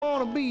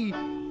want to be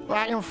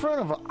like in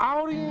front of an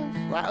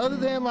audience, like other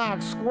than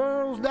like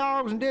squirrels,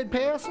 dogs, and dead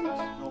peasants?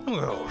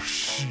 Well,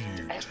 shoot.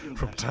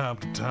 From time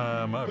to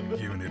time, I've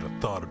given it a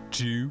thought or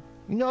two.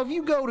 You know, if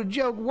you go to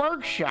Joke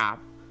Workshop,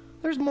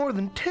 there's more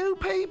than 2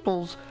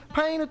 peoples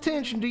paying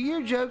attention to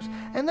your jokes,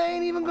 and they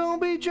ain't even gonna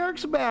be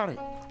jerks about it.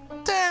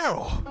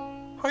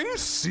 Daryl, are you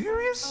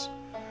serious?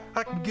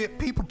 I can get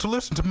people to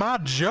listen to my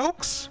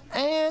jokes?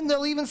 And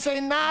they'll even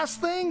say nice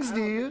things,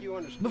 dude,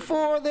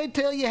 before they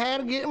tell you how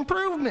to get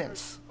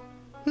improvements.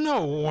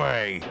 No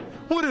way.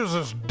 What is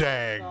this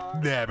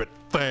dag-nabbit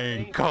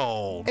thing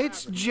called?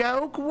 It's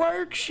Joke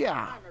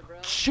Workshop.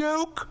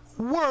 Joke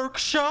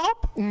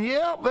Workshop?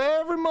 Yep,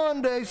 every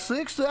Monday,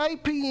 6 to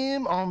 8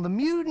 p.m. on the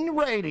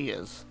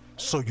MutinyRadio.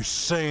 So you're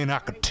saying I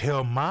could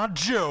tell my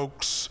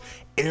jokes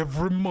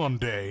every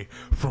Monday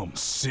from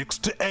 6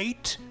 to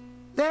 8?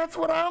 That's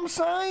what I'm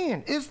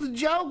saying. It's the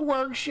Joke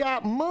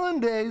Workshop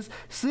Mondays,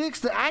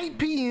 6 to 8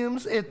 p.m.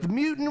 at the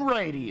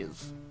MutinyRadio.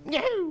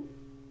 Yahoo!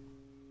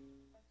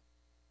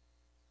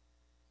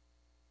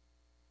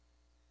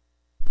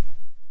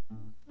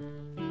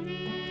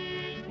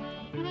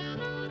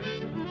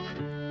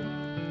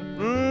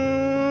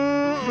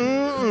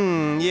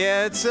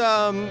 Yeah, it's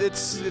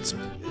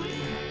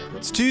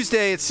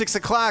Tuesday. It's 6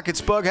 o'clock.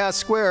 It's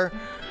BughouseSquare.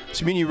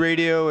 It's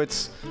MutinyRadio.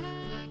 It's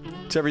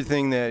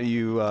everything that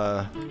you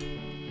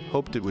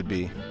hoped it would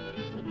be.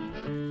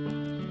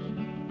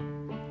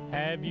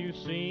 Have you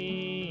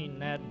seen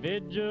that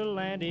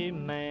vigilante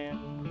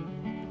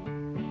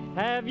man?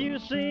 Have you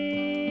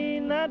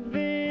seen that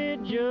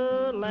vigilante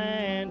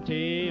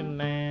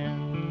man?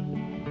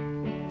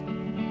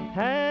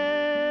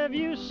 Have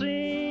you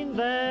seen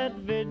that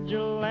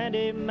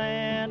vigilante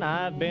man?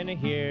 I've been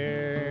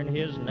hearing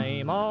his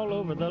name all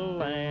over the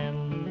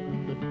land.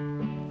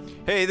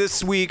 Hey,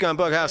 this week on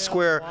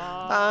BughouseSquare,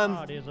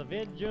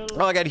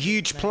 I got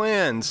huge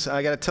plans.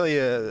 I got to tell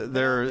you,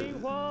 they're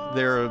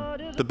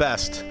the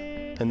best,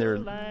 and they're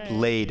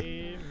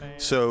laid.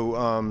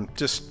 So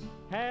just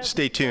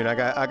stay tuned.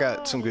 I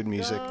got some good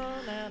music.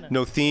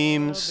 No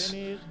themes,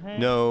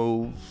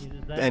 no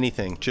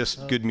anything,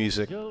 just good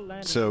music.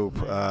 So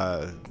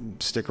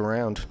stick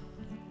around.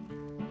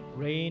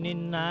 Rainy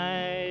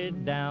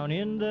night down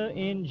in the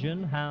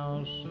engine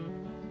house,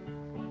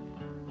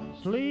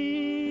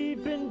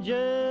 sleeping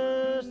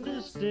just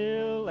as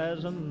still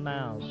as a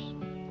mouse.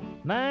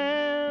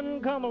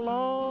 Man come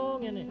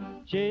along and he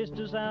chased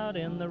us out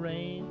in the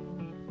rain.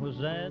 Was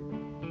that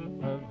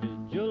a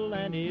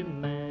vigilante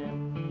man?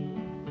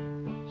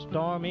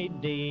 Stormy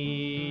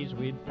days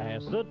we'd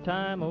pass the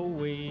time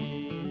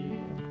away,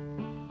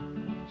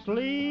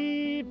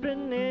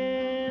 sleeping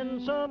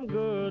in some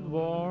good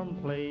warm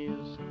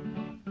place.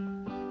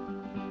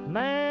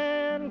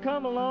 Man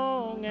come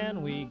along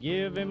and we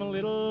give him a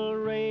little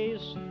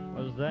race.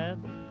 Was that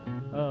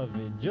a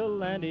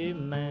vigilante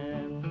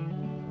man?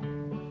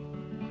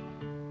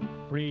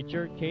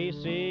 Preacher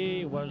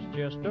Casey was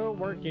just a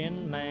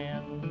working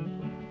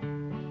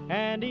man,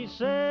 and he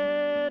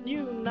said,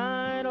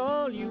 unite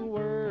all you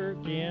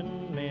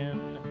working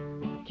men.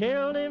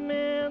 Killed him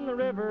in the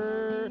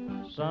river,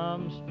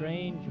 some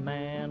strange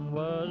man.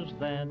 Was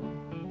that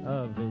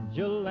a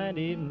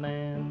vigilante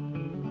man?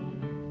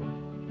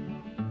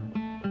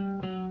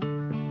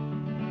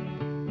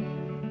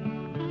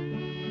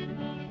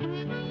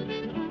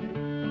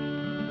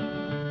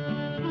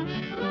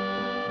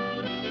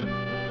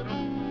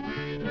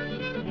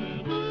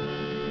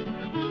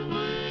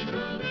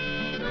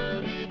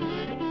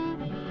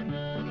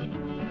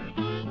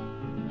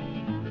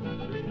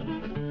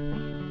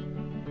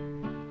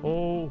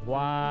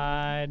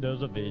 Why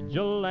does a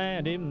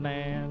vigilante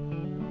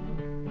man?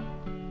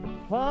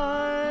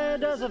 Why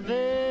does a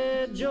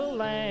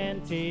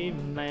vigilante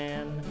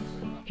man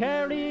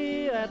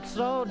carry that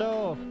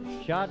sawed-off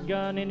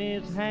shotgun in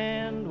his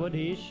hand? Would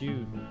he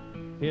shoot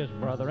his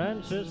brother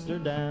and sister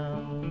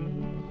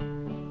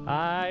down?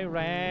 I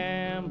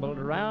rambled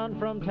around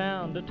from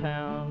town to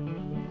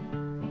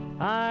town.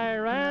 I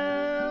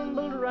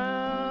rambled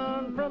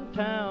around from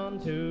town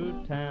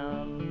to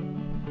town,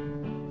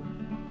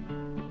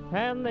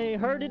 and they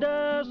herded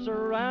us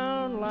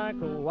around like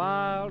a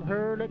wild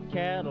herd of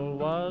cattle.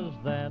 Was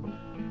that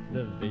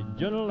the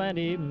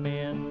vigilante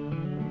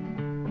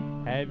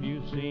men? Have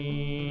you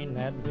seen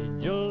that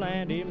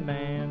vigilante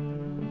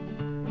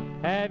man?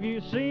 Have you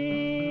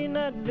seen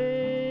that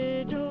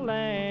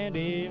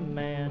vigilante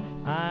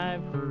man?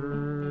 I've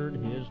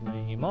heard his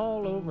name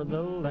all over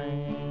the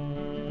land.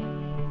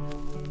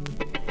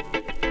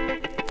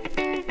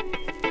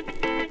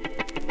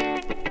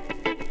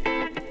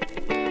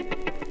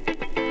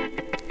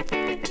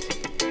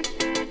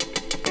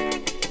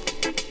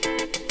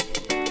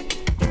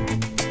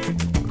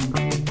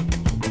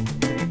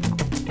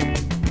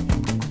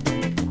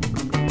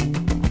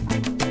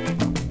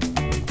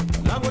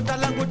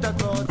 Languta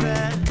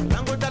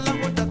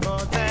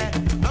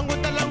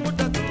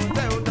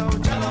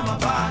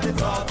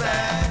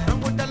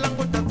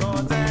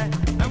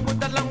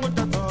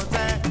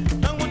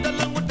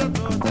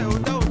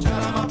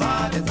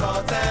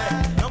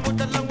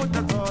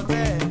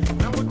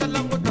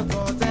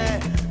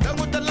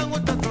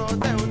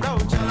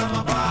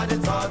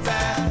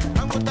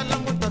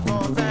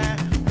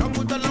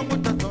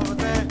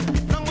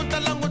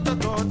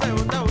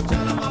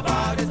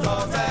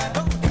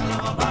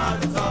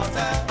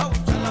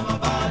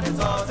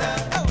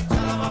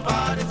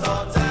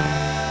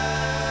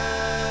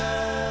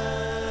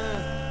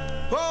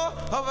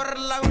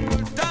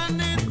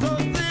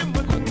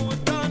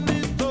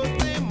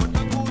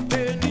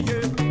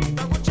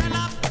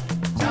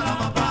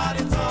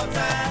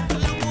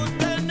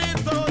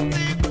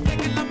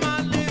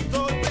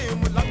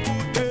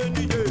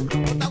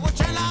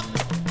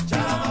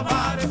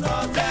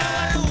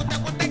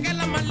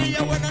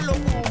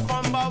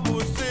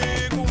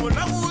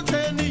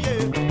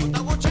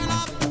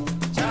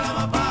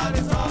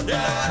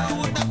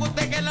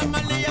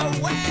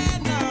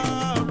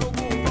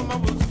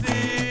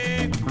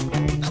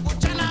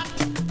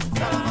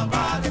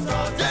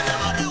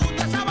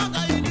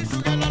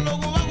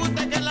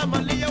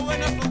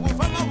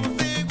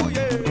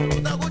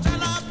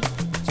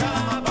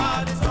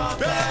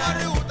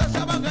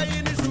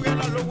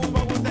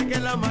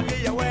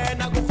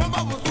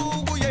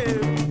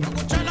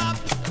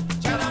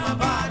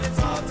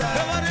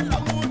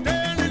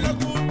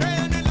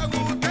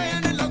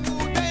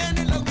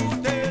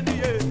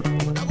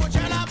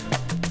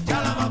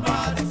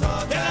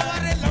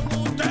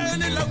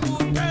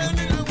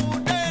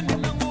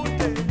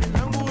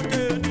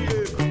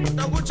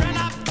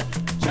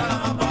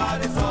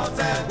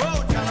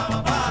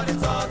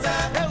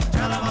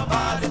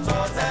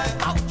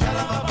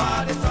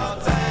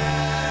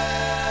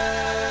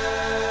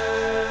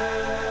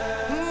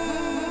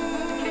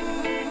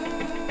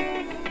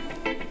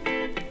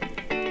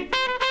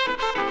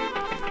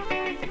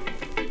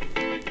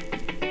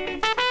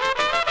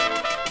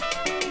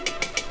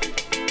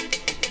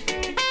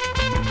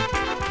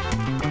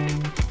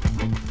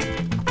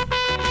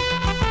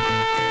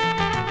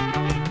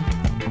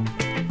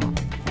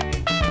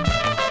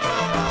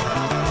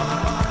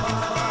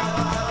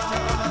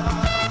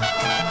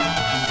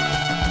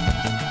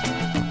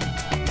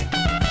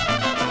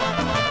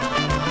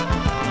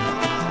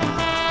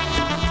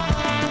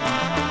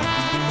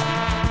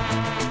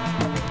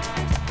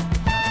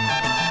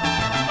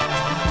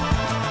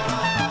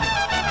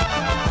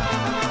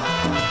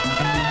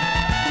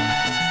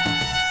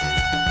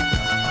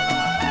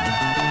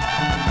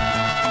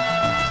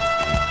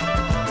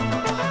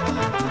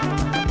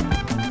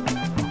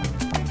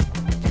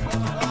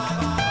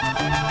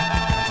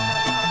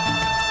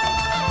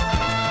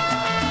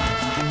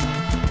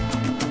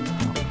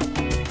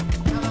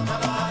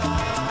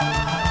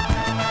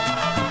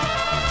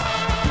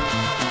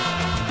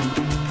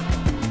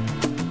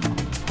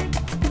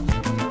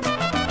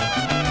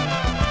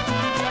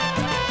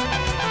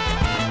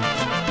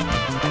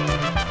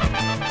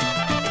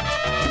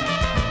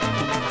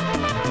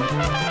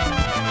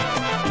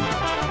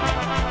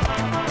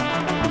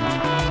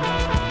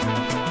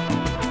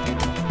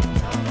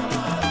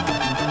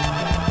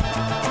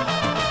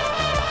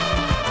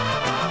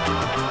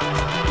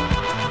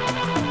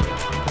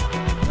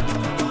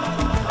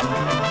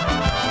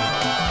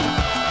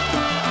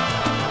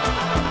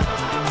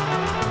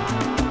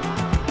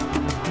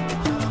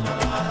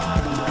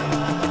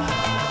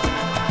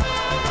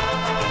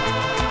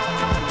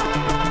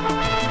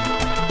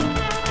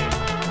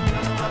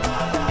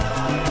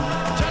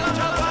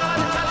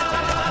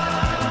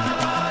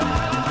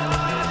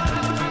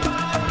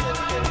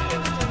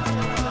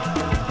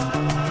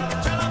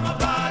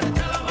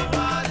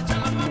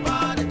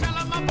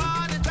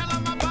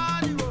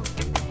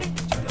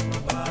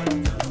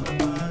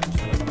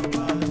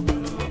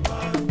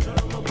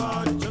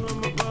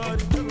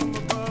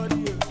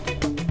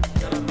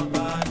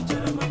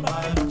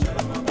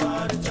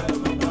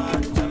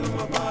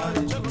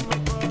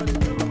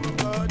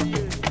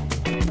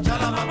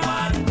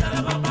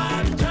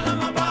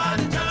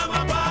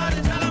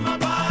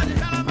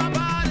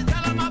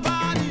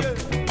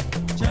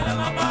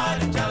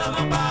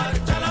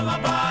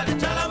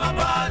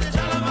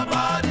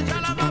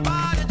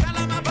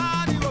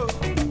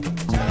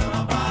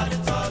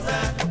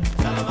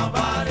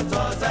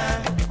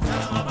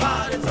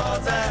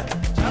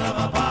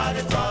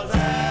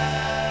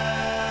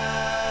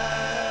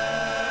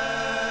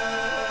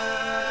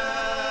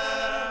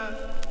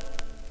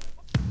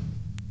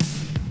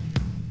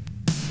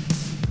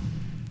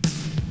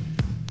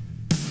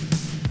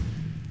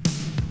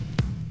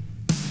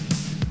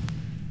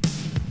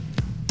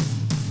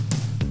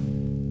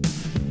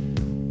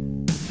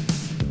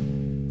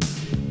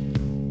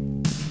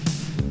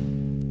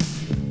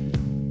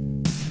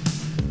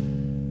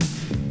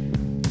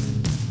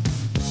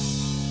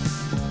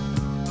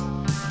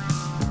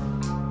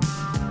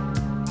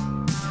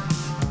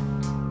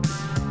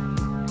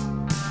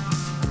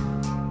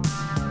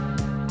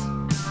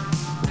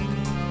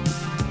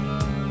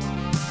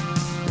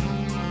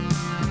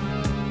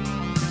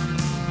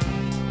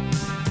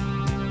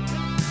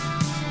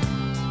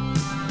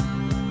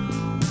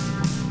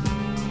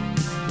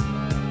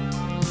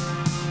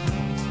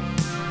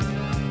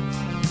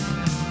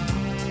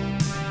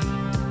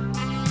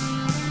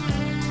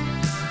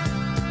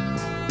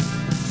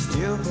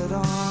stupid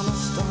on a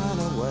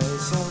Steiner way,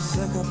 so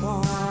sick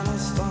upon a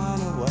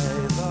Steiner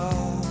way,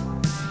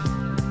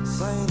 the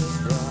sailors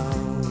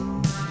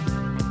drown.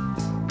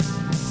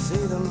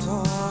 See them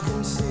talk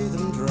and see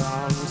them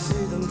drown,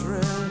 see them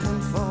drink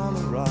and fall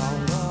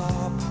around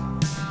up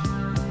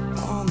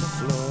on the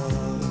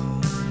floor.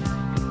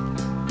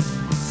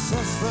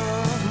 Sister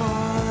of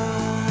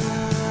mine,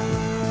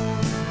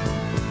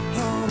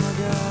 oh my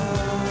God.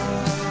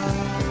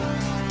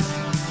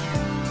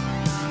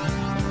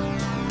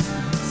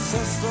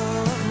 Sister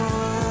of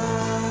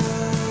mine,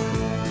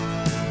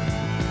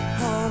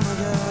 oh my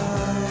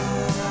God.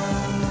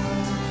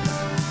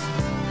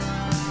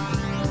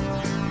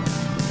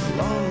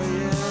 Lonely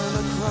in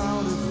a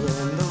crowded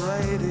room, the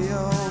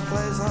radio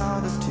plays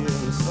out of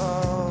tune so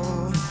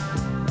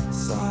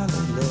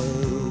silently.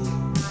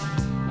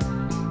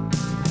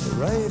 The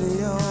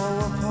radio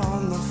upon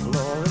the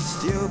floor, it's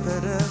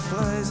stupid, it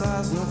plays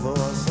as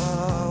Navour so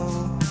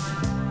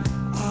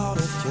out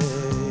of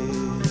key.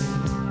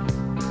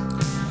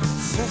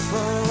 Sister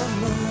of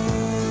mine,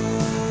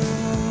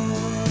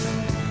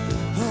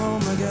 oh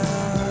my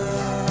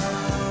God.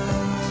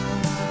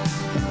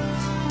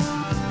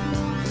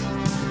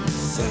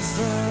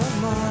 Sister of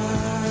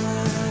mine,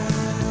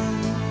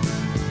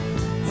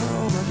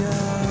 oh my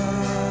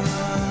God.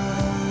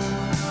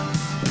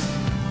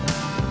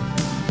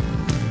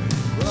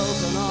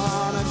 Broken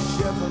on a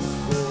ship of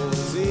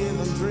fools,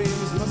 even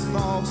dreams must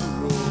fall to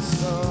rules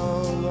so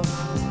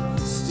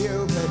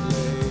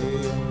stupidly.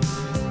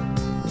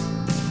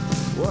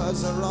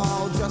 Words are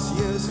all just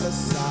useless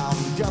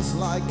sound, just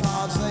like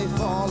cards they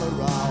fall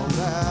around,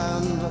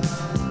 and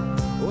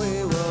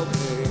we will be.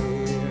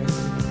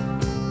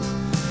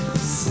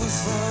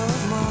 Sister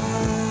of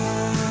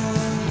mine,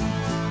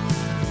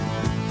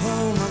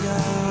 oh my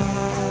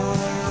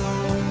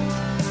God.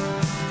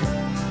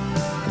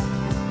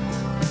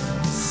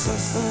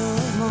 Sister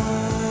of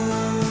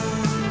mine,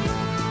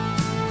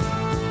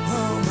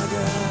 oh my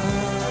God.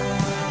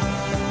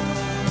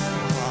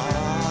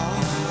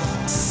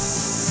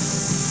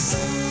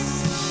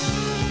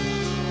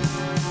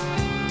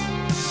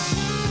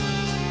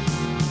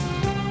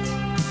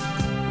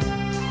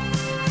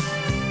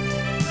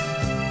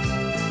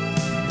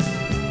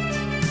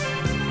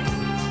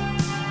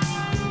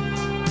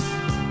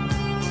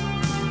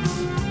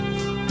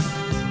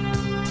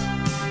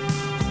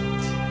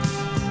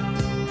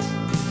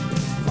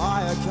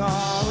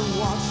 Car and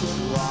watch it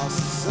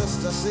rust.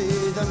 Sister, see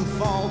them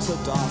fall to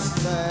dust.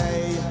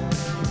 They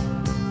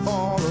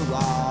fall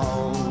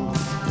around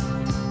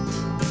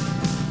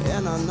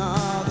in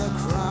another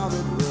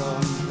crowded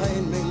room.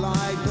 Paint me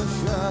like the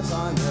shirt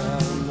I'm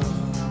in.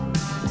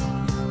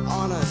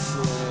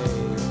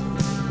 Honestly,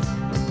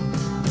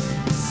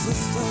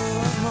 sister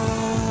of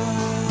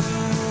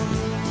mine,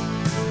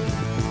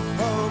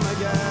 oh my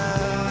God.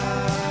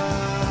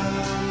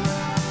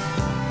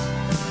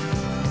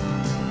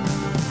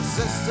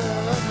 Sister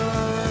of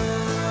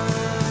mine,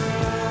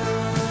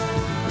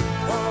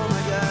 oh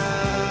my God.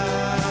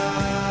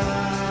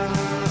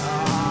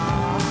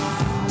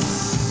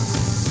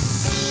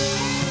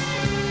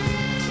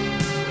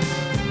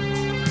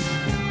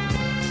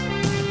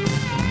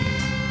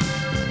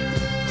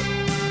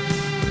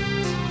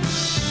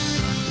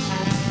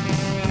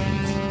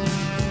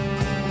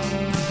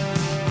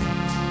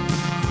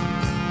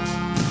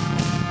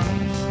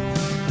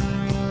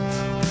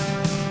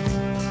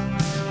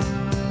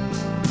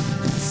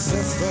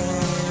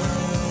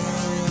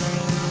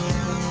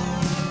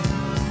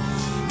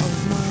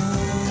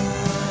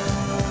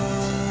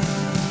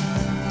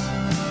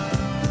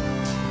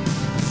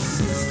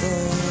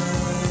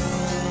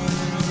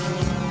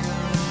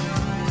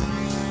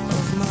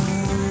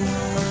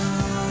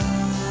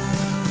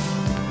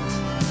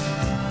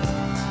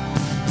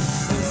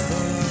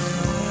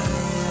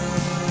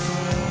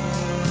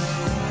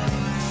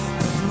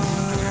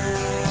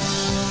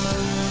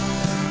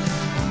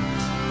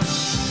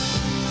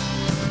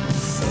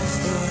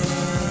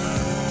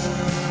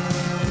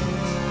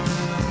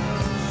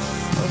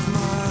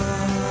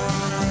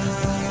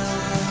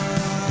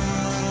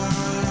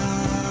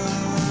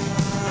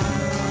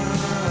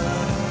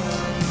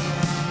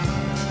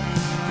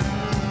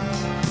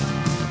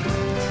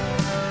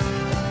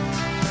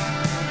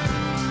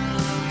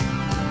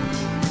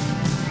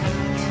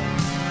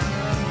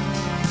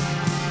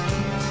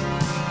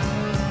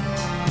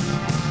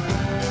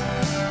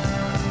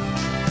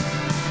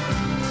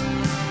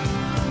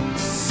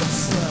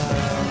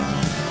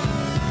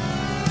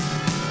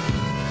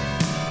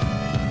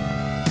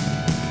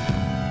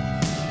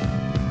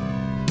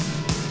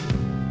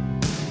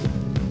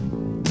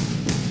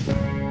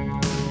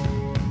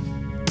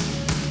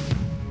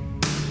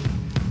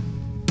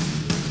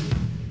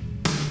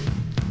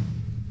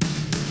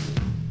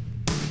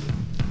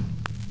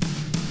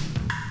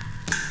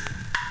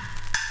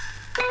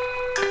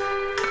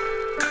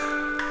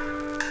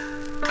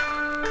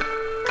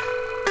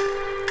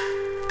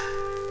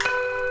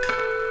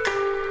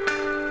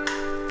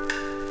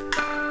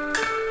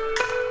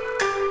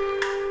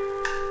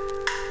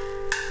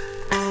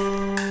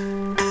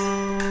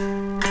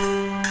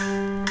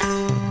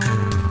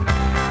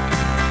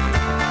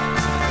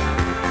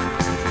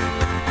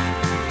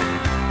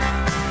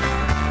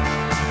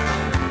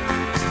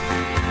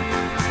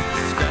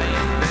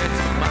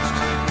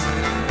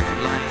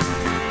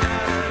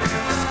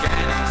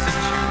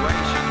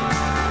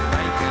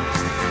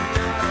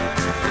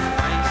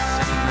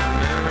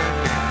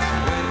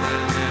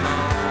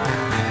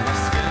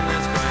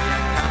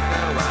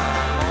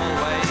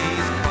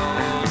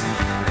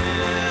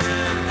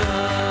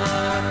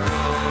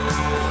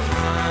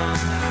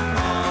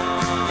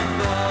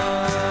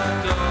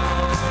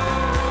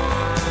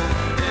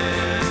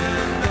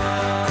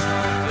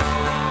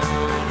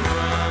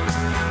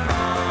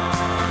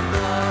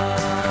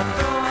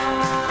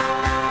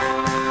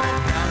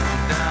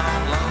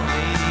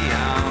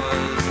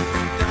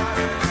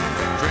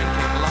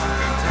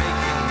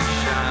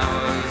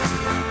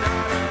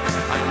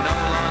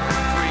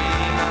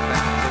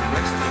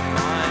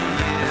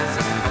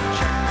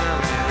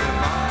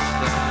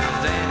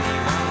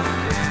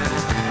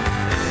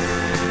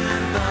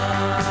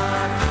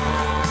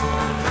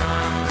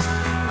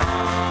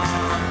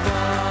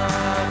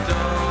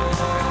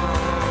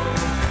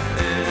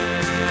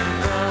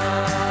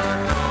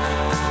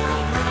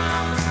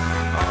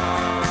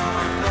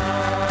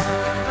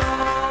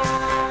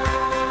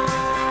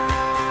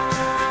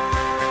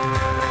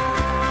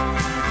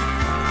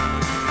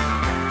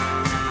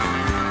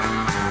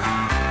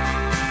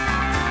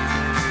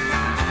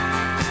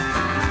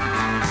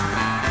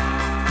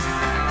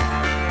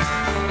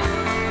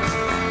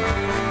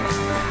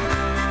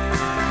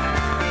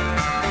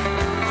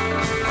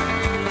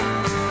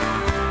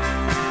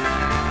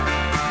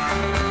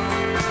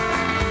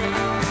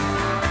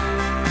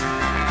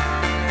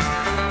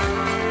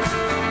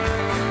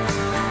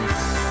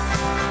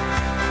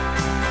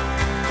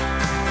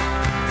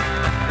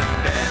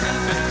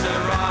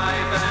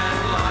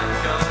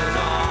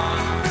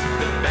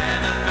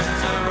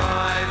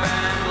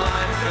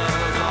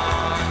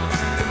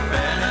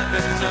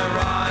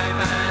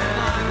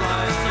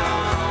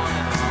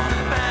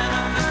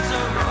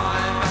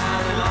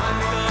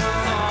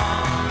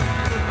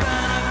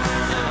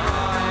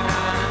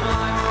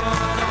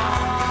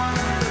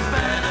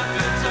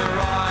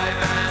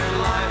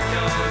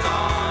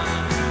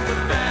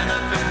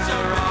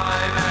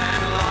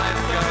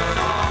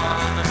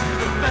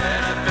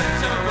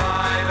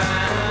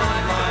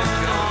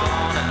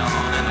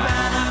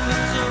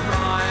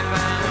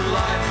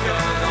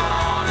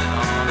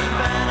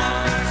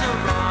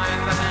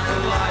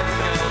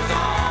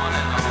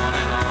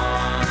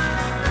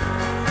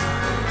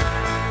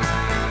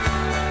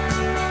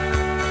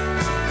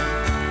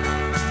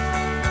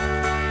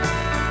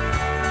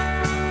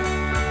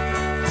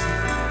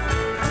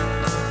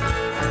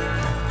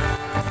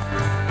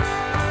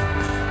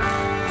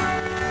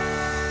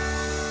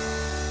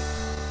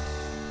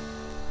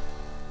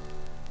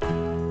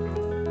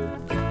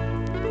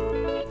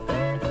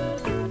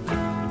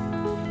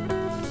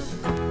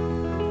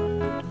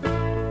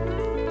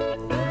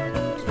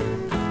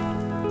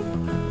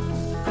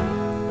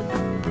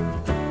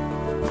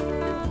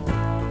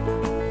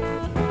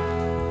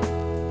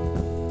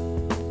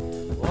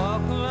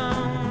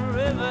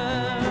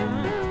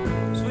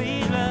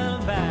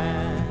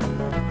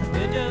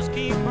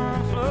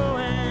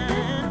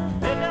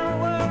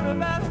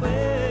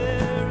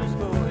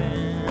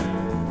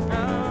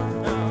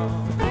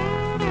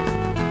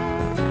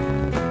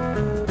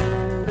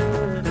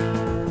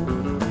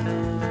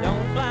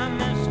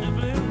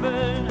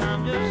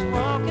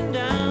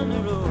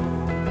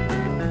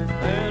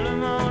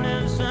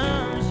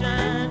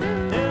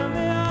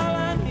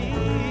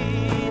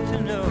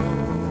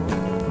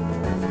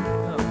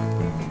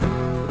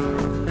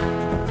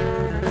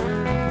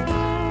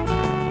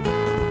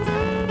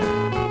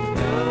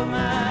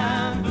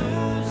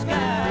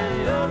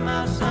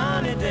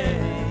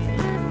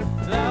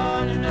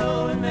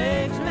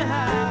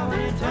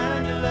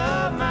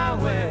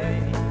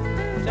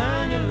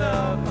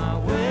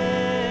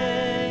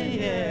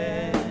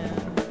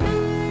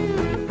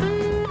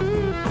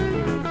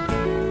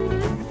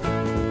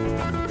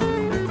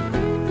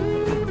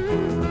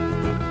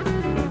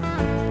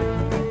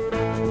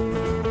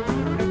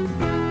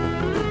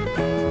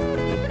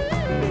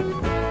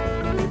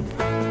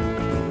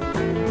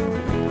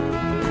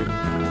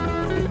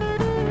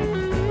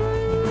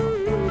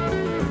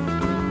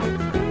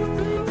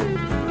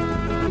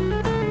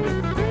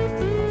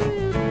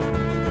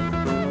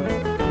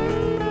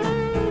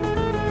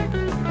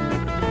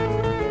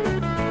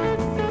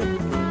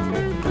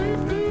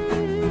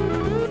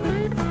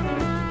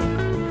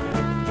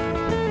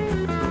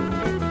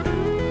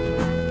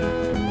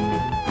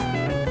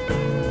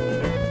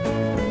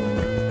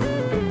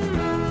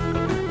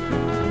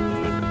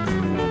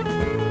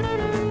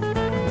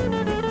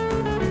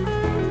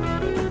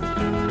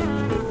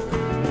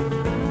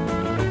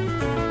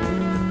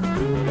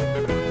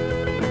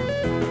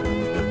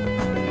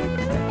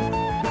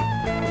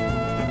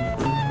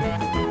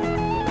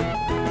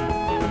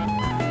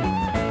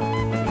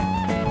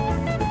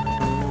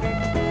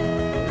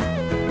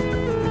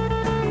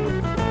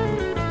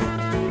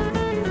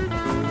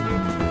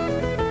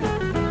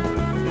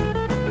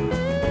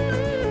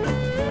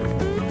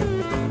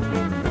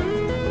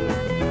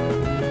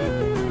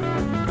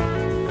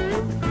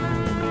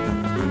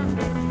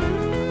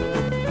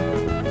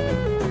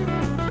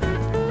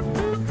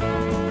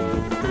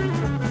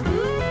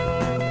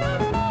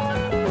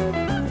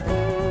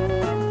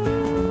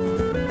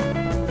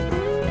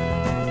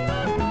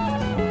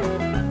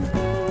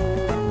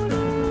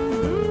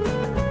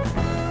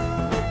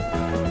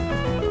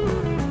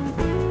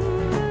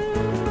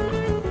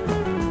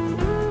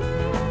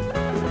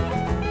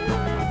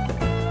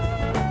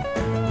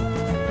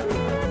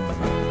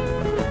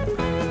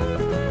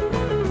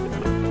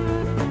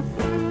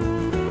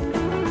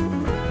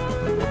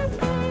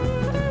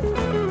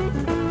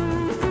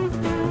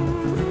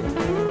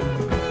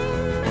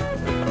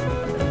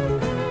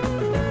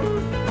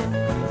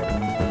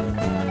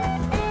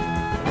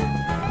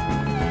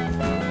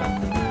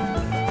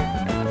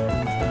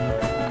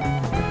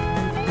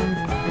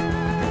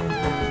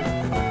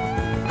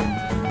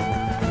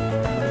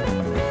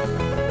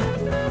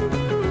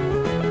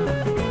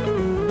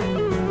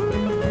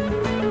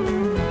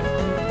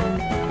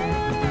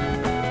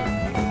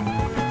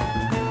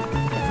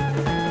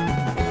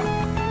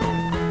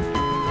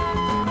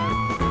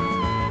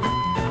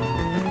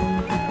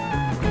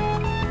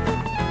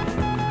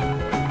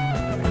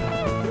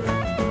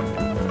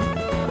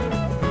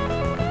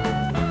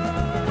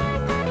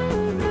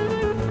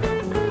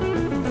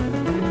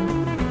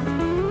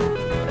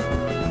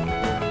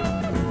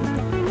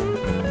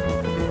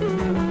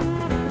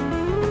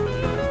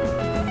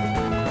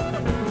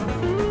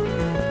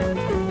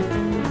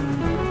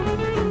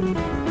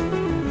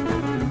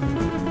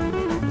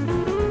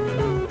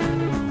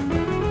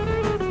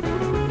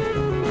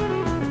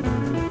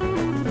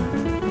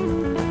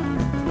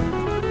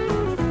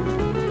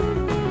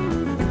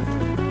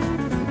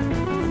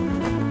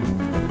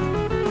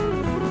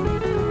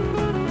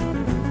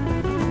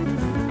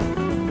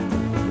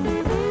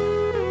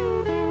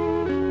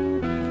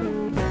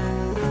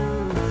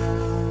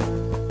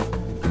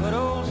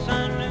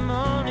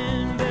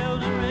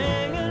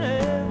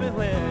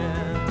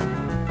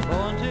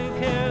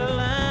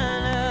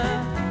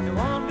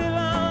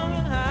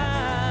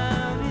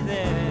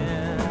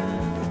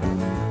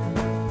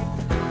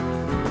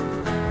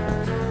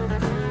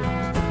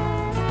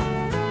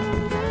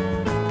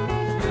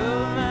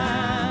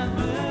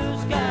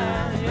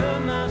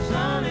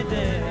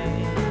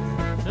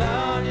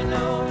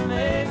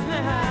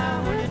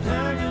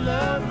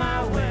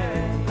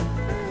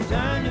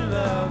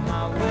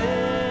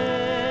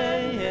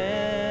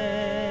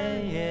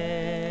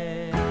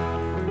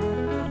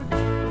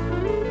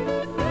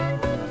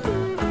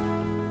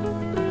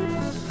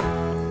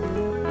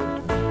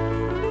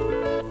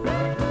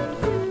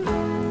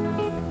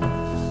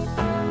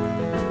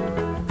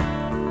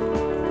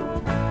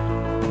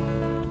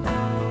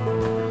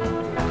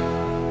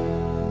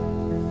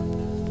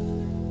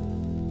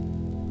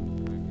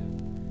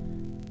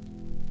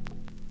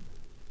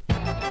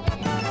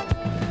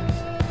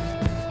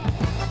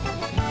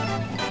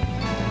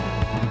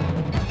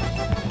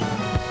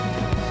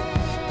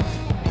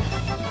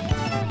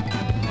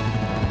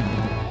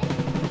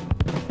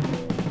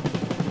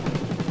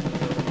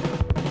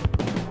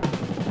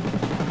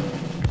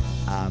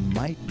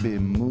 be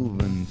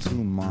moving to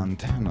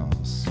Montana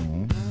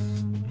soon,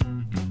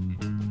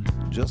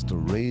 just to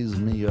raise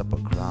me up a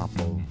crop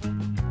of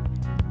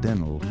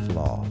dental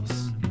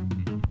floss.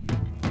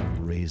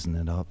 Raising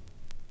it up,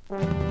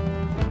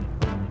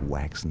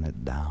 waxing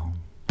it down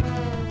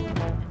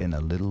in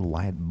a little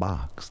white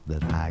box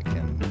that I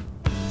can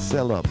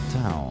sell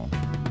uptown.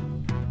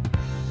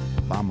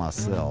 By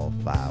myself,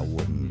 I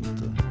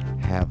wouldn't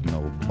have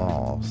no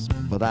boss,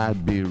 but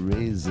I'd be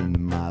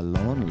raising my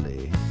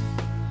lonely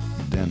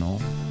dental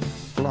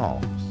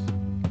floss.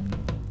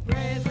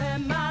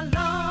 Raising my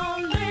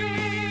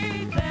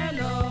lonely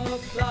dental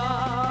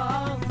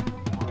floss.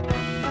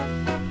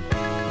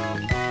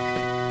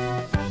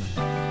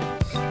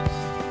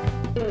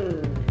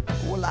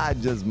 Well, I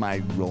just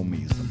might grow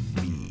me some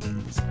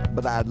beans,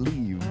 but I'd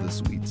leave the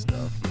sweet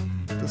stuff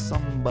to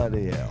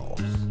somebody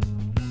else.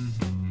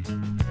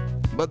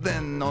 But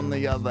then, on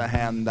the other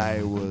hand,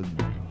 I would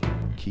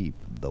keep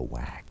the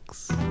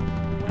wax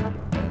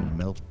and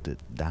melt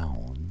it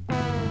down,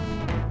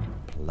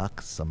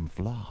 pluck some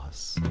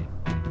floss,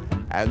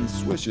 and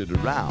swish it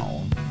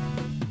around.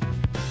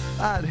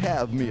 I'd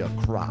have me a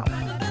crop,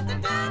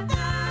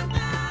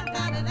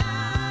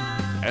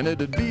 and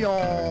it'd be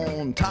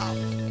on top.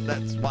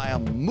 That's why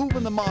I'm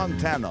moving to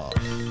Montana.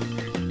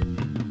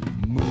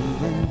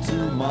 Moving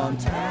to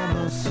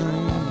Montana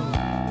soon.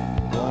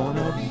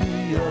 Gonna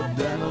be a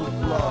dental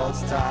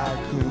floss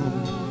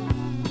tycoon.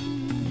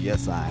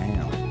 Yes, I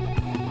am.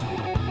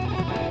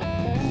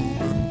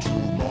 Moving to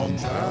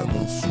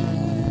Montana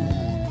soon.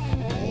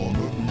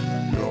 Gonna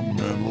be a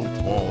mental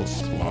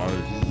floss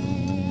tycoon.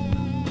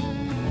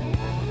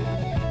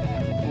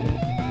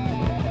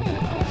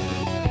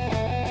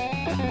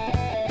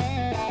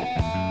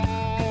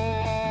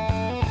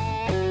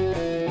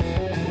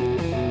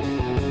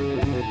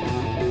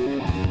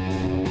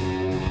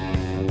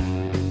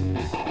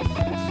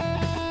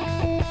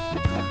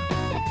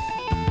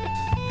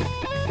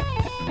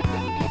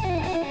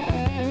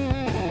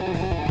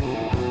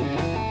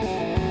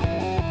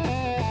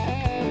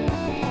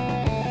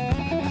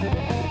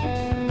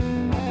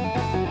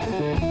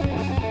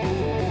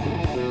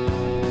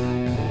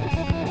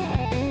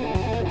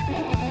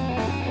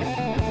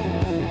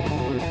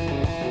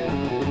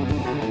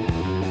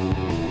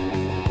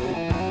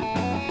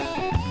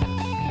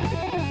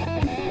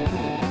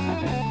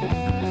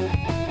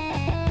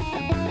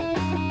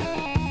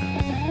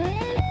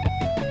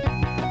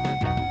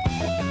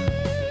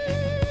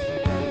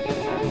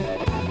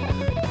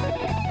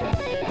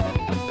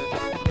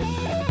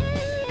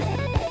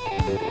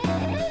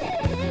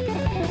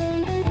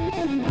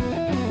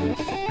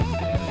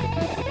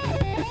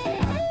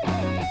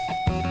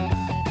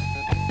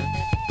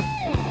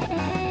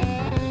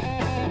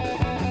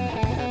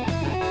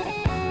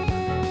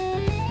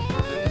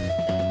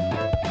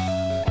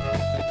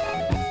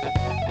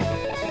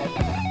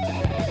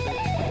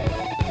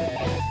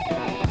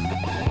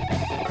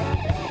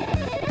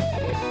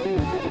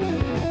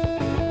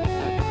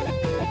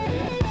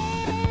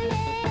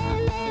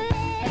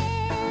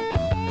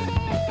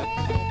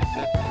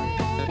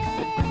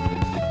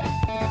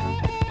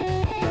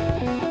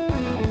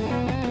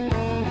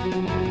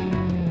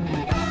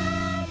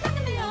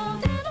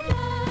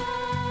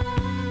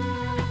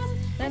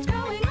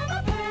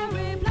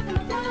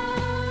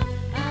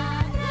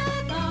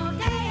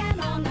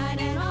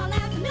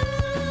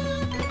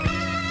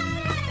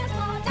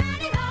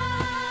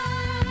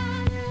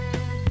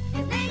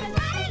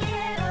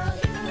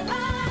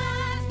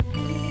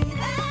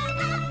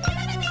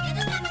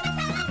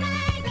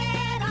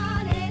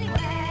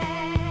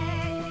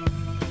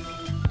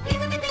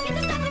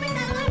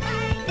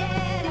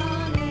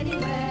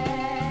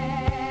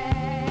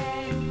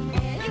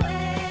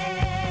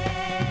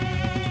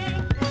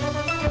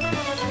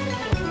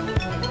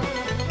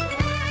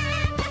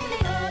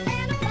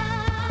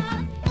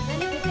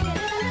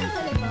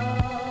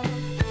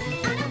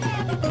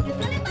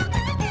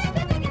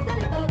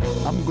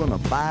 Gonna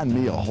find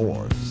me a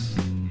horse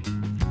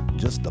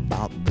just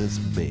about this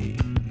big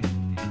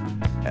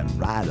and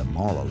ride him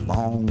all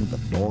along the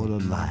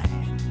borderline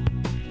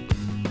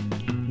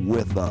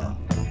with a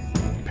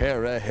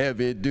pair of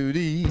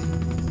heavy-duty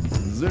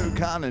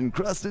zircon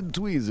encrusted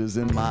tweezers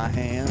in my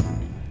hand.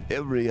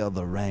 Every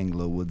other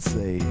wrangler would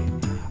say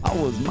I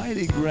was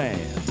mighty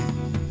grand.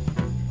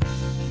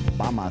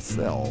 By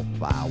myself,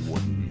 I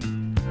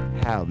wouldn't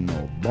have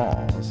no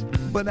boss,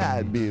 but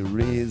I'd be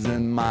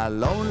raising my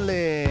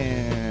lonely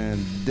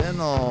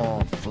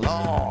dental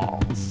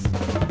floss.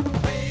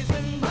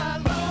 Raising my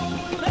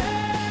lonely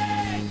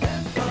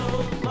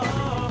dental floss.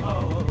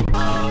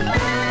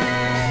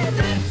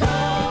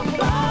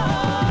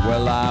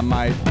 Well, I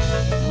might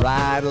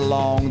ride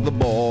along the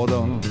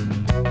border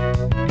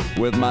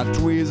with my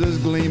tweezers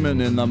gleaming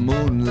in the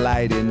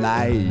moonlighty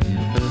night,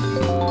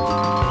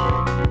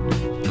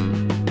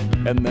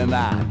 and then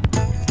I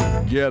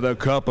get a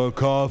cup of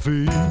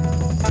coffee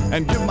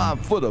and give my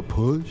foot a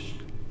push.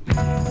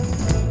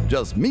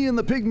 Just me and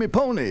the pygmy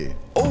pony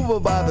over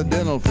by the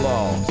dental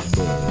floss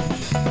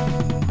bush.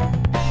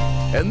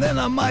 And then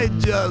I might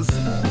just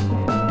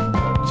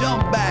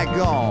jump back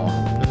on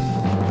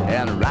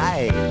and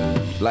ride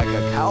like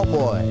a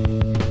cowboy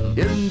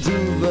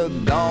into the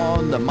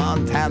dawn to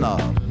Montana.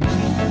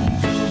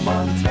 To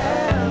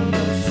Montana.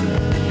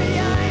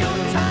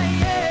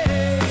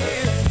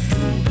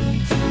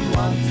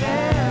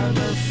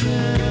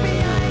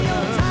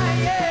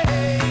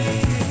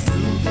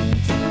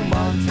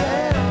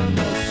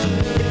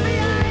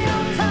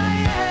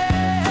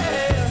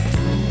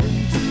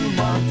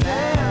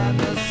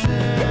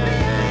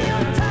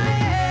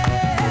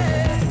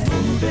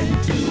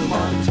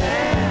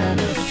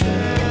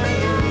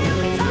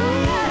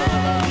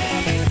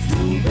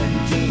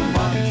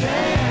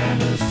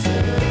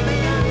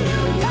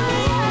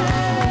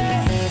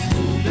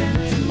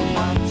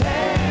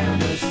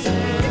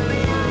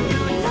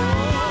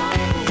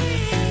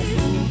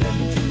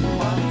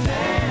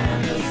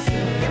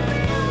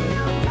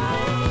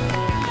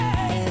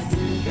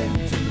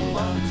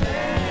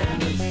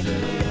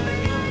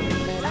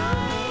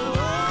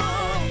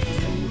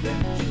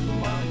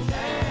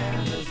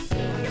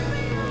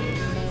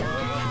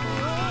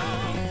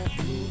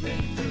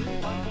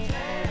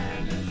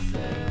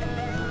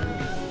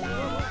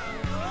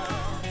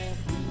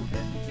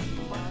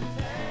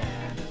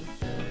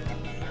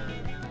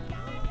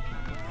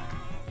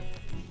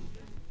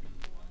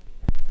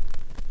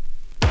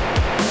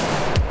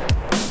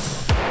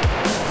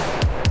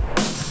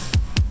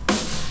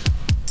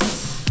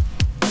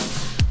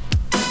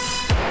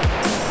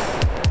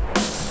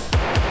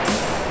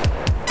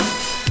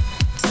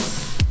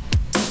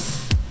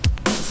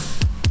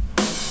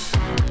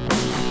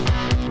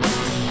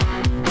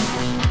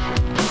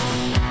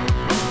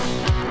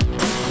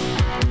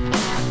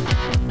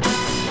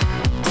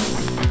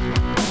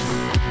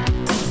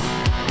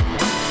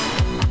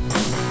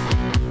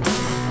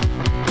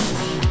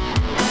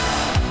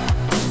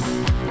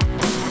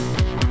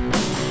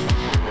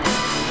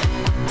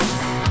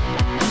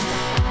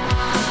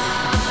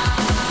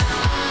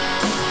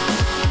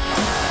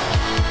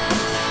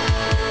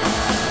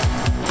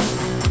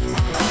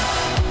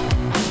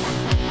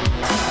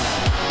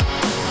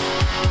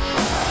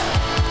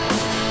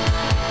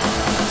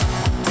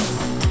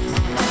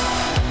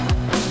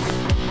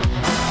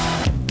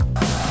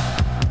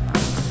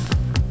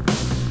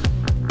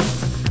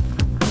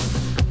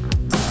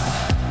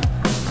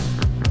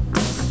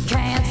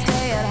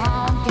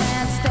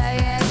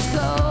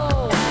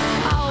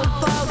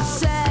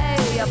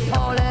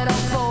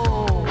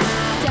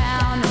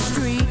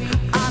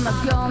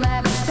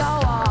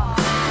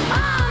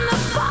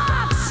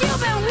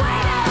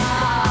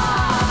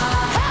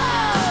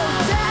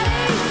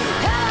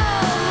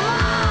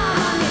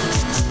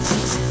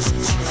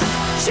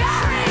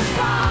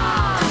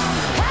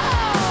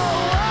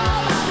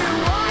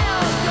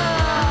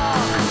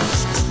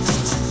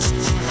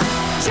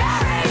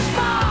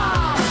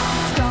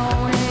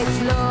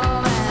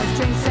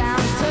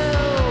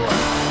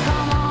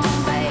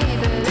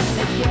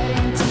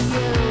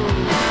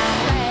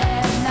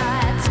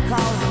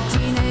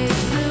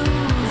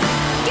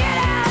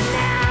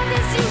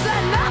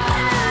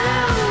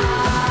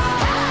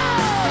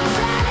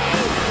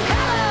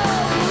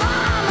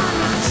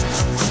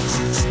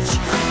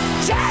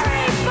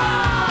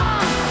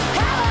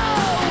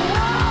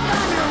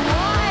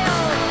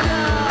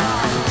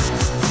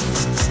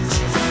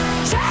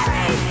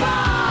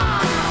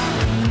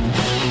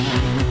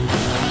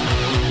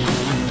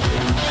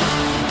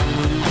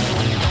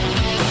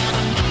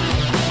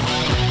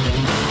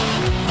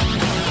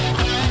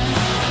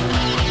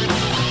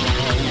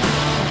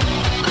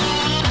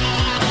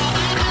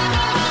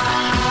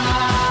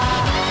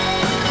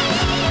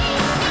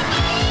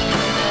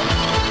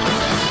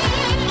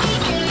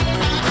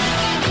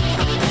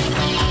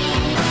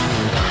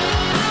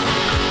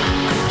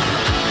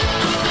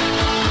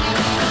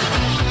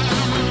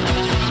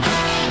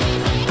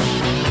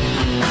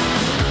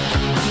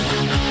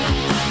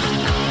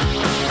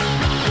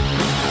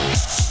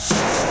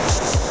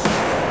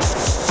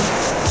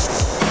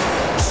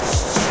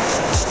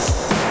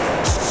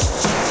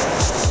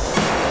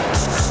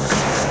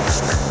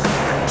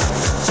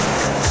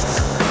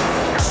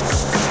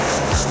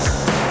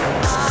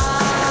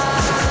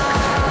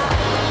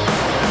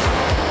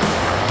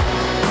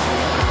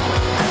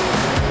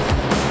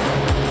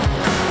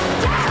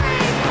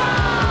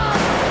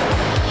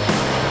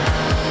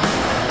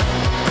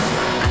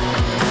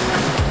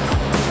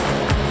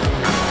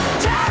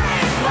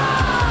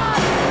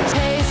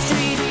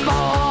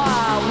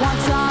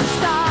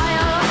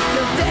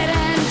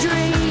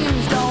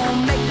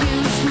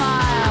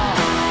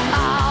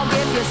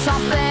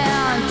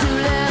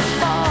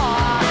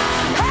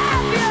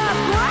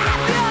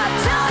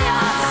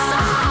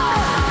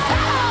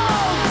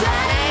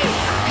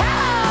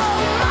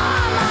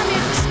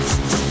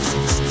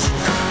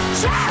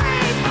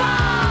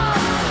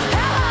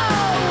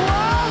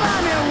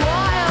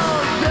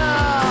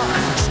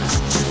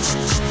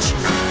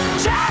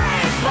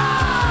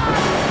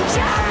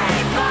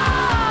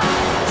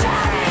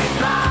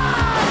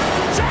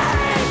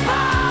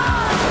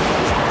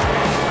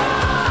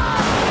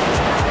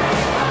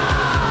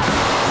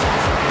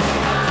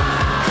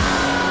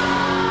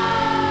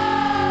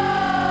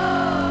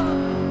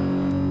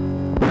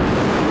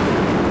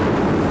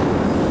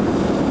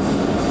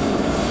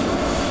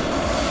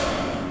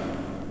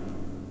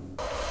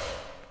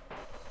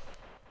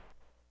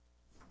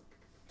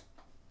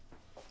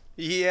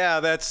 Yeah,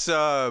 that's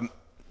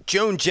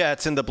Joan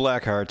Jett and the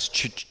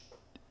Blackhearts,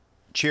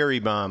 Cherry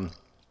Bomb.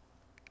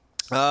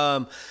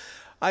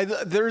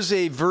 There's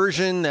a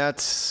version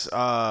that's maybe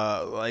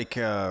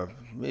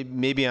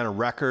on a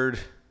record.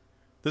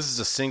 This is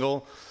a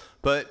single,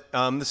 but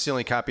this is the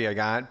only copy I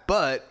got.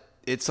 But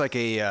it's like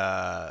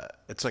a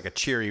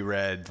cherry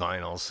red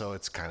vinyl, so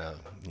it's kind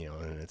of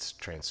and it's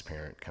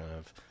transparent kind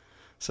of,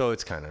 so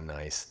it's kind of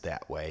nice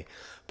that way.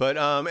 But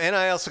and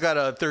I also got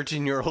a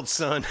 13-year-old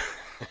son,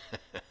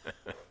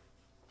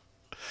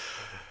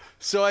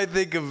 so I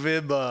think of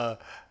him,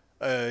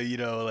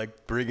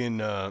 like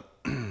bringing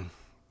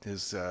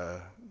his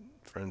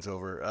friends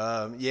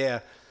over. Yeah.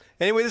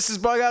 Anyway, this is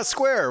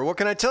BughouseSquare. What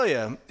can I tell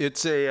you?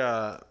 It's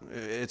a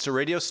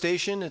radio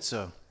station. It's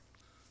a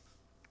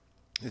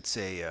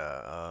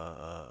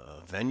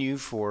venue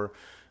for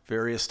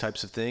various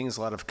types of things.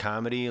 A lot of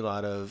comedy, a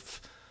lot of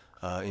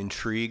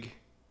intrigue.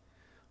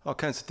 All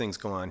kinds of things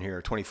go on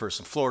here. 21st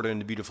in Florida in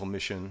the beautiful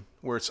Mission,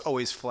 where it's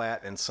always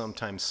flat and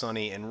sometimes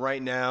sunny. And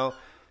right now,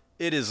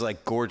 it is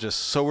like gorgeous.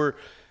 So we're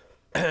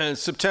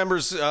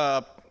September's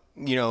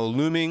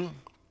looming.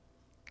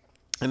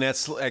 And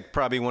that's like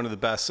probably one of the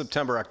best.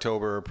 September,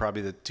 October are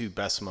probably the two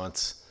best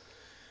months.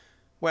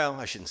 Well,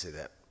 I shouldn't say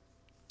that.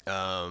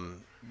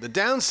 The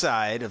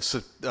downside of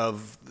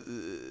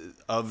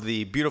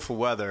the beautiful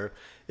weather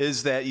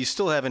is that you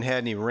still haven't had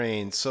any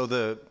rain. So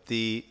the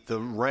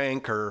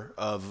rancor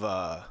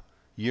of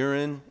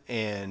urine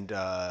and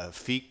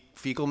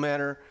fecal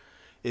matter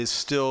is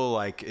still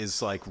like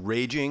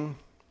raging.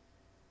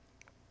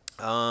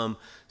 So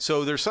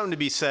there's something to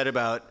be said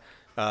about.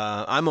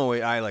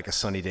 I like a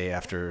sunny day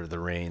after the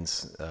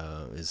rains.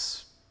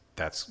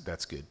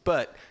 That's good.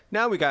 But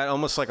now we got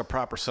almost like a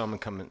proper summer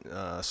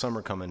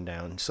coming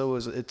down. So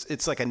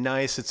it's like a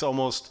nice. It's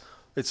almost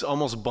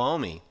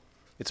balmy.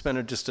 It's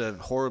been just a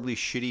horribly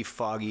shitty,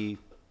 foggy,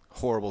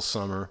 horrible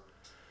summer,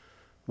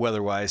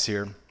 weather-wise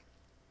here.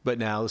 But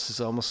now this is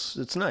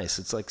it's nice.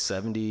 It's like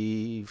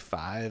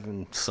 75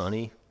 and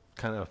sunny,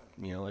 kind of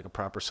like a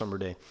proper summer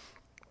day.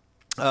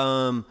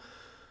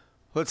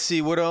 Let's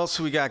see, what else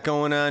we got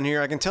going on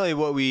here? I can tell you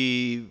what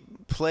we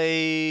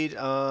played.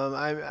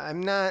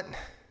 I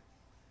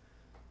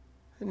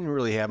didn't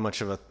really have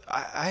much of a...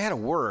 I had to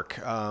work,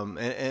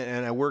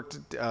 and I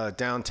worked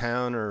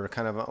downtown or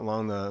kind of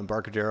along the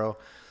Embarcadero.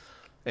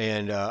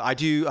 And I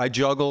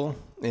juggle,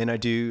 and I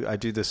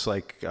do this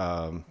like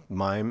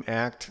mime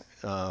act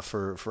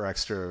for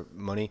extra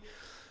money.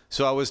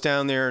 So I was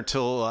down there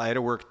I had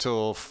to work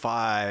till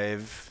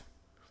 5.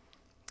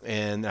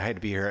 And I had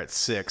to be here at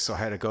 6, so I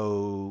had to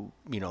go,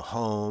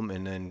 home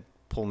and then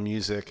pull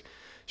music.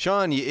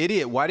 Sean, you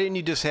idiot, why didn't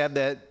you just have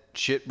that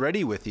shit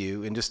ready with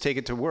you and just take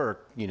it to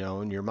work,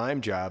 in your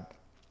mime job?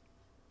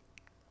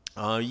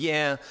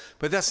 Yeah,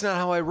 but that's not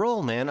how I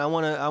roll, man. I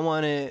want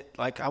to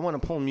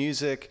pull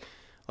music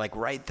like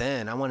right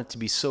then. I want it to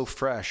be so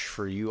fresh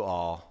for you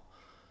all.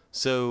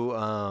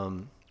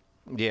 So,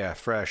 yeah,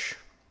 fresh.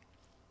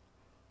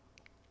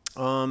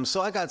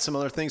 So I got some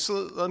other things.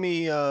 So let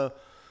me...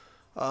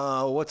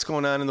 what's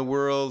going on in the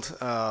world?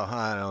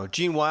 I don't know.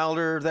 Gene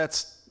Wilder,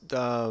 that's,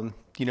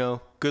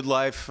 Good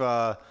Life.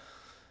 I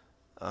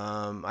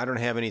don't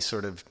have any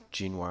sort of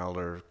Gene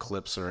Wilder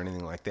clips or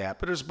anything like that,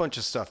 but there's a bunch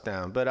of stuff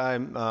down. But I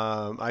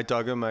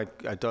dug him. I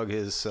dug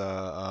his,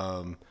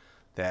 that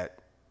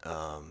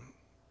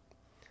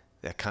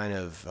kind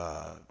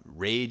of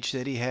rage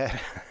that he had.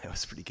 That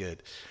was pretty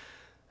good.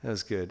 That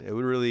was good. It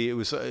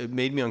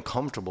made me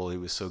uncomfortable. He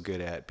was so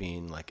good at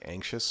being like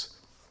anxious.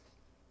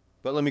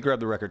 But let me grab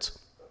the records.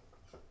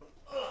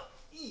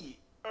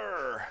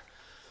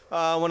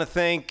 I want to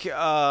thank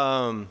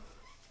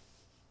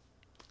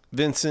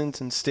Vincent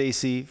and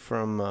Stacy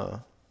from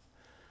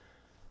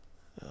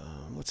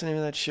what's the name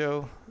of that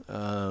show?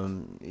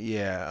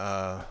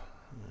 I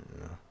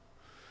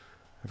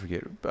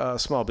forget.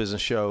 Small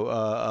business show.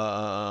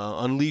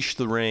 Unleash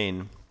the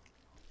Rain.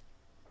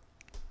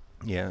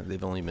 Yeah,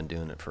 they've only been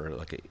doing it for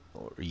like a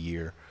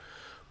year.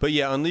 But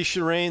yeah, Unleash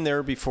the Rain,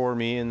 they're before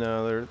me, and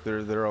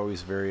they're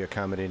always very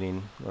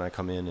accommodating when I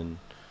come in and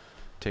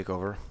take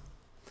over.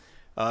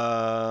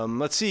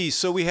 Let's see.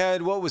 So we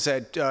had, what was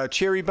that?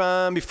 Cherry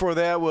Bomb. Before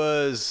that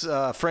was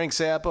Frank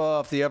Zappa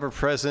off the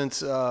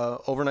ever-present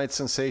Overnight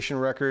Sensation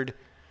record,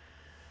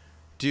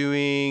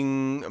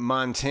 doing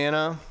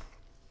Montana.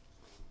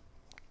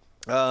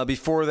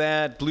 Before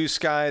that, Blue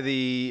Sky,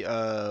 the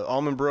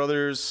Allman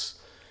Brothers.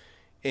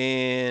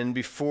 And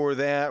before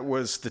that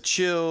was The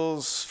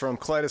Chills from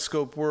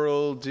Kaleidoscope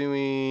World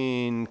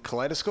doing...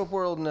 Kaleidoscope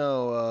World?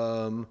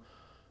 No.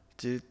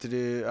 I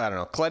don't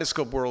know.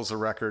 Kaleidoscope World's a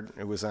record.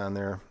 It was on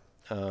there.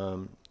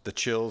 The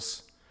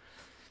Chills.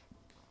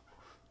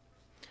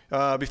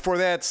 Before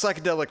that,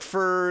 Psychedelic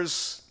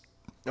Furs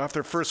off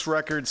their first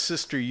record,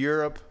 Sister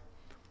Europe.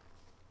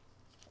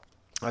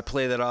 I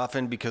play that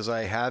often because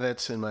I have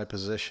it in my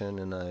possession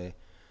and I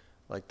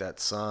like that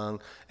song.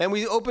 And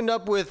we opened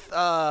up with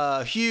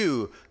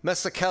Hugh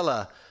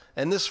Mesakella.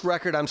 And this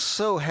record, I'm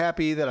so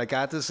happy that I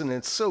got this, and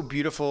it's so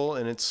beautiful,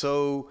 and it's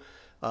so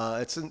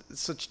it's in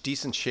such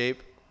decent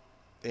shape.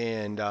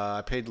 and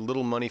I paid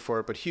little money for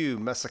it. But Hugh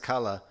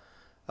Mesakala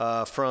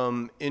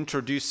from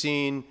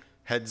Introducing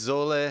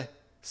Hedzole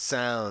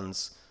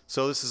Sounds.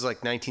 So this is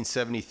like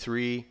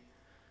 1973.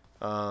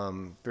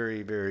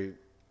 Very, very,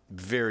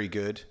 very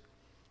good.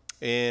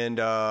 And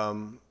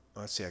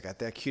let's see, I got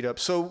that queued up.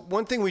 So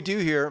one thing we do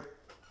here,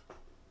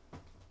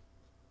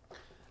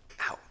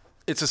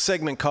 it's a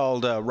segment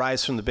called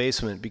Rise from the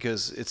Basement,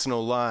 because it's no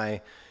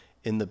lie.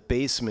 In the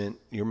basement,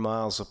 you're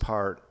miles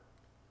apart.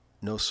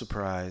 No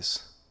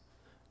surprise.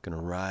 Gonna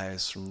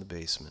rise from the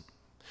basement.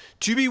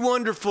 To be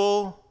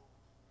wonderful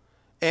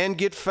and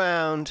get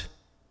found.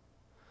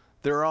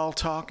 They're all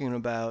talking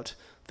about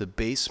the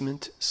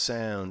basement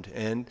sound.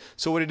 And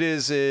so what it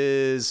is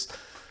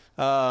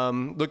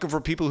looking for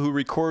people who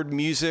record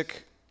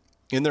music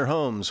in their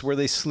homes, where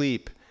they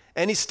sleep.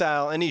 Any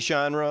style, any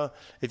genre.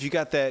 If you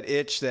got that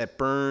itch, that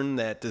burn,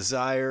 that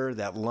desire,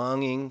 that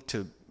longing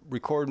to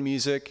record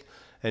music,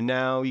 and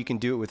now you can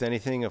do it with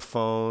anything, a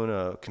phone,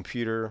 a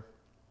computer.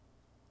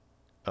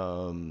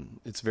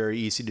 It's very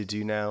easy to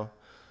do now.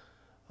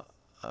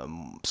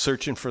 I'm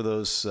searching for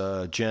those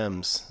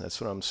gems.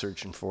 That's what I'm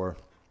searching for.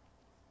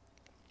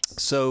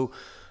 So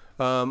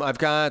I've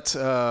got,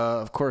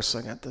 of course,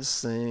 I got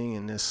this thing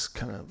and this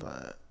kind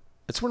of,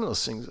 it's one of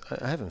those things,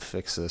 I haven't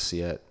fixed this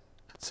yet.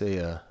 It's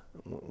a,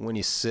 when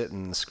you sit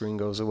and the screen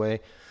goes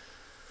away.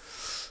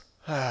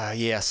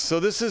 Yes. So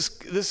this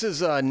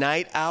is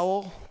Night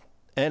Owl,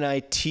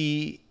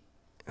 N-I-T-E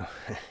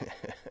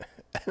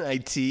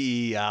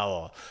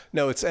Owl.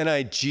 No, it's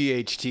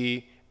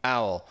N-I-G-H-T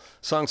Owl.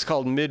 Song's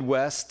called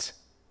Midwest.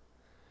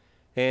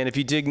 And if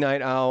you dig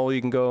Night Owl, you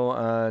can go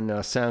on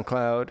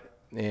SoundCloud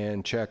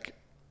and check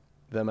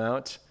them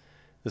out.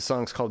 The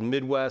song's called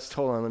Midwest.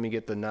 Hold on, let me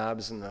get the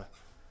knobs and the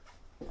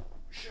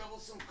shovel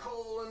some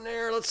coal in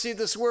there. Let's see if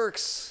this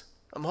works.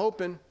 I'm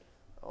hoping.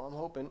 I'm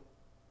hoping.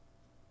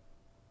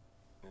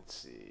 Let's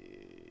see.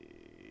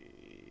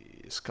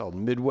 It's called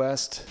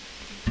Midwest.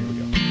 Here we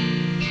go.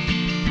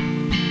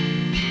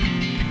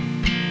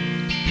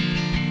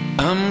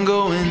 I'm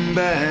going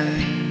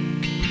back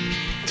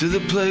to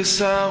the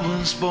place I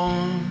was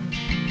born,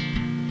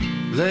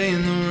 lay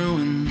in the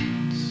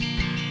ruins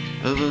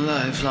of a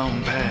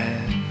lifelong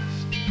past.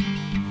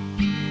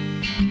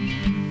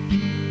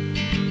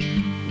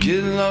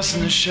 Get lost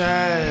in the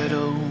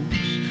shadows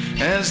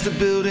as the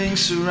buildings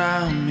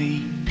surround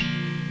me.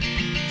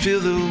 Feel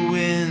the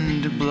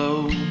wind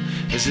blow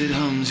as it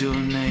hums your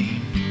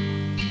name.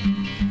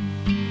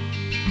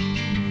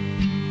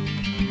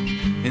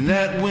 In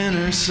that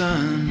winter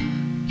sun,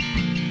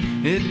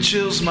 it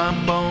chills my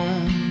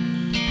bones.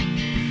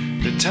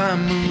 The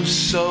time moves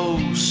so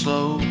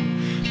slow,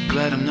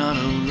 glad I'm not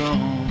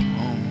alone.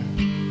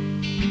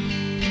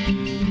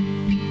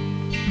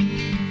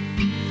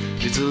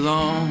 It's a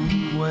long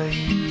way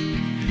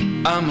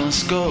I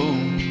must go,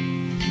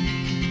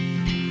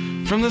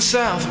 from the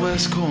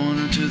southwest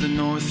corner to the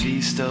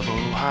northeast of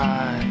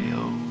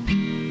Ohio.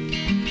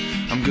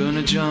 I'm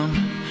gonna jump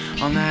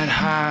on that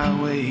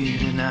highway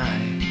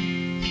tonight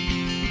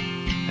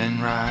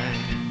and ride.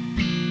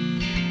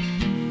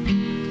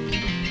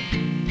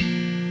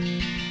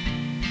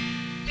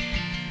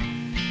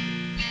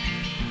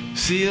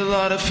 See a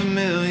lot of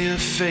familiar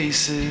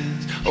faces,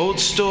 old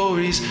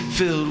stories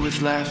filled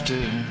with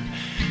laughter.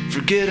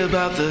 Forget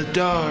about the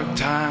dark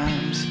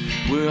times,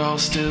 we're all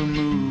still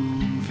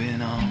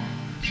moving on.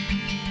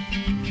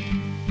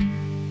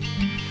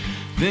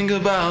 Think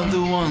about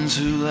the ones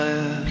who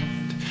left,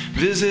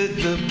 visit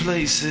the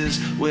places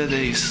where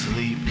they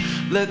sleep.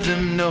 Let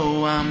them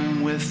know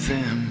I'm with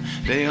them,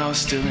 they are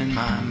still in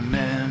my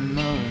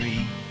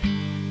memory.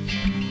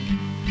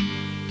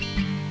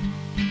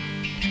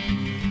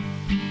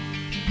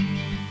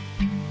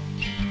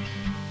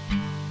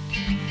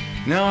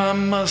 Now I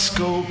must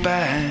go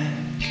back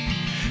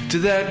to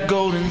that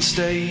golden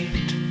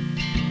state,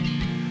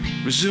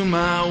 resume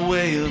my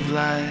way of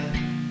life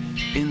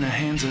in the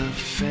hands of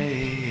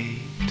fate.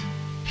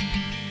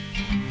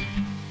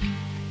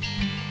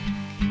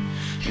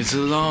 It's a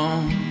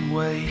long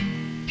way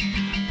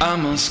I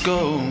must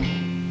go,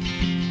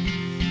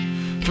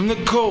 from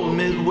the cold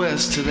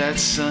Midwest to that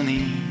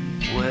sunny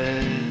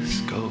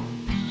West Coast.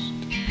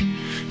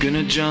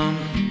 Gonna jump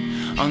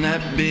on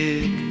that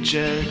big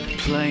jet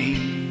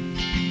plane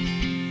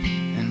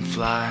and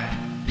fly.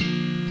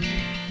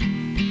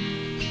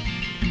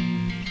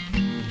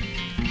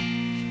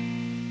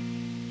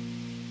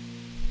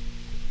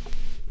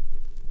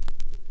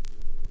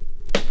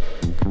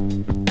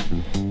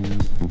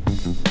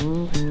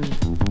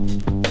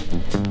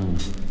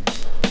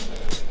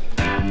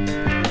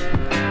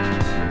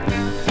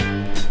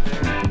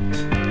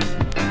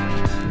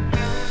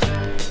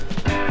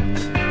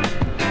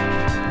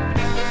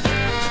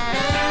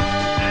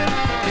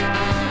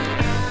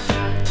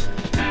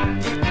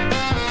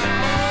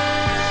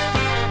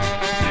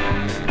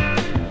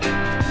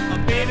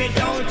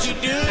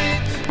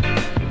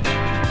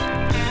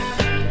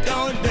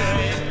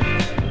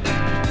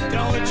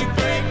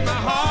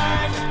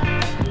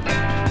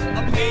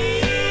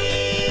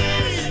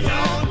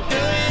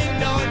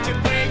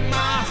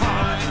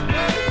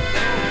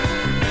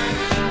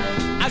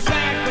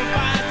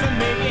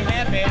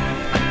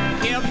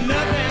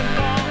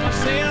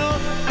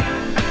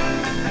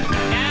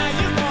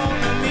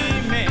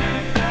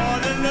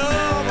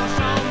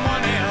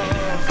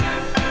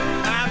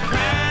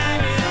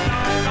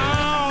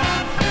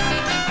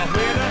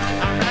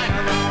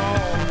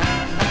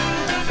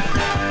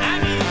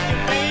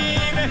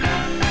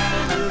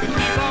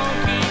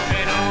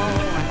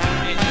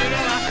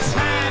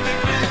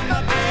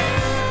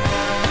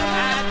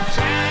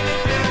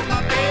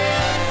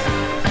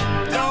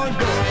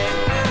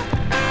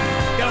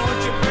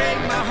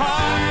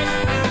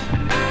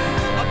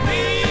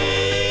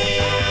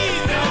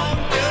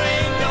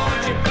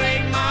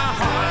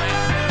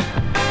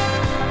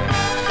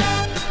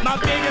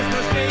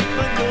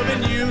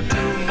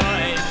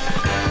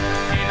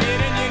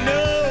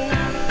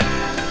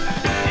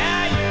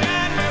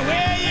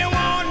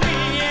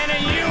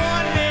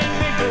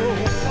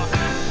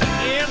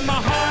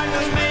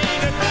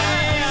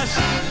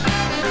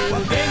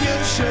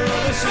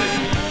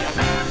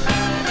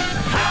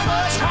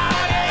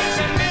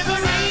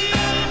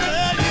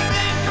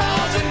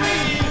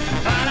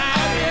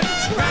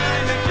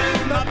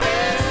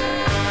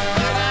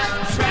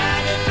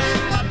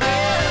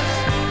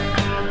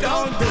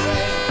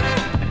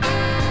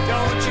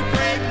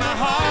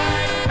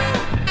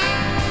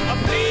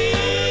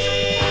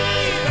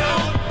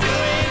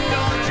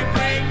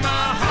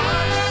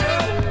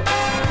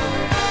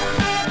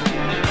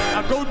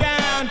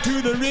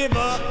 to the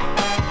river,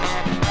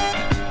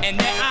 and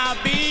there I'll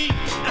be.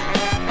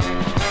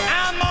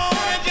 I'm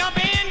gonna jump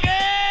in,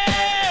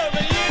 girl,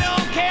 but you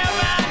don't care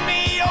about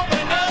me.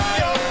 Open up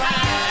your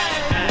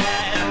eyes.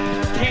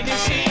 Can you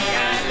see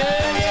I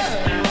love you?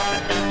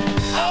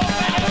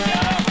 Open up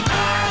your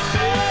heart,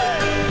 girl.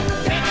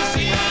 Can you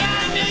see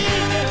I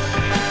need you?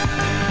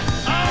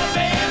 Oh,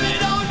 baby,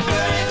 don't do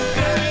it,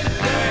 do it,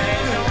 do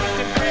it. Don't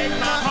you break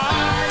my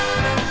heart.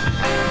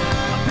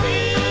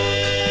 Please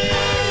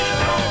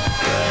don't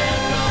do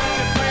it, don't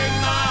you break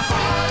my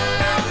heart.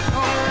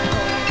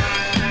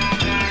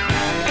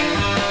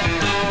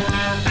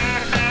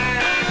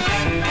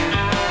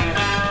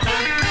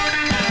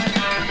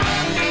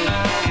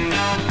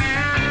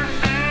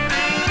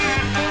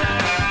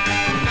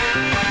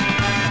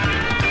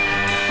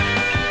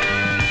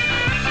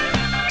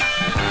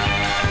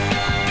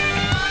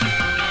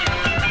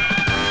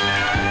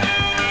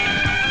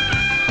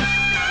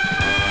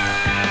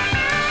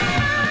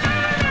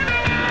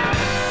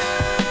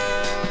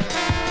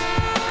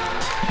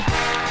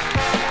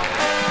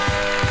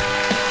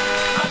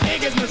 My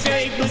biggest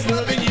mistake was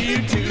loving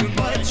you too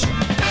much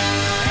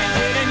and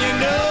letting you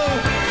know.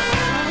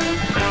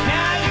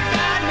 Now you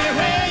got me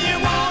where you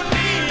want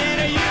me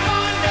and you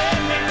won't let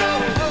me go.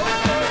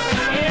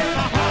 If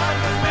my heart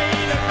was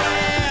made of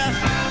glass,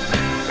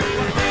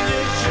 well then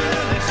you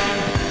surely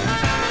see.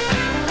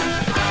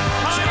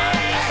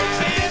 Heartache's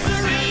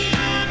misery,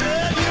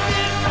 but you've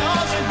been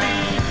causing me.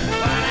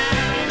 But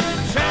I've been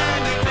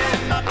trying to do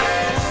my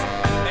best.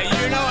 And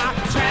you know I'm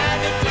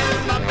trying to do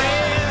my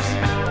best.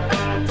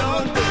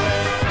 Don't do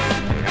it.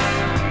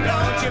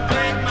 Don't you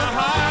break my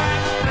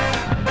heart.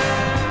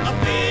 Oh,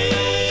 please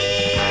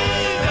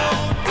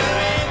don't do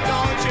it.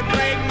 Don't you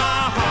break my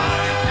heart.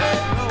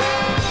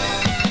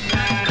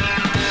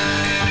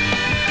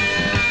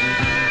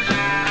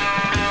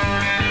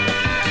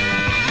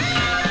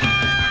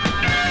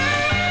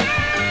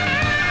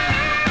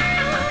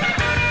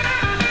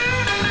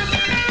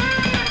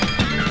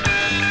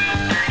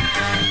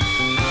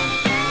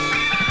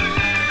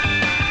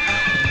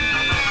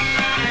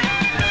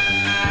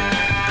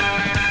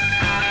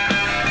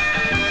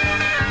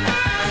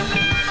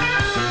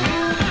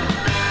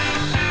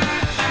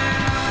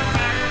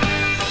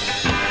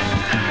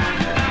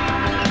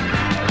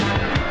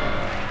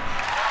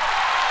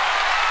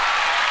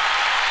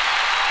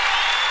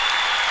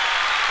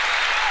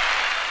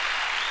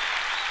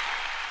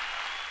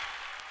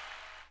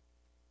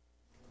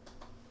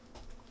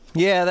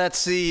 Yeah,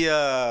 that's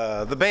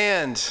the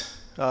band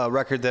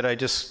record that I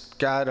just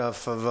got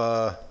off of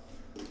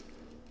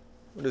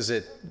what is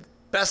it?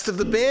 Best of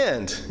the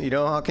Band. You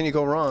know, how can you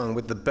go wrong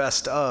with the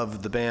best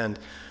of the band?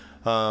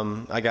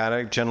 I got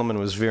it. Gentleman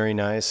was very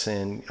nice,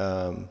 and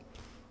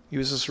he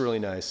was just really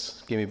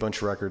nice. Gave me a bunch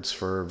of records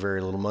for very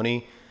little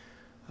money.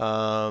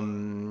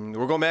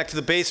 We're going back to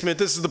the basement.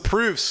 This is the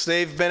Proofs.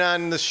 They've been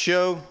on this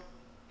show,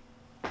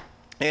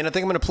 and I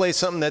think I'm going to play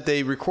something that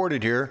they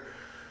recorded here.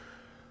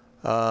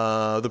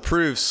 The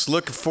Proofs.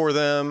 Look for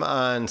them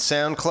on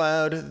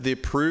SoundCloud, The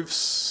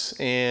Proofs,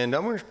 and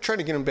I'm going to try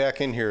to get them back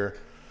in here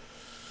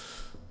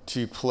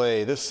to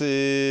play. This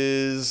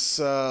is,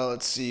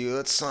 let's see,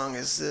 what song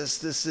is this?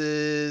 This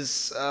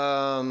is,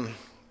 what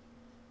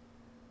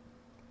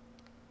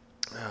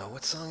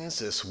song is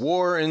this?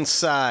 War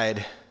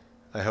Inside,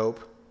 I hope.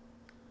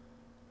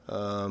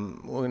 We're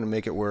going to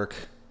make it work.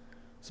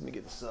 Let me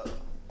get this up.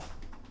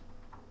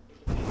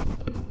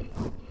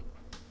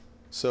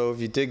 So if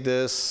you dig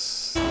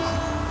this...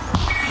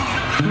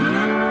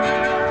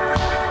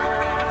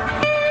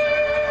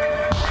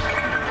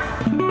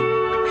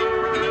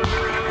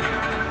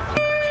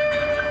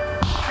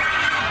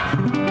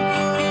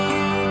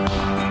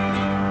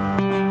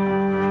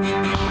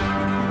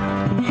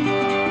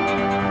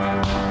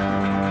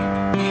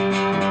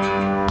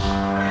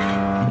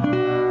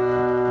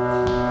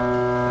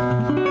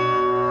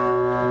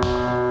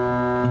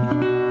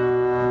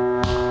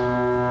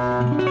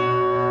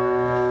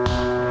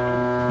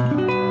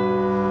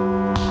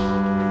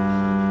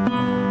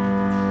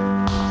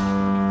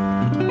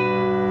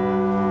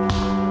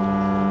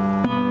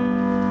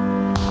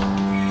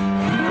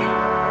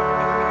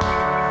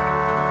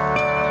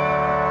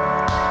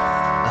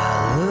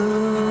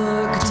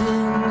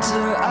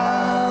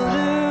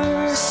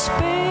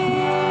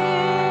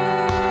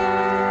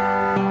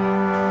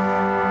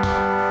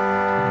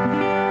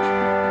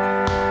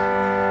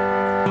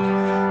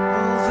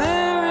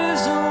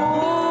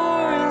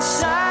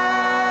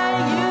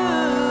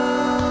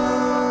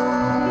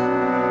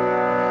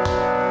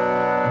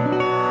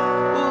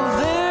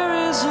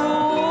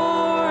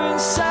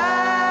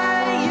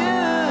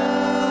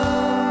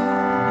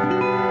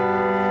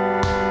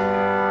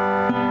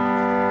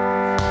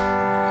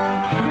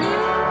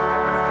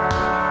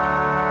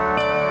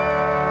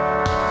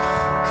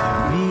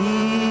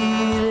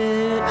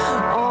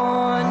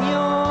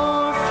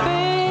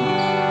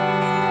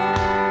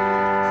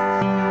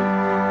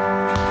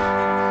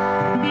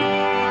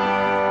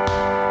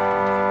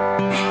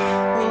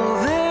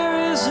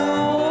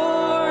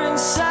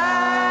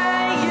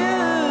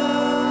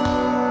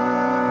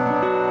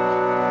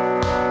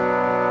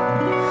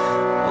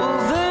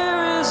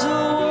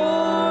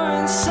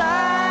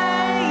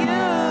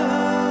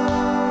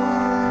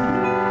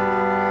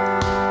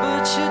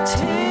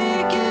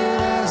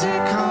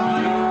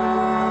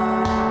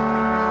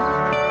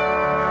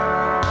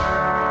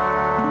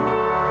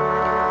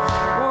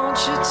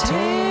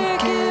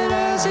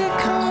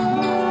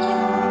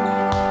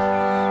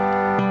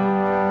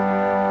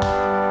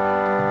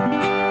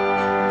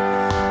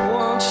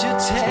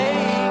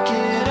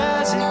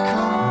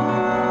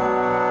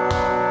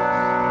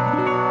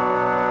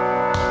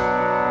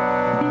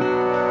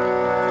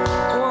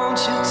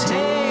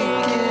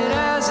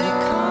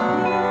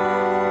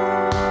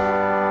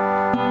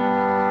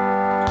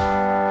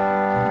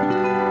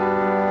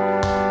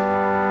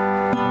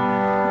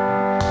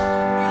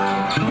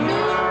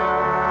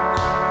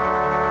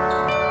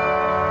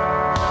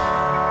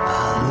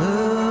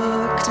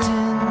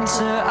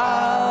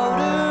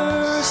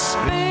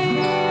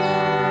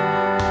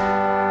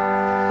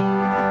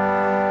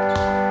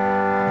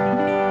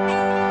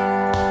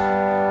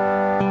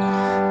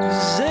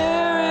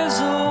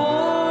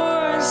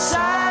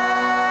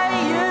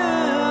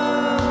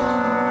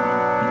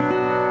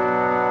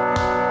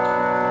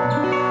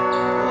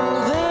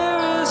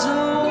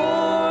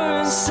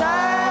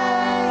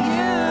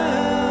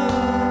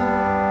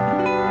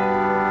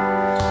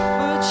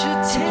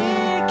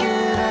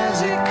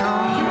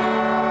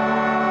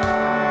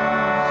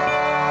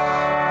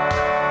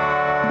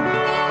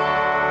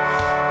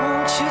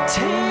 you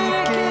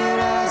take it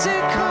as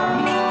it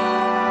comes?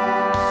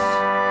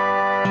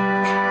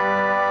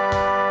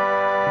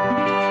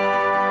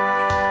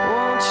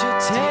 Won't you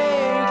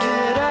take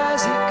it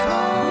as it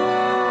comes?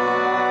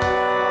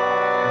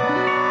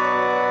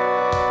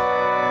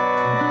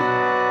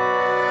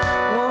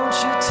 Won't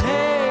you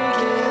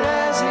take it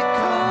as it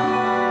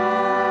comes?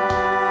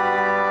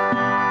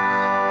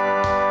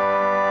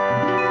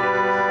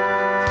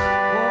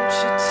 Won't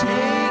you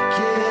take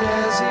it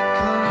as it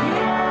comes?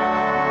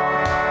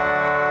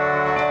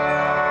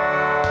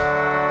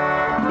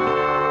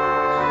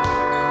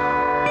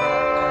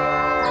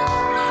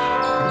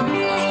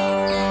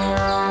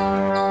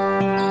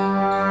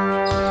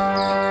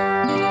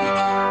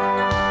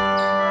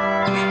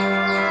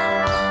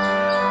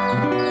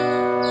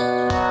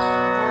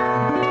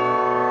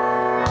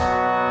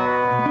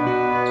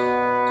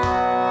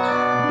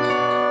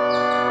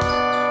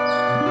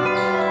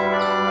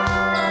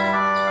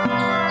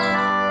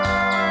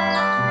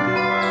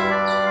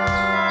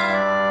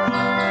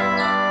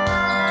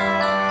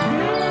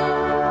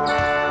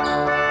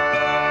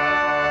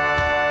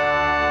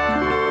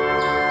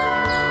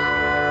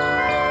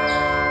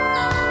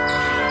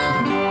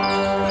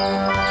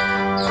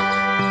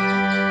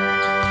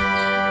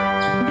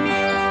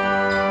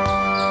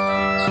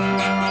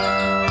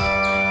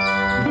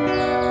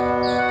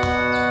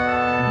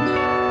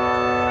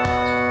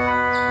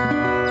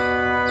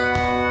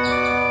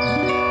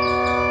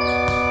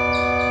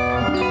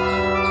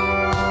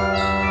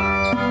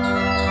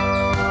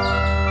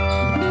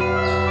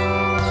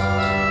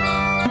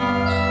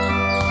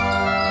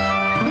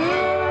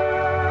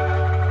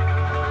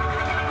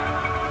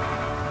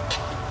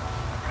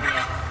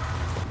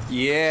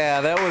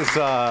 Yeah, that was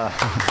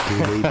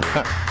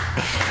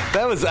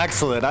that was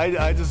excellent.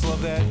 I just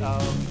love that.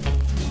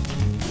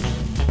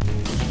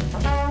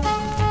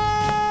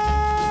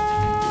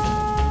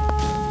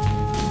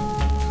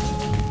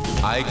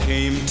 I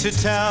came to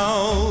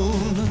town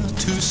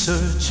to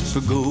search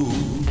for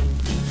gold,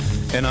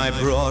 and I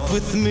brought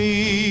with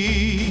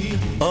me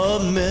a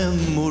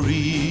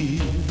memory,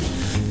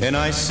 and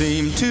I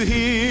seem to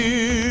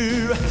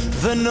hear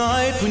the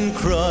night wind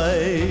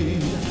cry,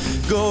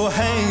 go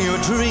hang your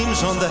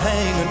dreams on the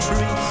hanging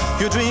tree,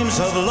 your dreams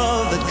of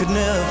love that could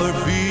never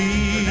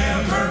be.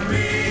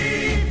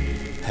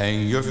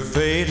 Hang your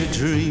faded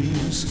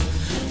dreams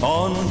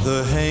on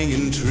the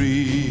hanging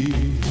tree.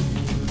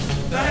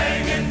 The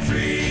hanging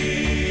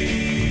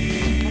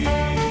tree.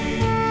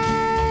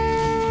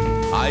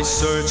 I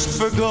searched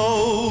for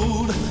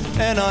gold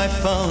and I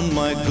found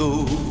my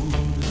gold,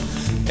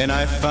 and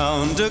I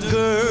found a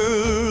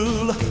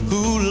girl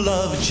who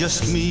loved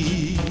just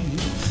me,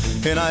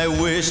 and I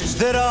wished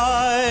that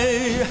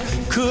I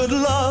could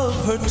love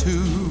her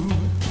too,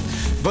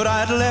 but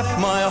I'd left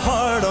my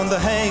heart on the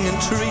hanging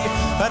tree.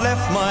 I'd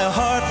left my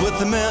heart with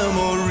the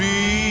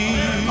memory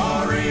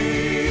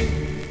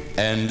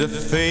and a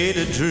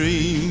faded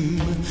dream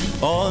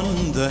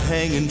on the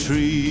hanging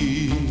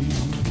tree.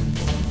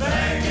 The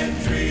hanging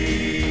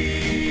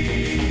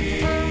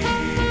tree.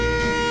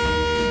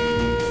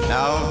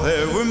 Now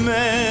there were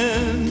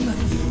men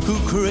who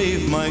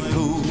craved my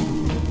gold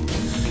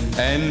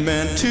and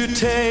meant to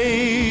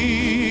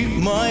take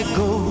my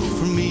gold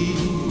from me.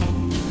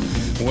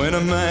 When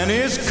a man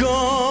is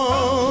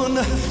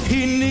gone,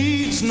 he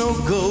needs no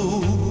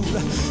gold.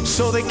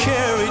 So they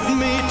carried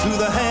me to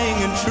the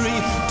hanging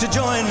tree to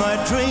join my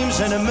dreams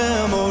and a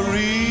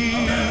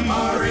memory.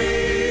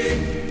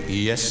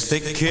 Yes, they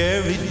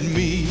carried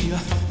me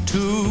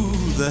to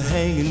the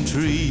hanging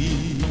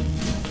tree.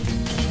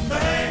 The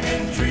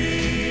hanging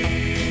tree.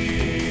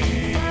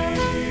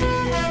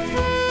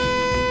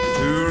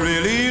 To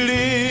really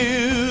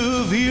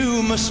live,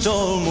 you must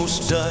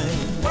almost die.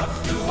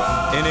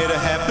 And it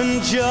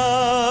happened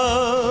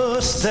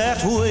just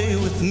that way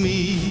with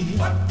me.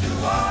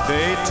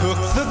 They took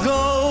the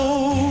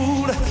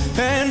gold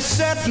and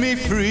set me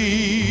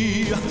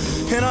free,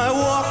 and I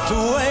walked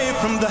away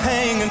from the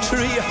hanging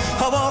tree.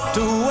 I walked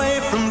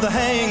away from the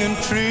hanging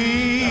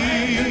tree.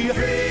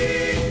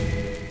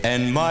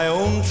 And my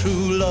own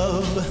true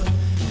love,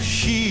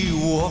 she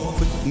walked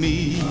with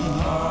me.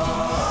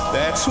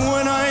 That's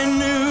when I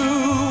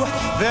knew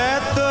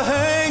that the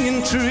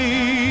hanging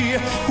tree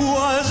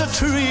was a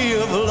tree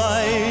of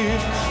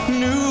life,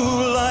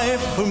 new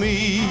life for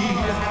me.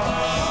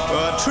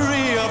 A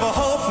tree of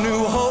hope,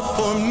 new hope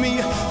for me.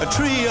 A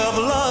tree of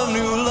love,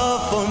 new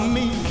love for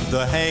me.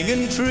 The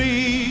hanging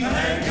tree, the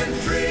hanging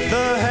tree,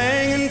 the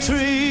hanging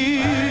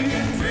tree,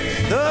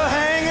 the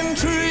hanging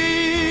tree.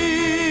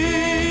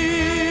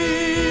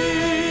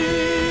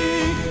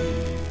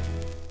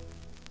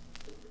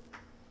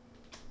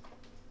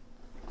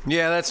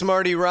 Yeah, that's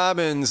Marty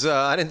Robbins.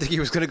 I didn't think he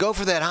was going to go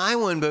for that high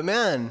one, but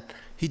man,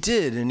 he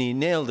did, and he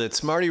nailed it.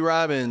 It's Marty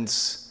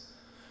Robbins,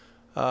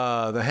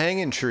 The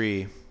Hanging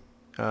Tree.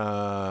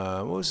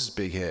 What was his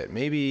big hit?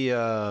 Maybe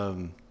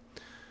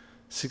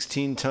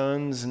 16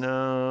 Tons?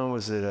 No.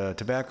 Was it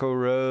Tobacco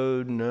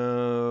Road?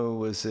 No.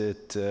 Was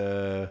it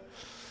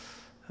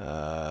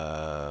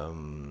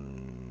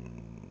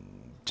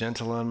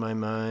Gentle on My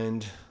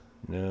Mind?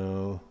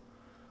 No.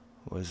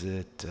 Was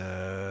it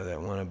that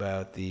one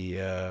about the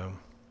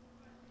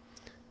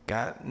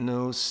got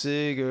no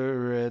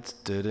cigarettes?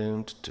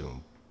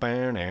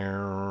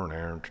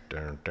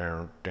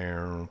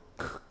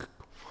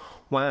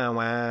 Wow,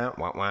 wow,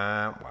 wow,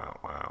 wow,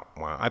 wow,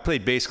 wow. I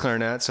played bass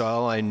clarinet, so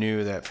all I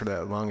knew that for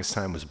the longest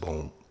time was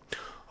boom,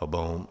 a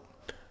boom,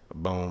 a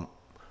boom,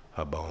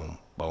 a boom,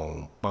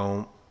 boom,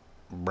 boom,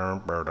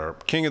 burn, burn,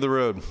 King of the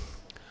Road.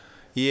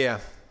 Yeah.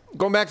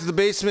 Going back to the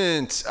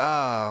basement.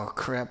 Oh,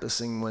 crap. This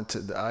thing went to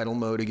the idle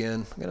mode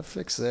again. I gotta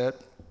fix that.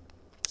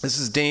 This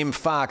is Dame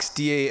Fox,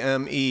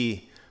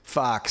 D-A-M-E,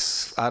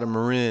 Fox, out of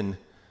Marin.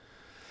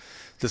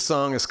 The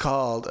song is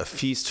called A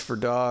Feast for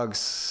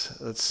Dogs.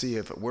 Let's see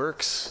if it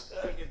works.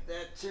 Gotta get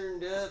that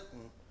turned up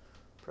and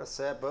press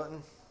that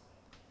button.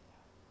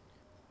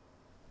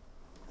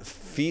 A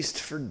Feast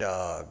for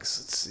Dogs.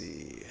 Let's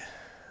see.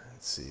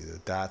 The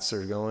dots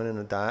are going in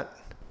a dot.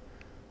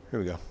 Here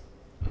we go.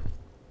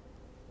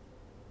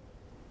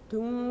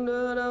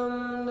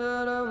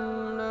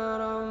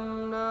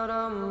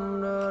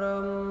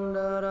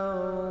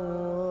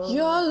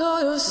 Your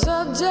loyal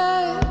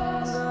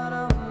subjects,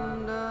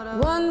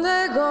 when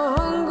they go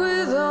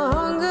hungry, they'll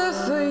hunger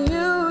for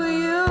you.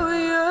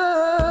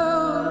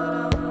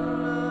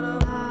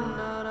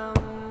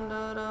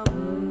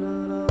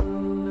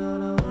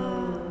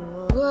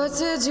 What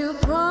did you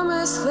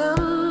promise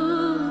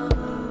them?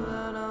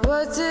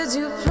 What did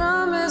you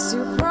promise?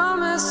 You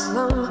promised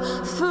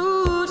them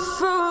food,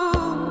 food.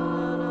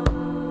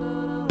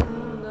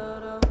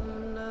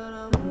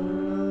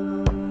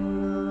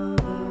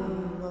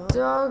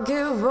 Don't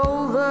give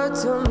over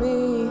to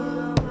me,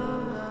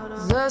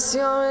 thus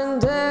you're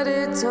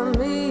indebted to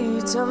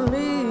me, to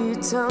me,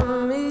 to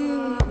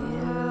me.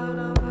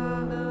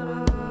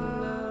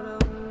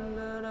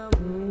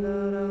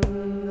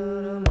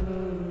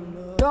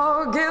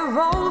 Don't give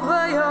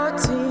over your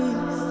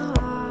teeth,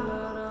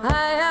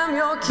 I am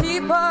your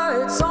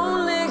keeper, it's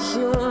only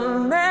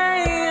humane.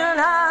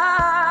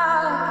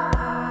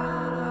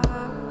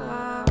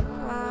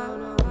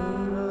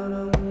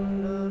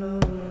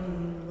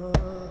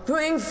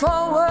 Bring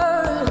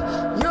forward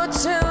your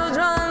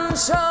children,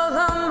 show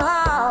them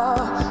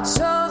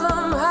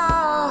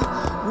how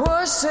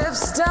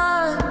worship's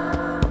done.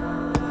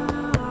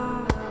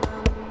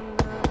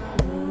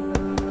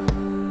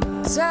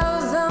 Tell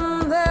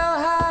them they'll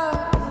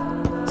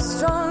have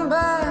strong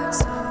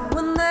backs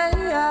when they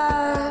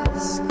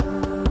ask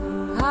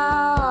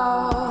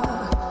how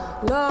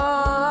long.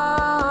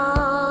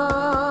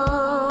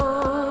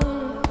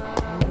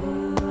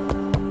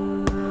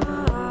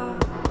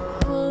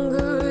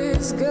 Hunger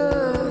is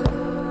good.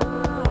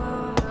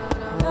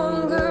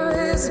 Hunger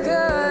is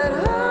good.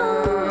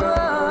 Hunger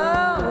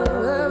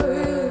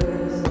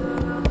is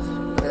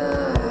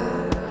good.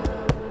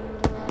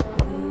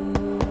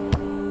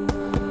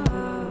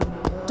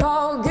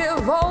 Don't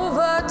give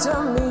over to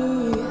me.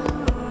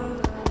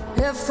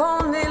 If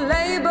only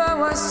labor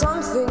was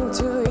something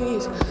to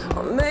eat,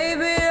 or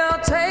maybe I'll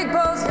take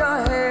both your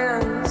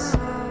hands.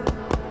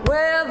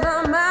 Wear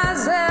them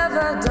as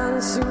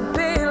evidence you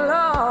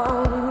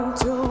belong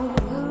to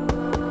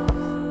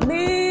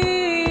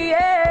me,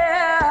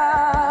 yeah.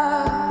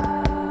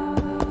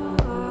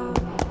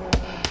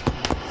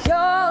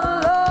 Your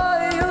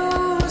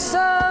loyal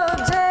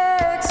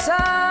subjects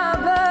are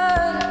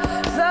but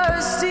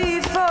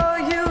thirsty for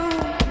you,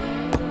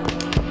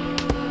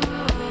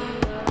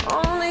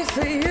 only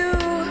for you.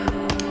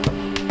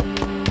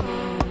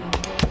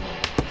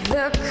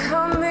 They're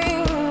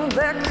coming,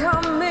 they're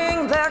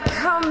coming, they're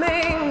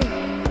coming.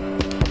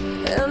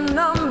 In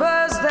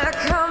numbers, they're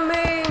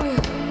coming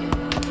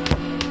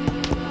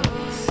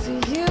for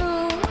you.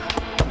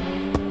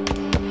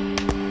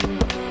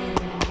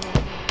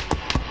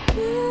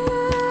 You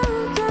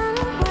got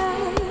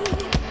away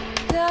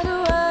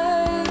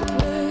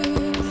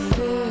with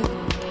it.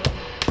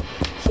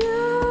 You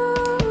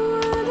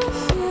are the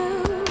few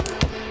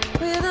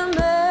with a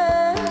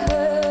many.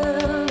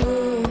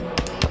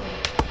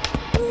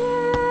 You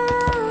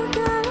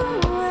got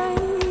away.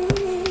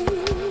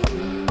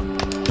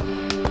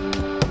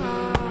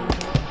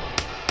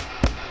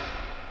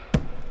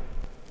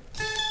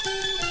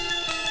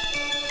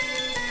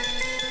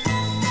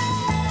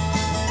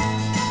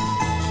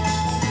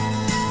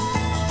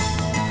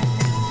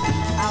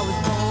 I was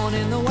born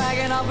in the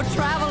wagon of a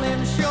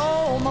traveling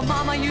show. My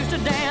mama used to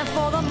dance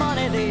for the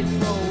money they'd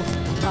throw.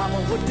 Papa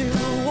would do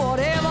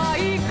whatever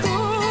he could.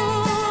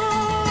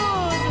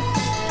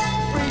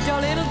 Preach a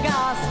little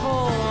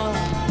gospel,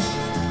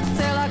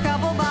 sell a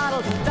couple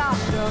bottles of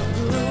Dr.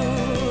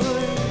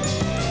 Good.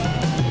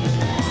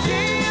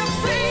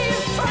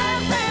 Gypsies,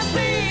 tramps, and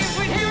thieves,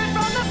 we'd hear it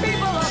from the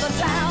people of the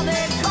town.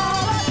 They'd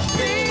call us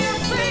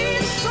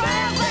gypsies,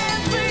 tramps,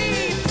 and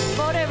thieves.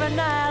 But every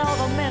night all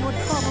the men would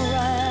come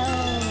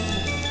around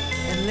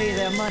and lay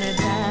their money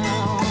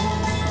down.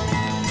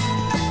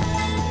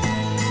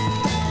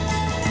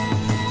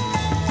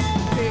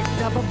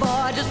 Picked up a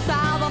boy just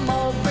south of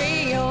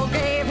Mobile,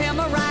 gave him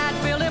a ride,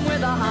 filled him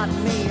with a hot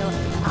meal.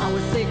 I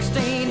was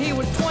 16, he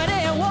was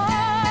 21.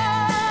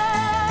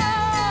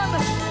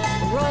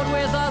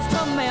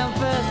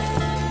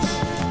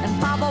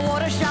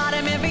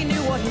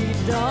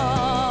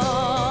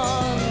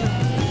 done.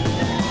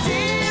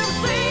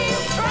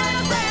 Gypsies,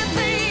 tramps, and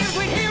thieves,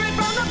 we'd hear it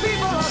from the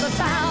people of the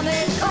town.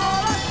 They'd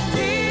call us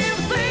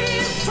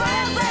gypsies,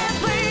 tramps, and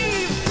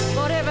thieves.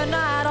 But every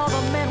night all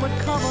the men would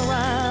come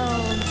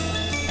around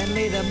and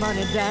lay their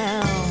money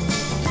down.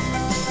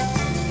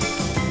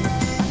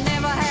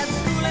 Never had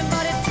schooling,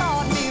 but it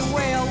taught me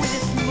well with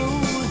its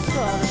smooth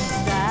southern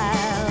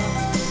style.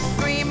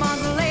 3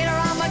 months later,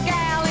 I'm a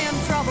gal in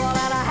trouble,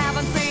 and I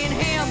haven't seen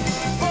him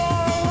for a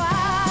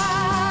while.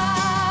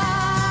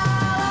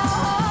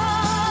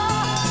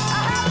 I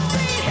haven't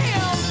seen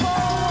him for a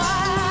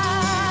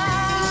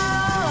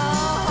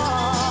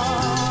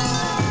while.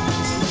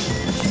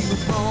 She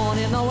was born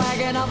in the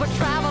wagon of a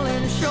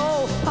traveling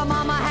show. Her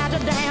mama had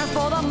to dance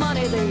for the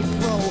money they'd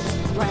throw.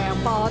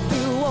 Grandpa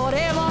do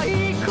whatever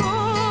he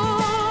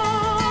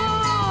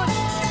could,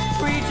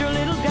 preach a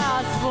little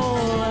gospel,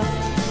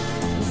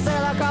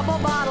 sell a couple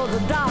bottles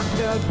of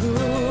Dr.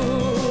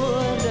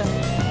 Good.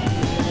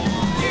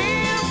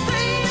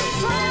 Gypsies,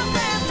 tramps,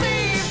 and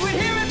thieves, we'd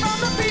hear it from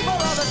the people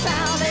of the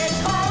town. They'd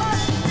call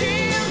us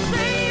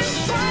gypsies,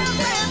 tramps,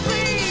 and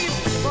thieves.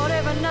 But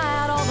every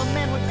night all the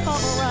men would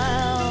come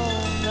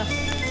around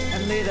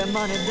and lay their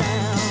money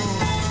down.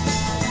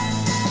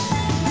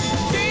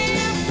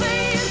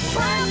 Gypsies,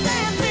 tramps,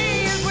 and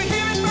thieves, we'd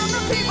hear it from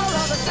the people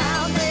of the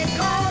town. They'd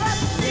call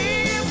us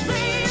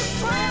gypsies,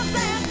 tramps,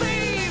 and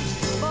thieves.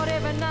 But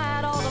every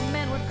night all the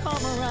men would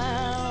come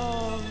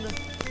around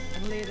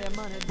and lay their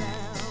money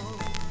down.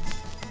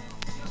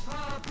 Your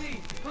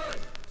puppy put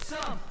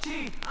some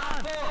tea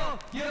on for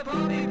your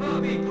puppy,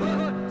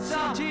 put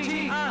some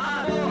tea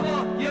on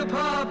for your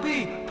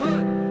puppy,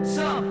 put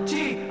some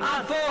tea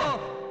on for.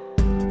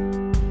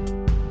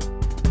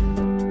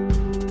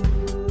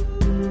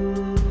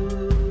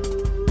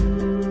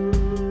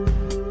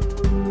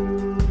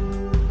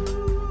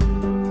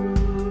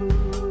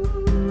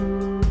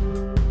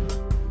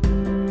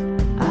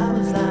 I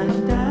was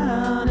lying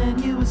down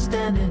and you were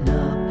standing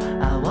up.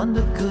 I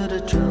wonder could I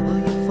trouble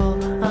you for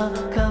a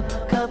cup?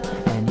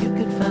 And you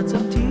could find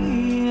some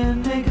tea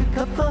and make a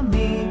cup for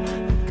me,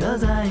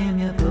 because I am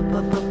your pup.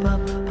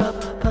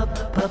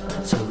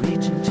 So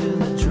reach into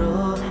the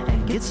drawer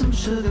and get some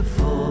sugar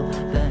for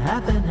the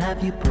half and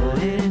half. You put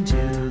it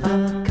into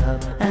the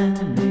cup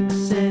and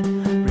mix it,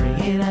 bring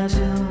it out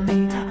to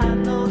me. I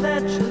know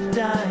that you're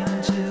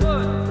dying to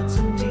put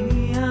some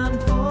tea on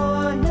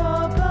for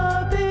your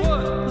puppy.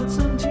 Put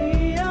some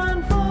tea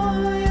on for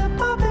your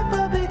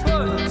puppy.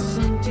 Put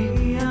some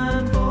tea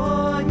on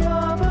for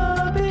your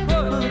puppy.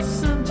 Put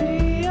some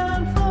tea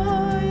on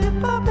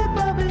for your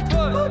puppy.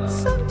 Put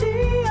some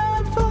tea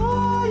on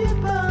for your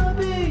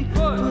puppy.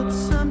 Put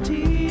some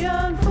tea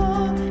on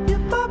for your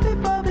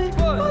puppy.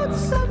 Put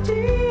some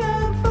tea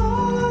on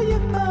for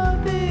your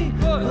puppy.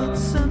 Put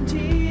some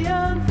tea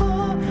on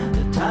for.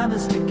 The time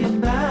is ticking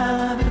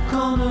by. The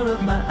corner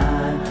of my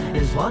eye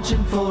is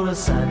watching for a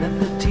sign that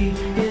the tea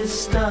is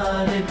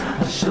started.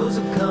 Our shows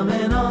are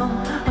coming on.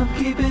 I'm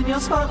keeping your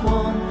spot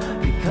warm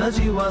because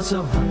you are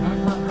so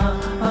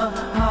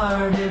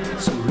hearted.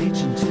 So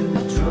reach into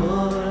the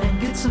drawer and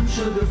get some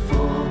sugar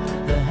for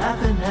the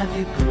half and half.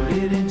 You put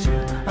it into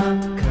a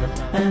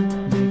cup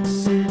and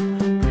mix it,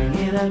 bring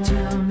it out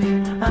to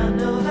me. I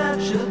know that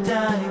you're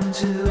dying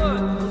to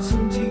put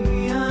some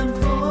tea on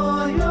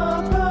for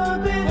your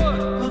puppy.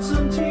 Put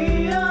some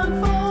tea on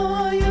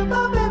for your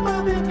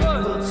puppy.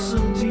 Put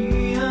some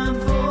tea on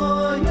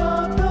for your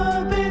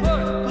puppy.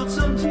 Put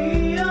some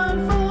tea on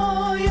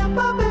for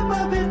your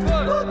puppy.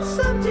 Put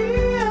some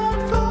tea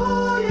on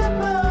for your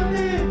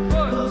puppy.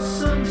 Put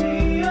some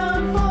tea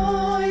on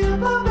for your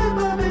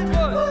puppy.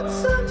 Put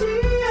some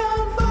tea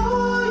on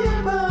for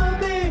your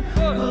puppy.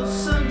 Put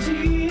some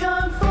tea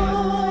on for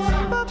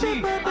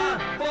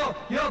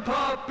your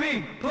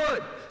puppy.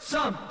 Put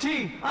some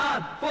tea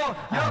on for your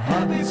puppy. I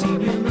haven't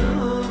seen you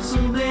move,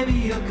 so maybe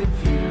you're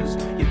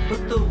confused. You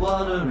put the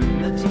water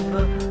in the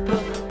teapot.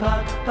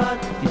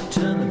 You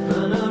turn the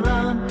burner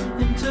on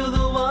until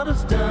the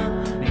water's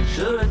done. Make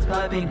sure it's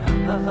piping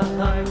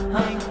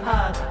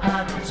hot.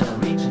 So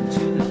reach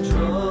into the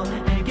drawer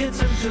and get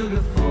some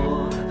sugar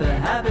for the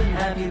half and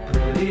half. You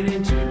put it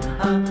into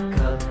a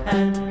cup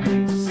and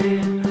mix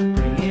it,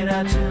 bring it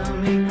out to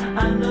me.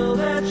 I know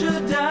that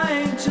you're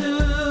dying to.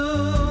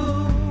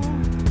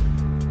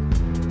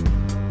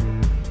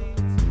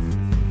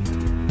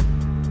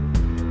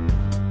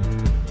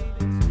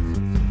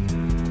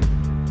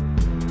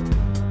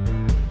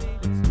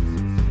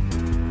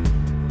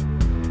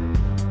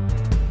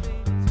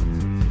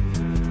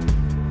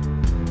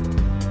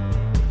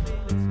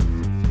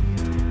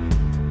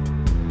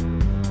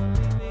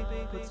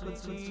 Put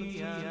some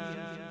tea on.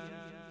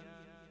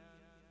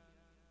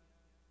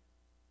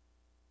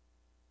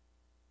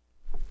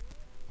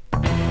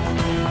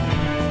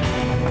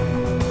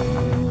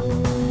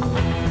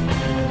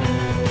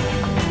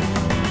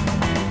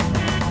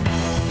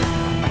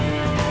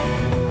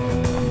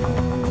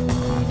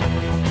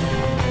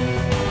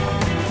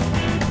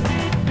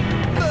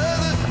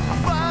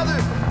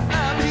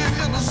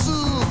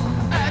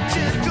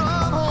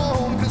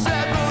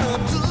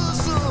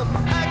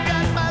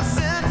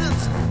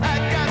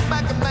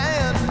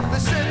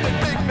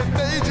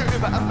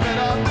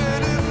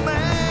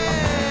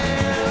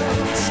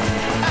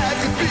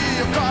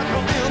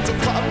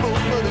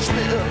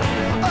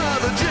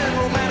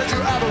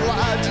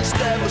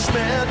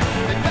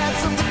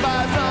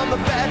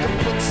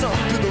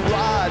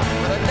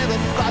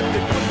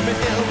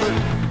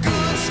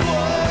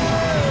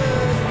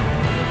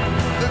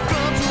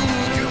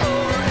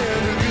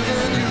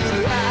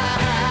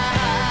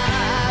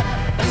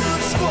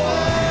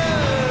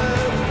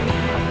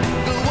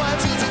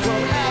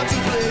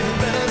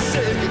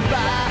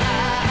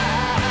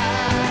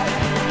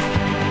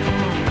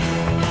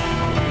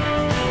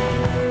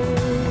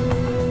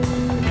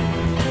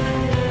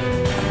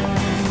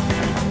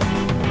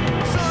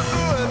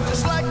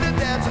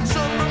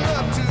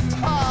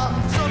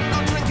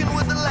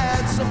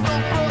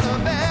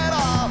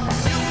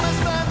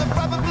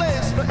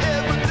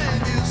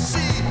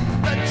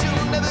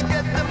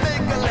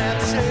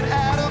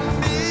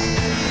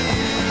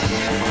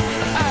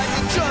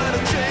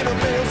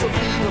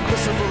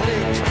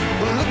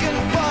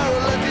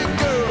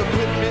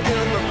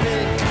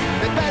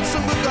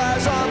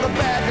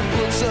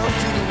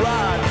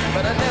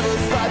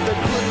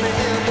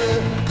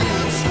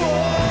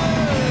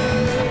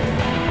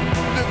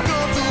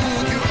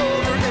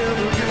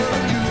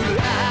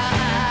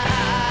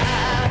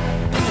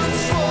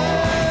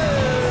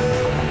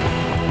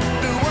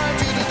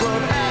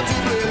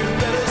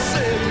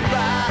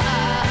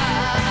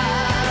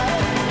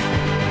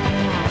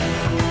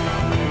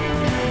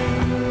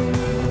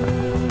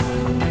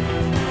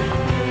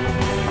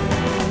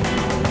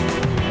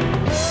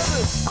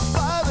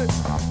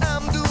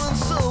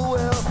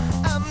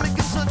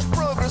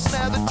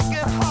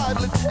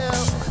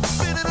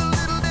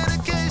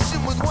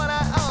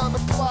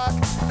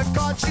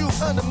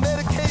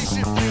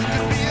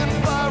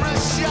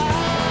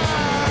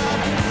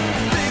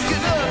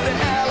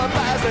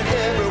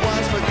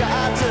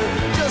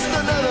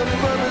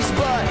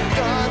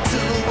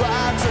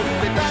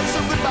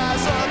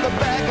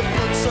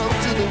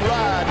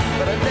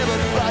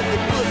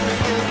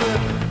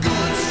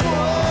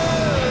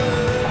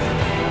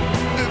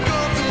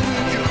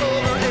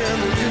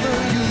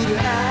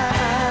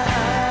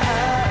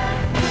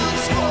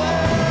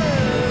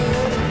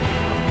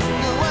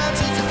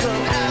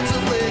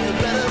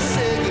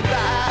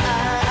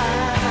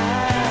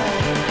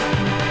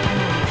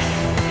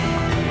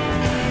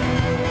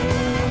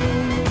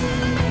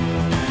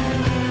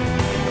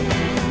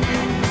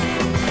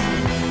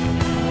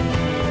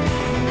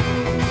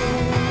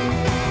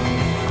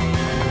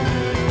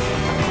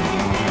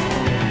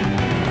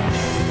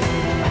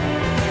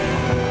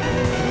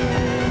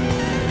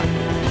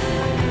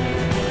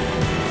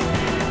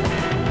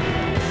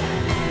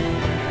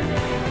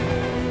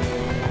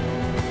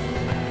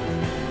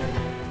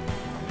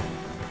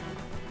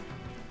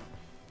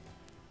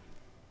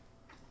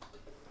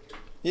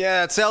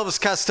 Yeah, it's Elvis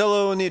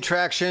Costello and the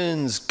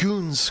Attractions,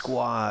 Goon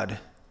Squad,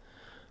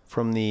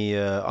 from the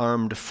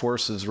Armed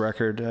Forces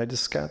record. I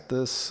just got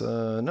this,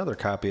 another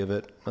copy of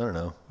it. I don't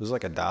know. It was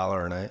like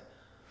 $1 a night.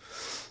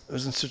 It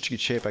was in such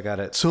good shape, I got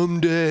it.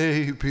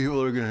 Someday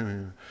people are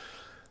going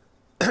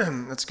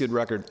to... That's a good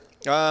record.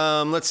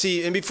 Let's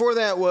see. And before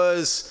that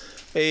was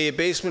a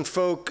Basement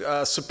Folk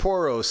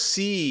Sapporo,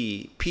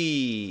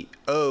 C-P-O-R-R-O.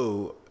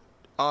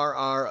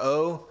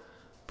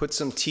 Put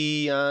some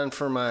tea on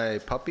for my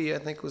puppy, I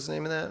think was the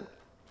name of that.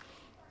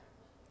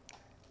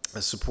 A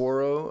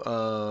Sapporo.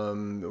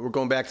 We're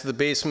going back to the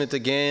basement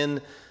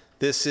again.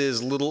 This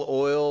is Little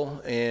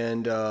Oil,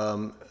 and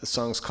the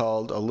song's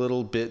called A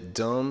Little Bit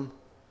Dumb.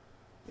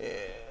 And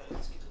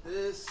let's get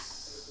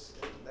this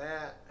and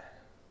that.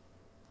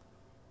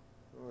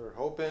 We're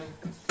hoping.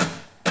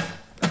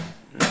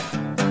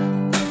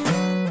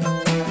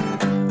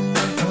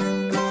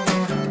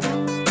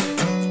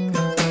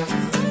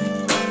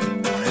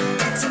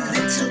 It's a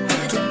little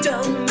bit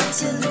dumb,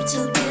 it's a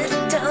little bit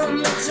dumb,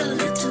 it's a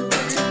little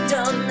bit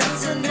dumb,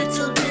 it's a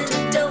little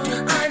bit dumb,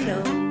 I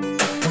know.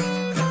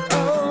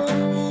 Oh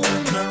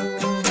no.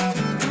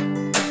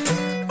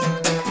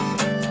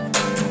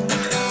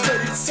 But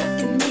it's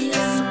sucking me in,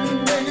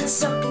 and it's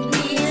sucking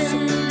me in,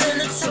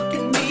 and it's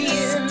sucking me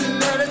in,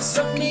 and it's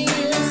sucking me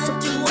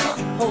into a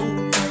hole.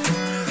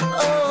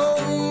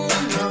 Oh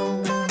no.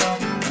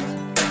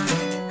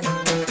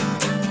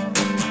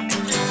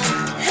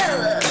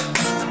 Hella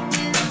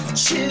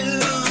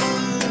chill,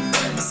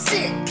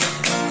 sick,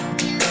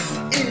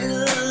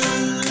 ill,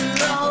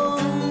 oh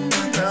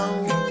no,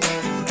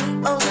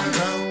 oh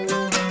no.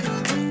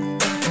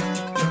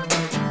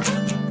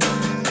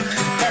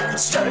 And it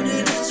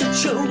started as a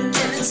joke,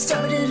 and it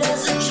started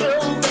as a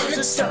joke, and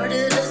it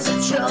started as a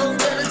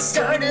joke, and it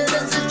started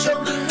as a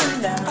joke,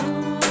 and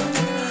now,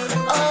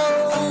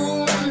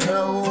 oh no.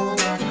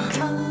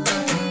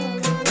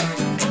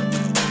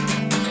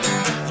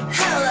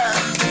 Hella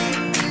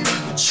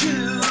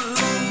chill,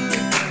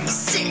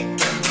 sick,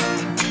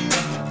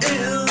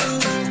 ill,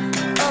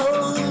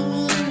 oh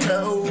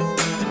no,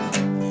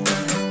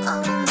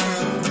 oh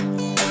no.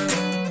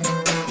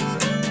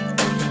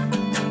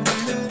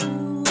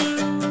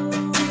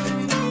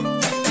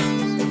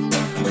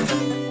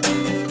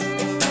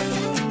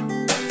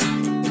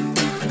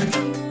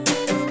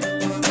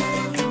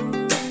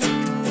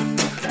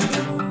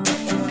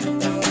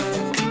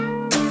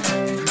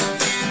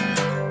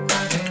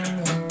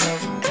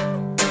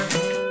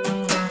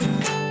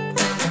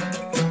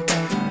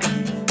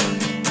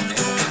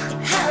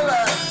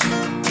 Hella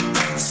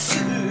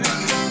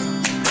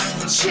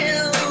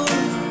chill,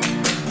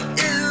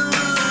 ill,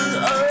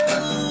 oh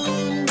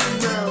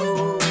no.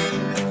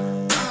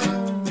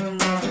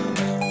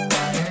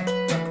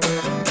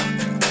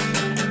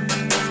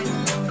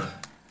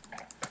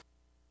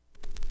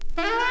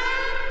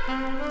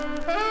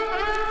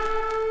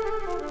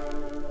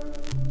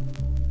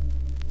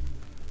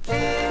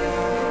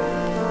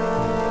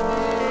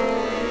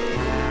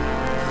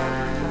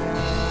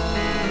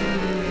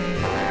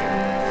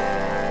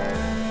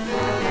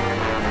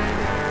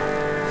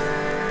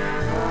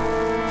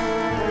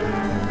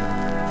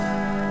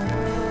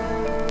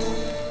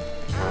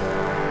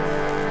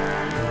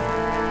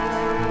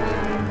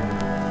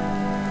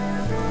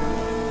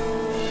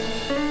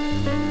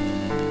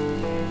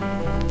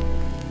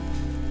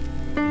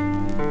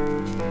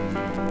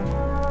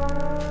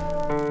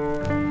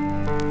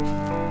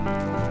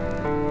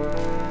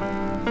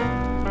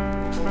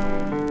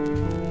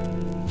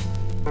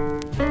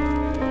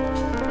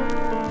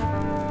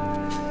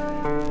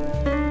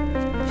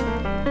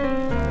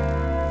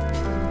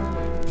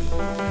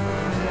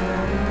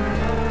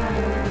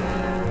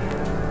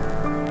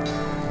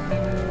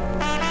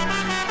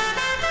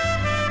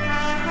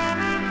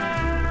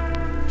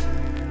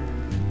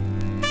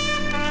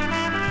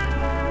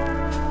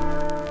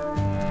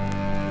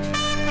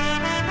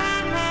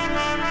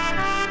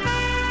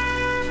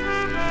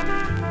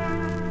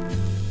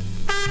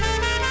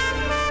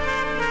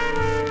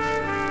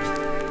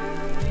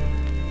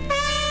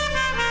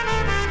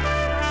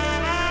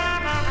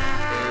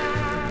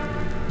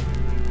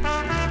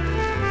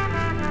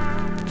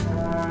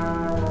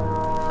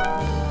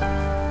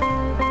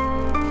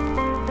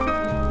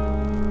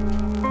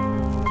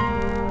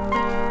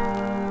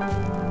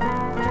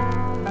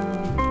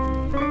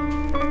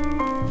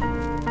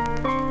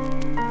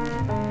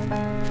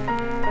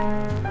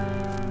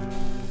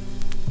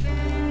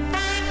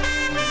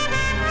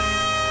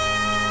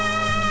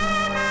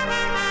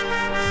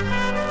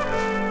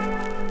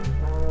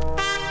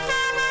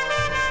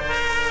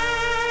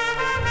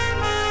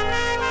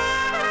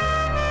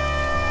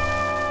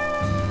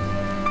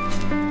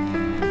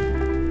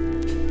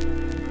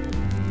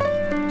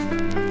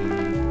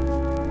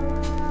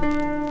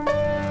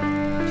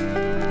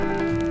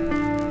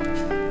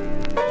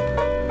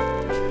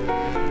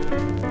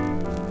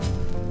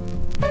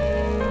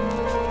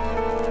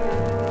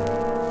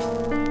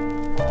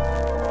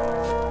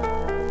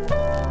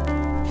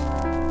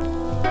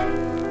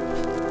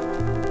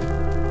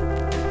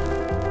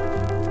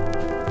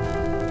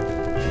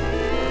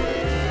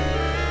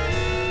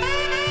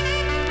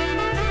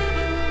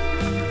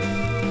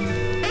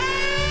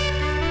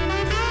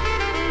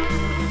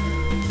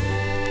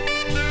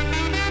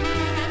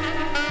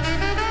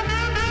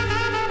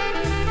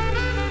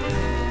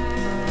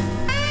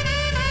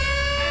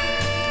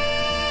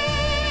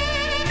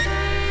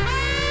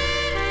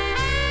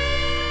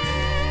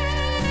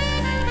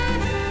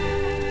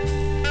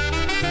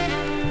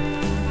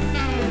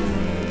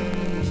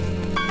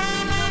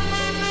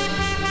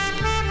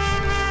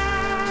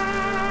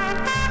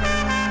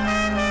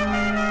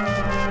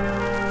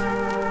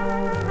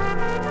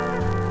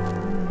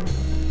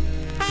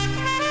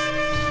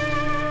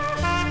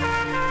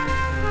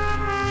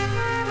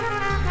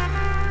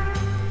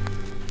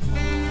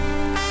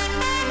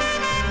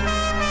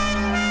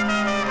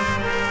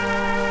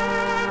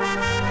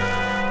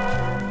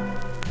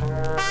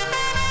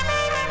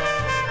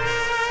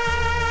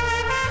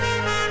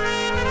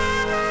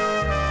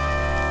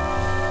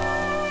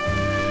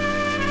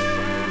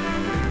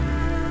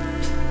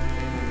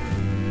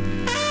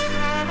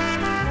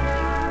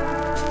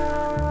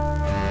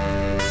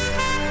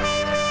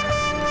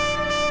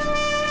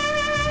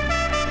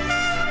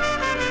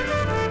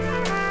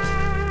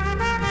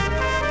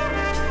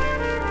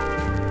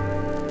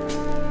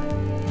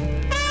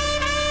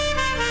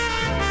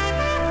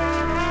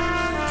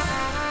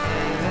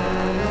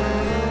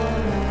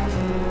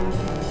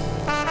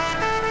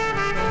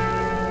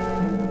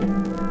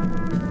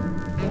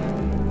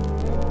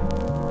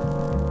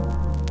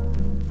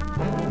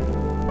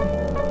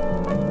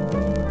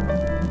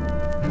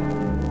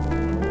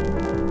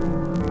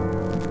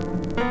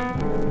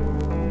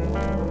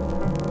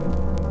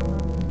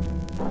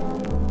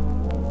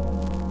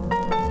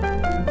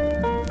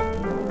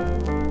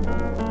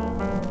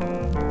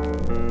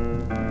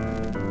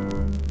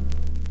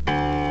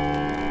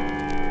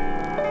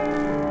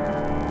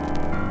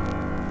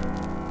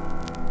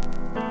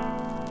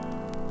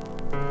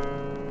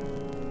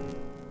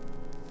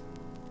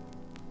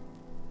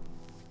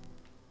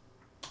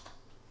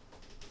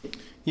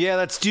 Yeah,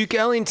 that's Duke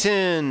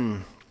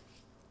Ellington.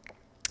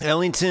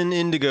 Ellington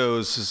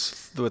Indigos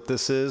is what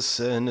this is,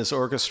 and his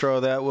orchestra.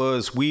 That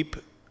was Weep,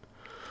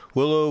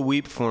 Willow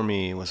Weep for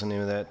Me was the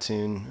name of that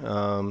tune.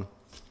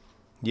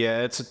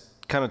 Yeah, it's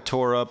kind of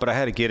tore up, but I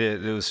had to get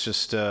it. It was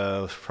just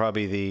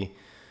probably the,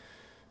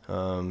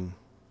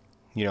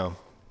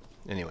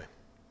 anyway.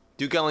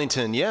 Duke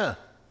Ellington, yeah.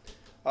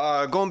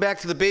 Going back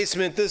to the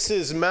basement, this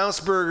is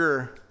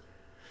Mouseburger.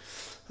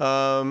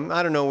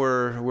 I don't know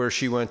where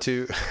she went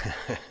to.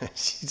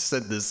 She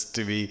said this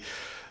to me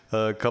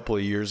a couple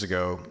of years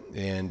ago,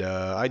 and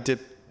I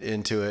dip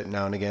into it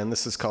now and again.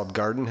 This is called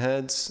Garden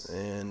Heads,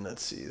 and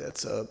let's see,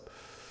 that's up.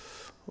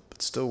 Hope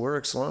it still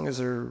works as long as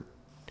her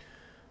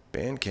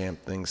Bandcamp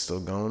thing's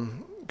still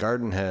going.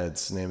 Garden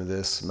Heads, name of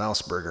this,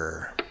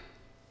 Mouseburger.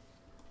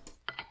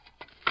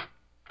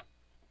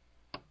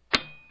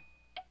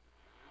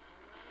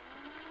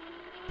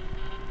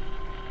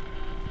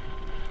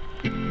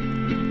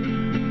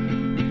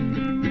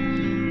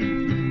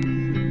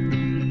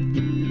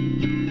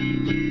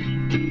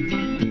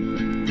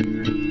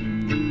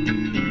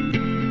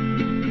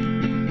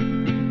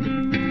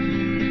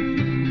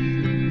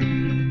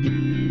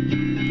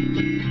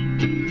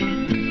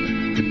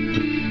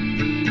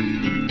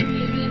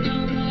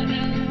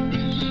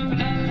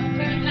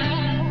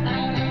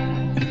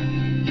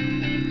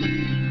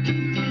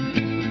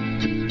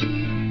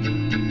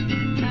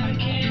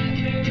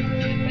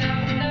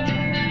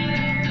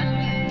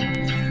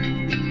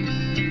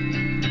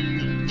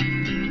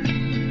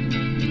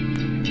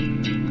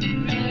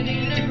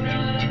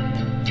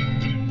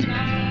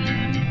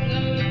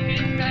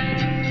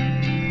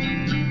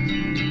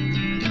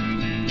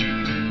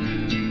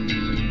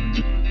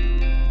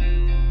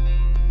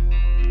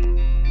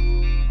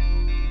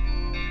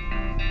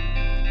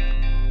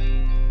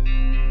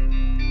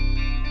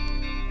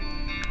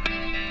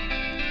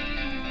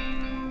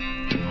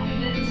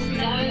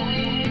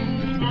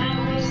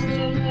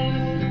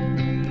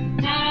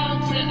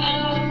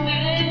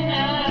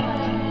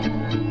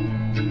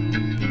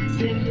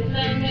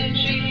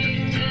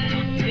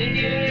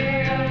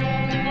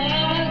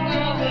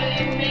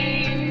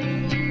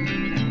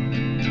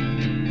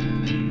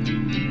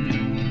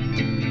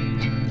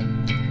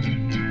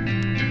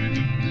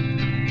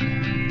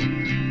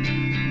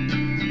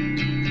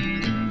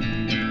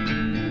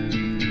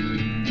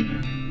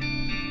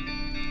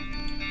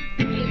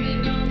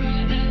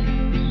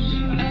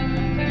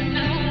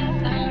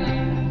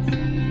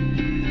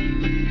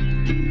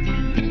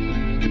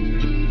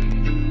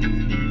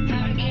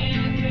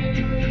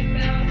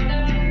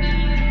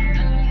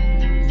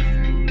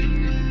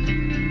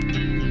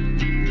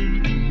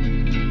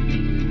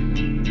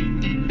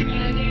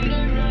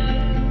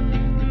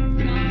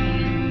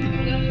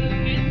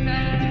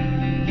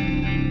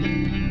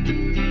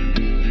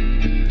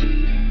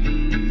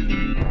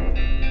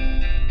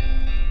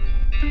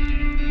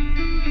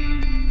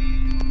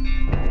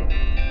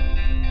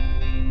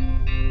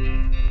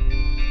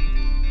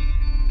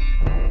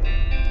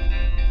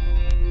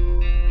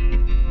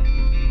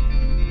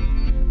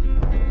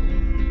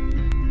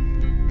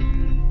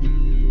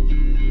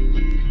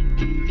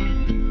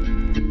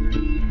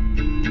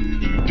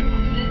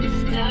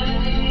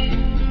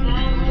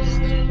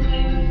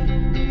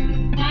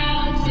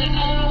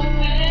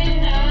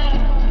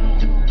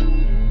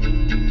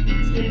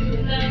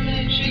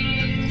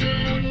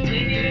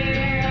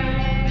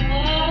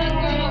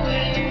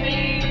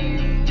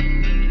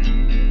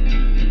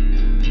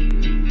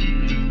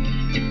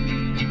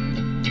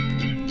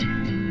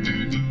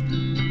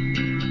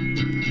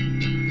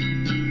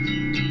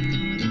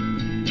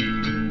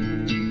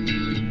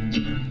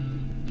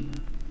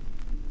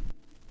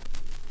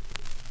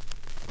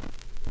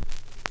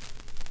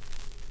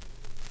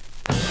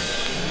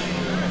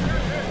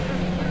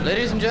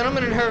 Ladies and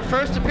gentlemen, in her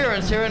first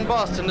appearance here in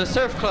Boston, the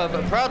Surf Club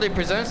proudly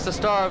presents the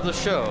star of the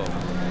show.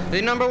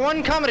 The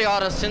 #1 comedy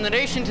artist in the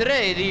nation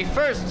today, the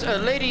first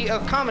lady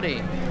of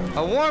comedy.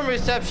 A warm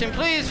reception,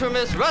 please, for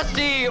Miss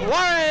Rusty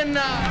Warren.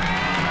 I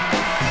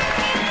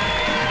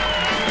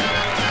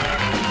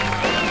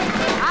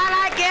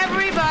like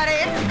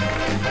everybody.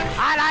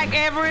 I like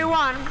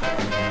everyone.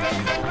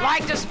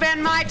 Like to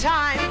spend my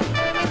time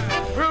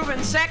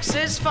proving sex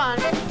is fun.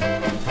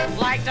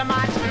 Like to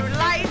march through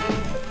life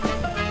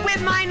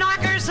with my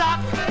knockers up.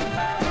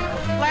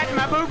 Let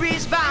my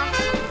boobies bounce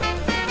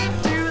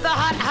to the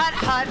hut, hut,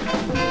 hut.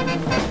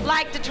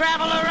 Like to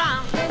travel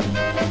around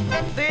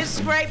this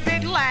great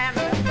big land.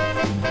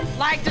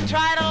 Like to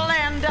try to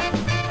lend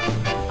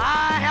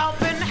a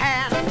helping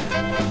hand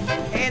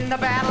in the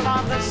battle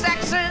of the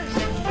sexes.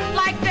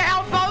 Like to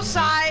help both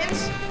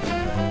sides.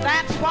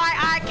 That's why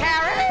I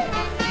carry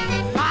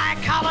my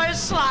color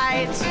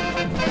slides.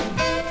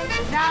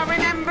 Now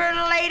remember,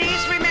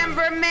 ladies,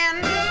 remember,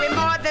 men, we're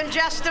more than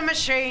just a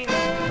machine.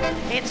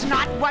 It's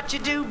not what you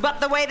do, but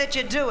the way that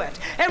you do it.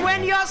 And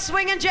when you're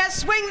swinging, just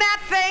swing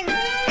that thing.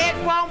 It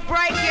won't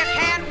break, you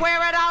can't wear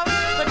it out.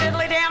 The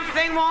diddly damn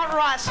thing won't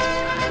rust.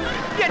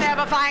 You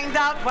never find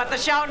out what the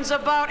shouting's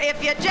about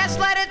if you just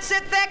let it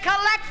sit there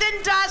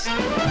collecting dust.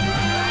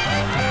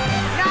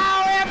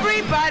 Now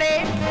everybody,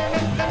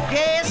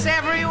 yes,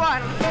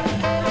 everyone.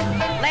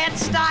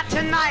 Let's start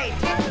tonight.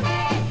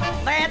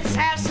 Let's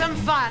have some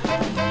fun.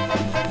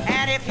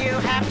 And if you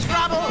have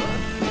trouble,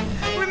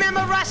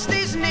 remember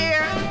Rusty's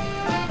near.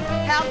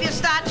 Help you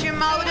start your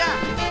motor.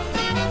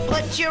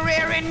 Put your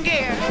rear in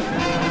gear.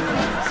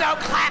 So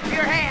clap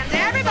your hands,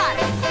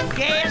 everybody.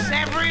 Yes,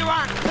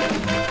 everyone.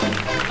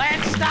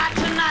 Let's start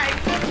tonight.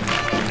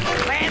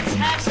 Let's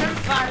have some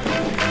fun.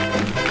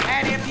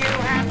 And if you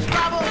have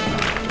trouble,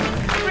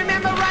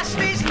 remember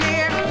Rusty's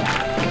near.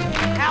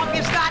 Help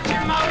you start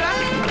your motor.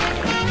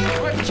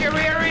 Put your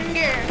rear in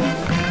gear.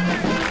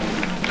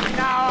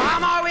 Now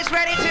I'm always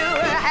ready to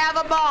have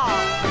a ball,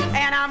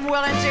 and I'm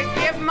willing to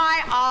give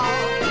my all.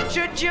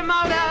 Should your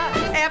motor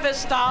ever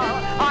stall,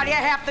 all you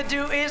have to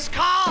do is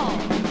call.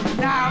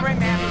 Now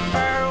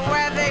remember,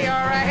 whether you're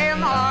a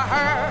him or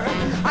her,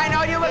 I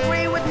know you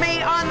agree with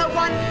me on the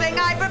one thing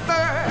I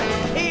prefer.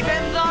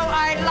 Even though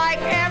I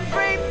like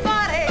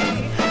everybody,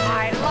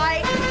 I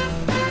like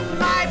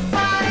my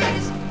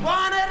bodies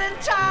one at a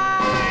time.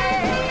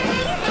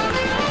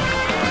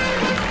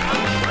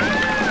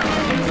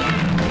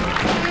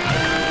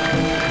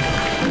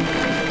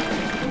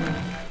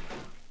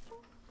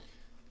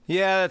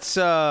 Yeah, that's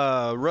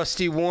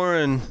Rusty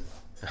Warren.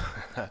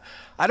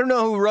 I don't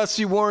know who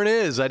Rusty Warren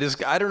is. I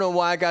don't know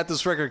why I got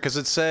this record, because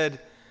it said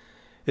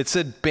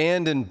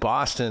band in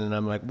Boston, and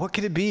I'm like, what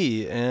could it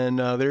be? And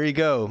there you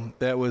go.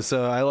 That was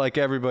I Like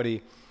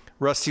Everybody,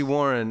 Rusty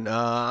Warren.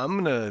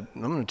 I'm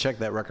gonna check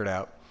that record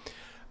out.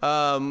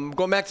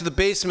 Going back to the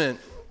basement.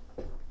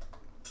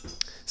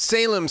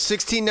 Salem,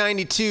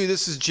 1692.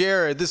 This is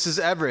Jared. This is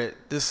Everett.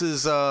 This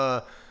is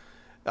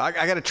I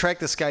got to track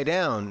this guy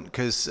down,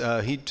 because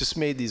he just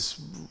made these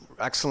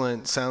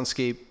excellent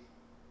soundscape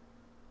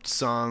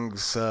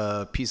songs,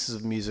 pieces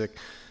of music.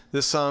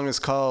 This song is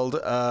called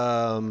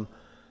Van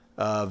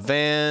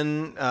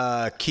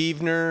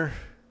Keevner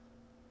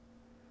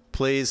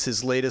Plays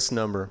His Latest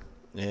Number,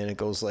 and it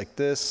goes like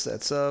this.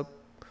 That's up.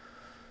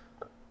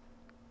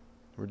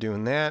 We're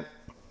doing that.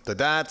 The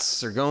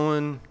dots are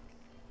going.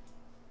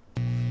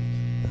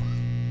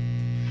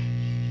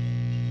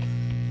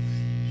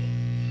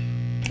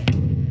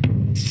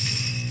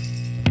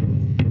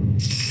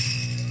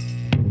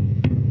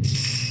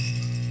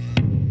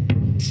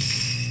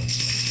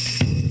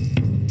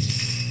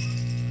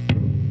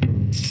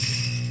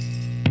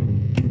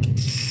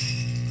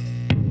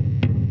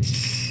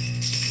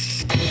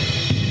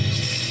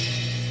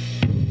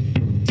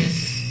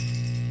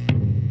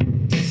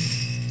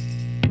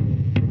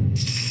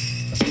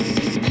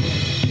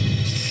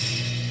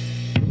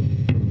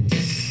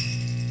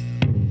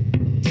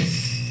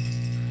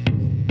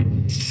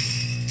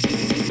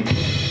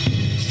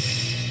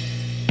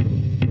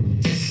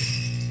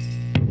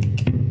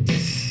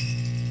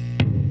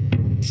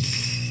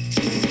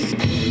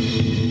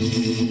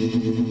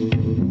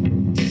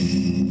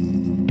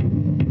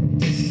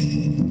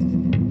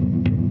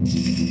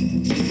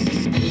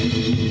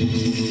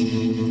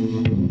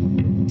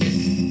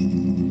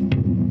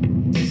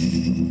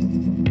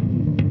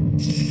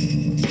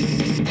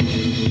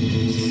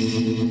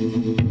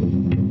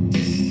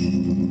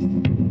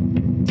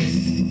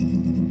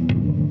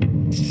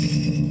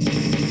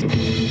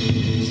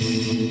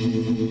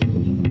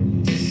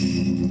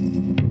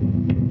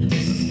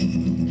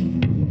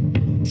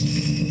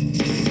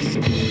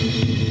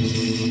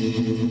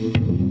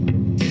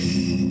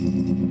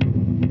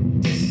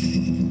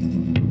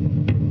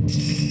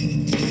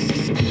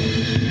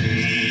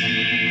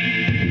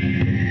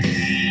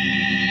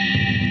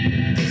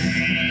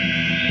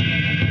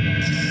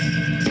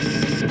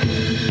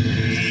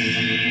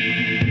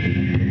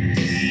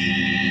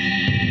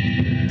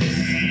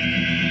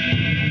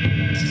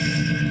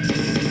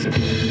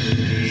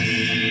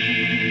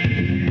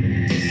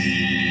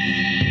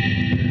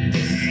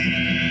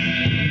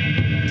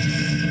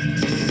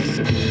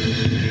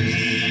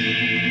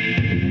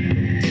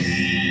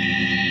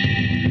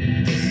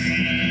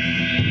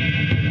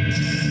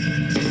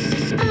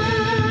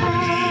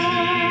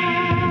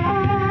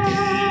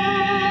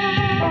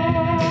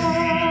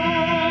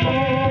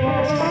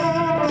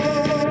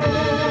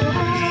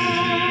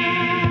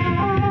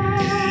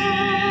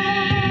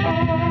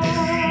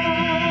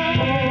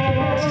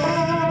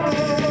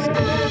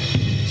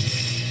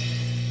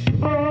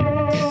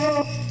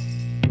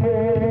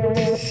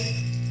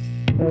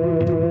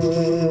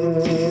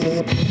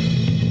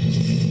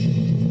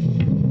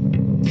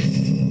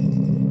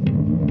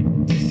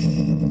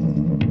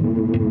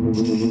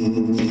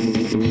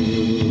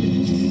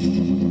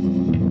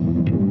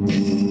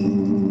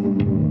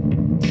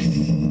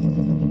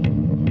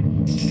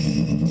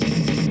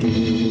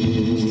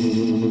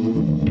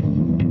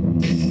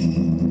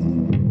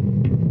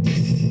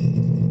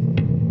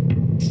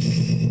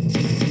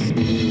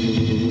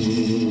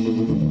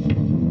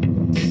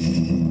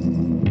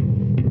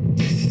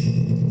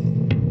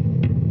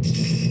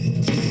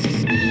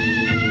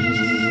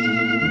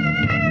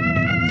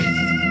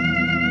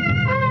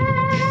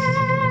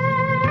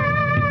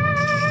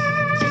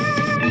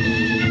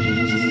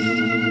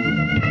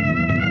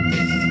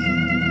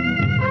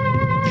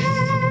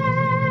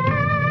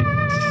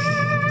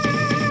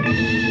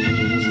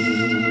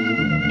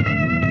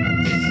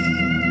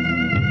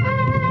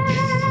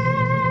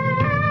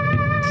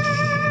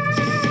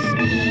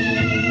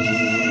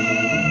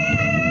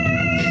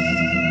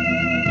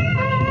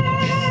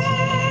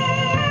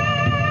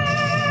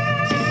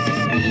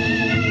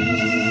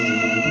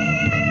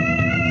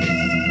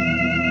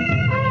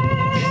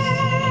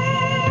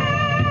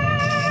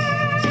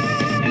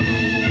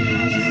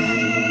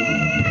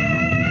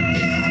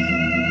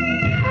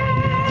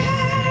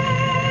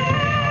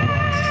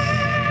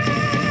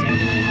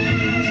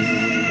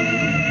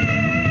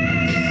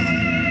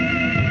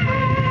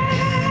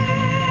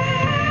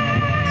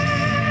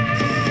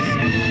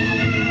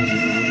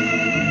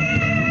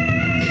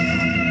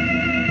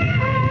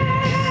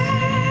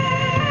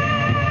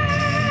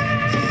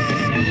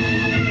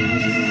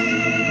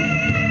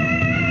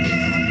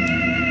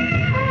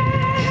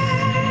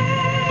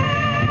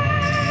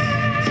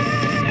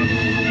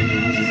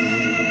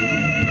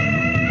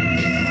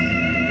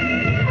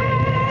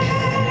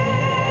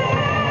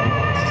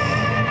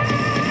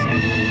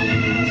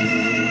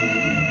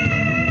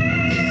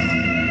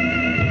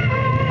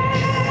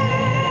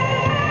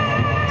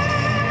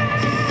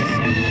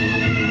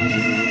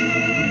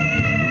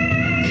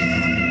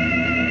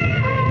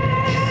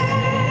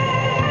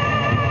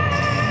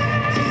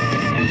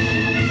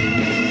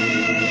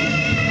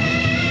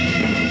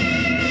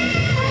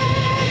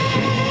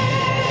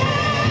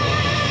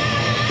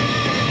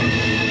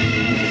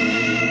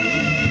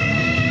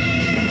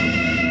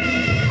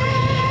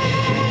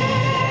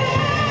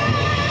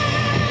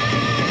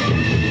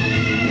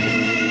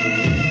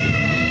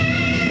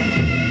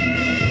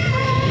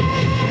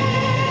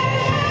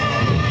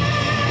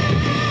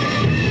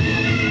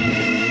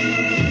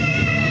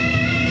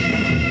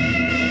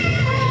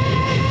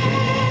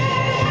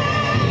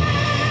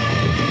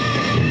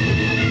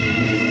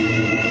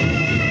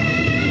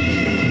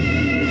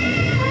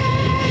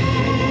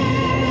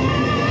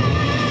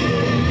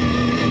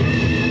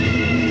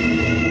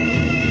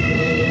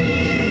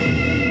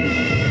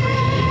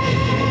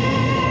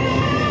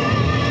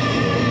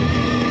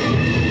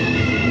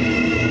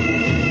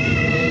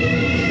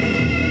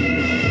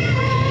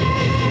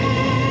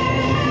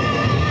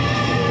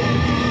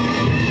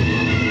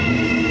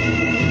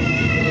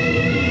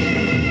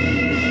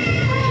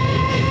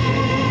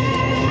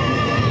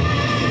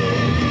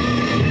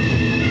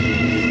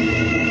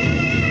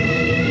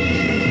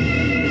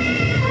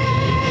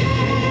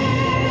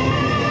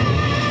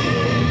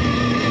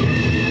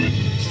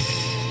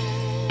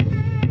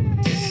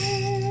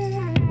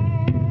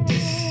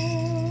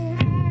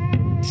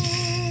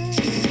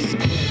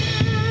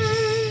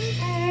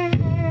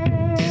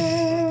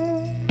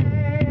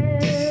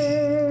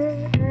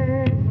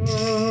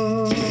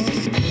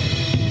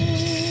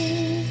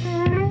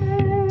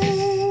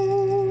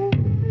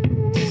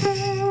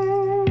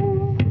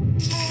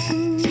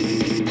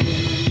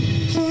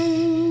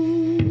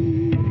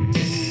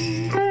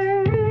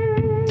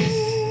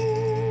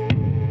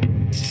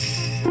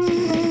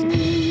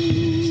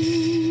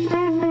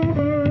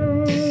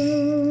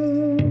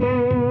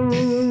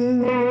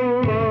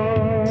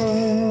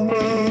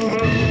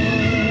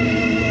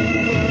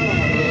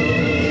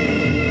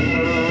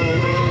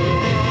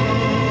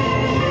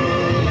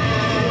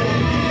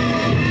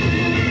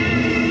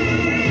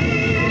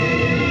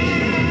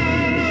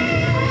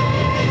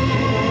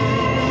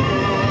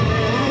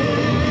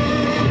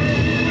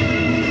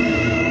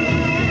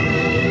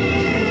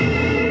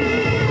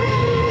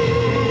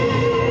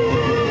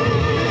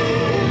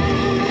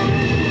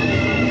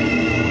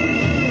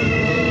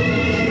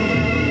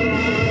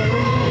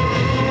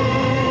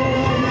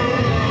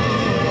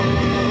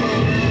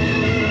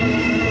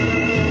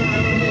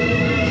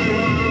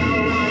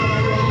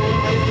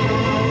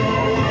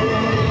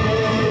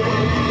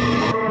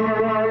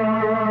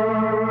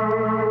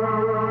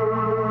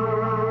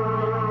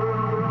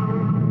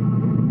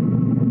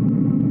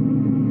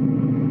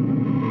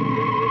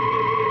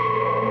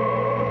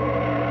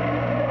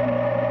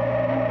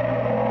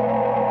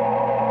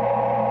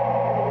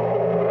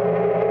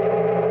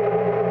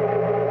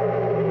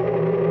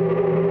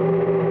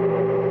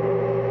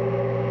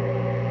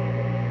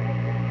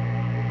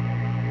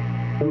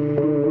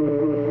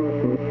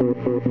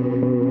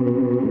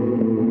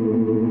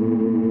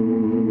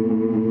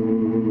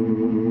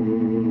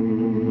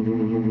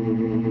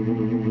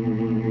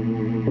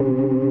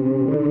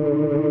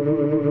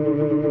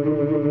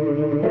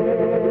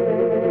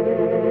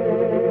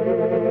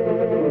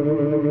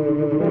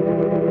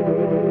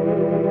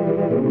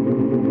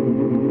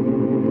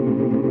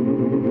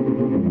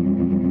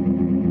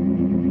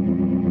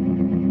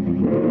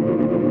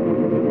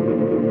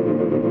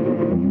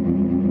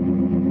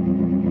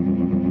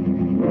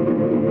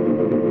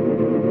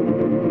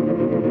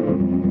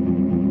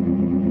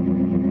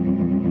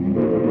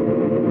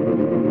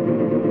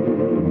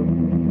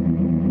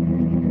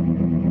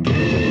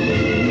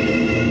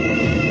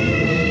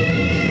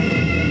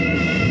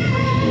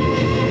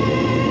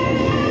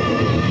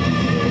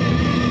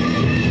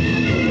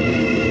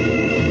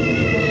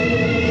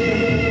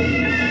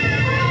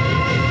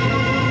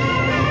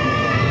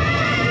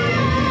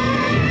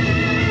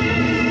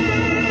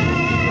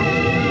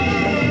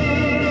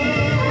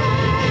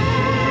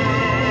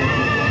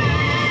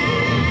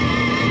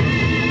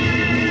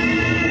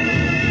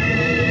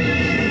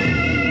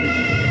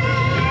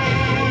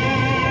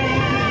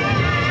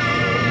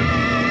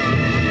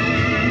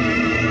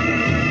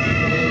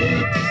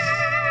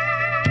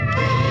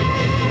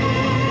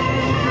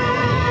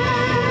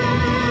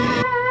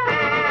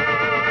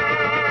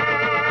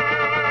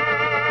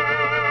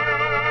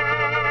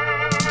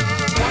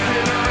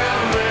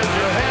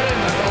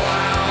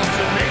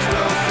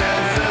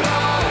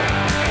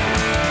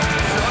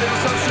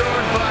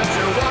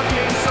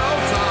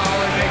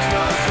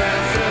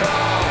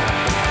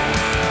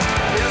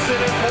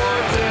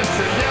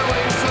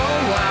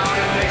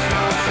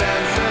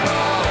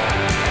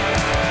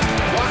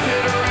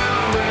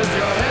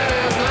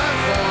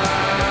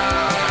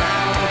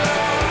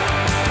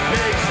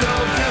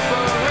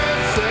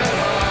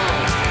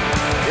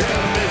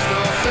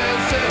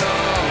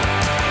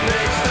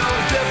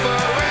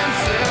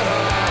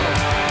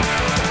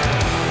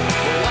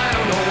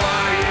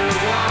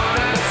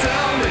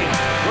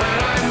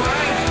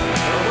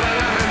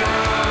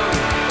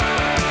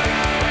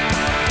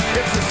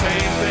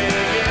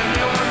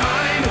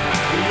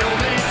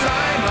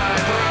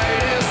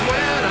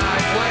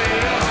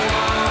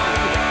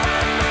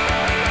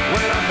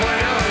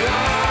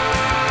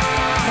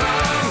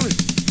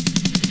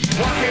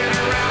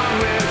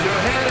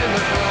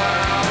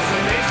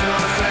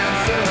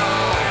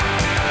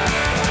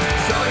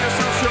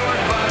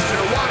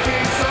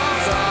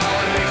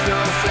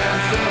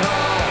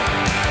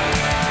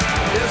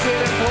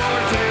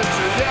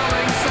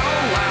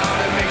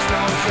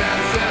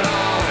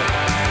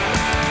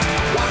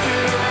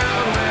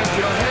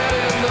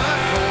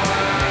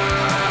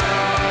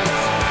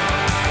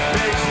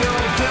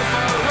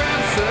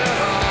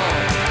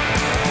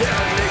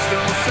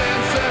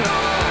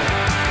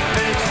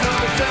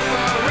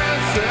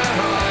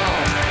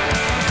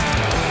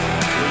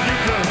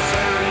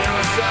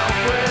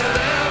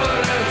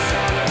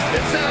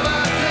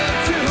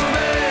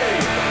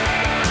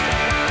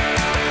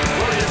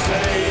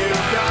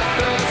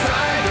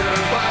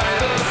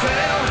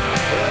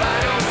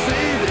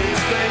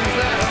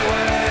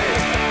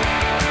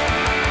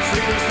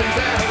 these things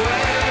that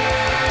way.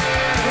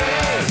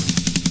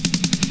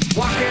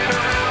 Walking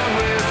around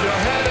with your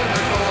head in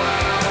the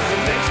clouds,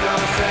 it makes no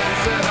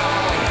sense at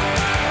all.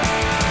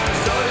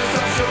 So you're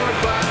so short,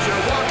 but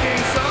you're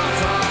walking so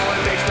tall,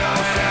 it makes no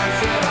sense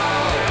at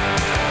all.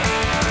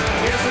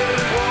 Is it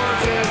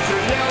important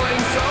you're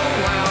yelling so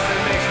loud?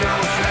 It makes no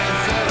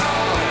sense at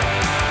all.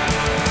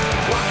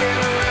 Walking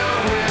around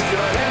with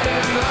your head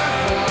in the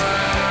clouds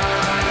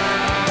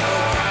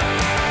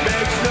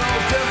makes no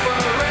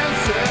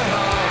difference at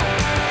all.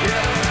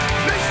 Yeah,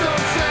 makes no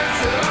sense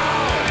at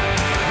all.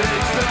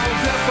 Makes no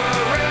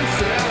difference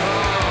at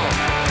all.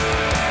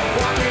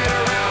 Walking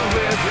around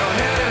with your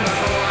head in the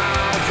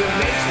clouds, it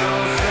makes no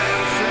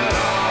sense at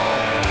all.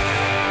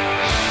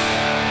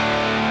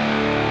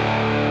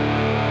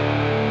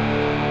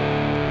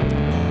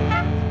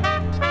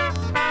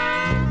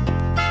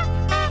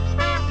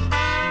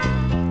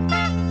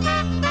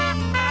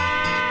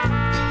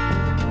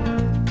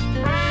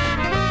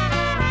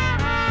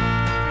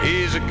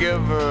 He's a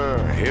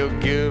giver, he'll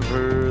give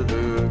her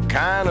the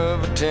kind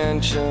of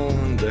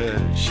attention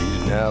that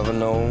she's never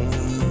known.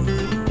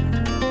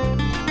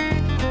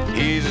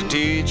 He's a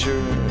teacher,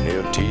 and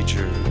he'll teach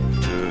her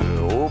to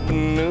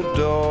open the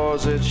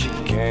doors that she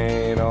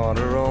can't on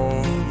her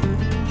own.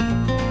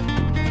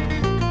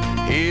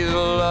 He's a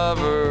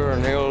lover,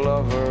 and he'll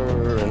love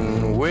her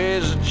in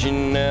ways that she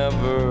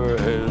never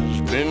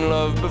has been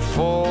loved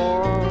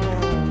before.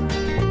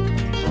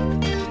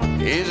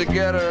 He's a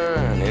getter,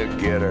 and he'll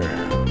get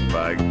her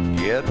by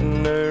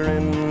getting her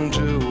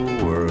into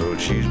a world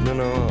she's been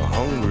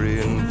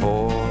a-hungering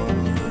for.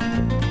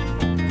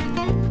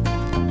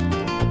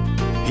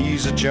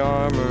 He's a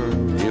charmer,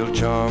 he'll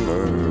charm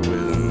her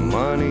with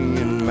money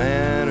and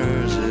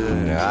manners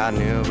that I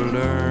never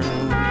learned.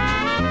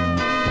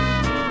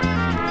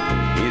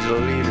 He's a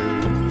leader,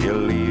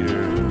 he'll lead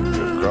her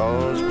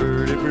across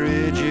pretty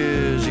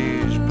bridges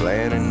he's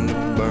planning to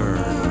burn.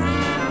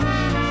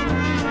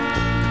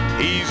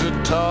 He's a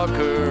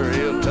talker,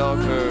 he'll talk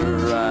her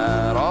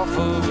right off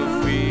of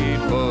her feet,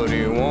 but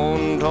he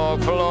won't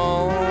talk for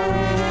long.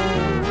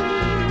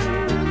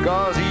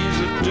 'Cause he's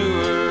a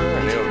doer,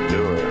 and he'll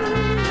do her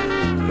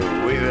the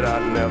way that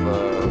I'd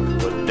never,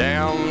 but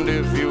damned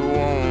if you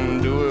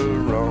won't do it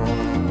wrong.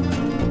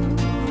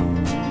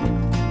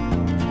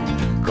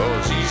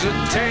 'Cause he's a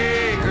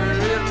taker,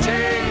 he'll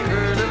take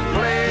her to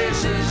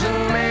places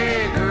and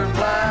make her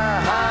fly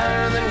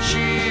higher than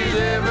she's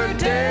ever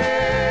dared.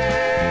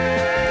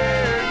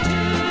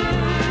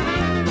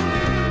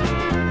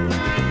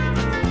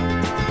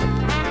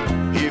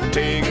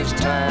 Take his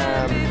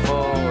time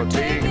before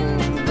taking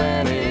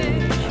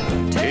advantage,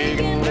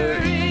 taking her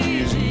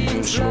easy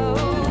and slow.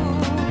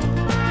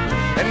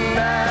 And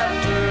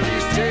after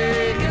he's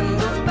taken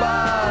the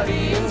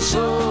body and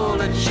soul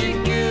that she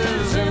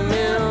gives him,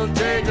 he'll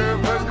take her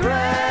for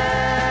granted.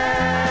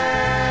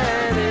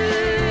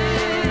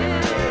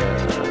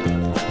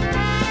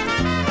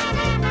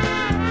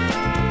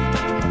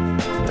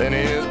 Then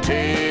he'll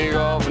take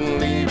off and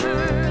leave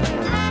her,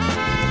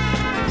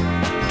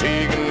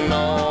 taking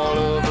all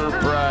of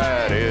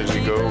pride as he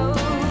goes.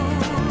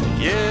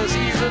 Yes,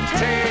 he's a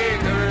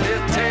taker,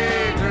 he'll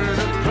take her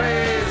to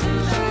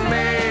places and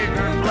make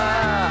her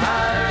fly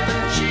higher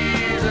than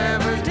she's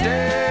ever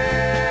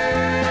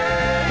dared.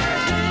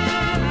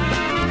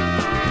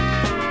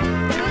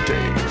 He'll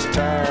take his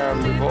time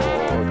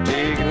before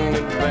taking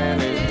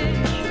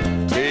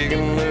advantage,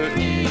 taking her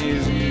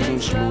easy and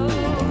slow.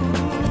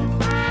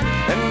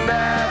 And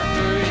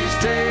after he's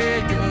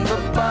taken the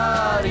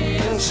body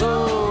and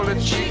soul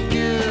that she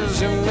gives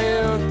him,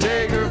 he'll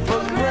take her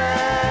for granted.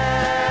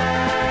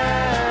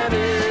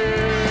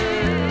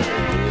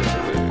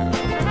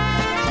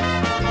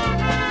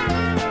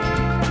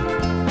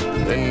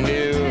 Then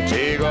he'll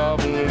take off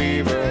and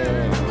leave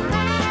her,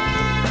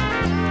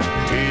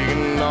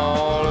 taking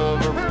all of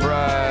her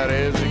pride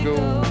as he goes.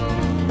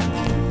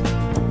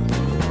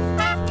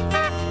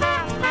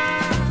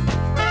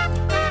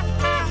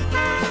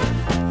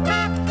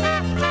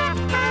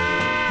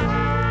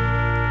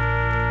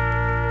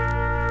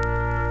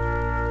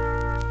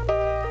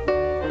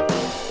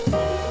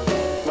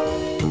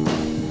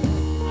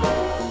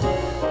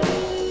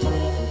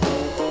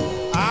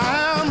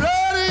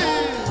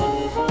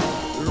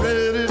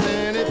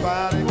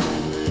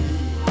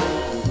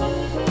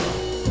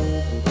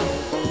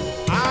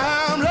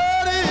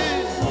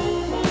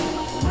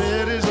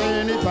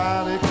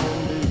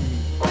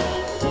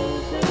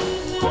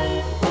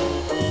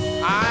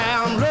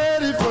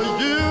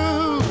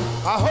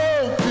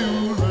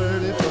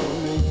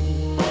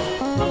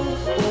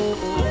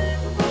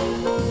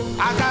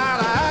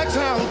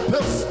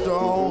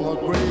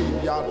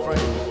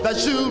 That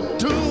shoot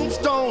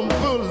tombstone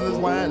bullets,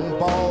 wine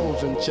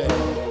balls and chain.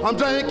 I'm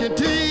drinking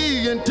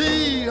tea and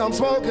tea, I'm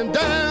smoking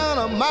down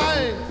a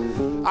mine.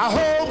 I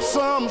hope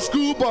some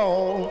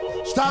screwball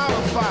start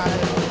a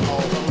fight.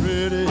 Oh, I'm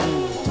ready,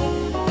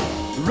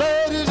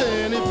 ready as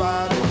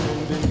anybody can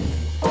be.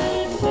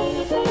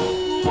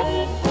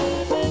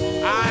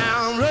 I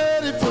am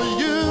ready for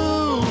you,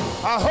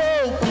 I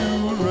hope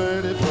you're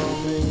ready for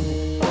me.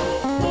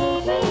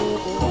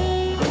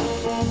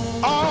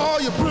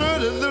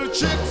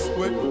 chicks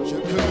with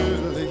your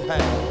curly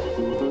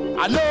hair.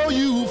 I know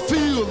you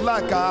feel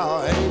like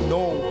I ain't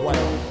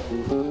nowhere,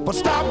 but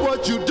stop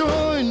what you're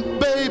doing,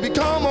 baby,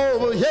 come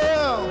over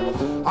here.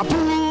 I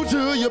prove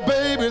to you,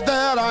 baby,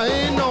 that I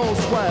ain't no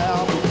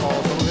square, because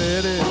I'm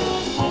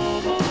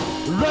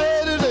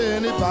ready as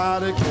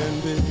anybody can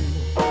be.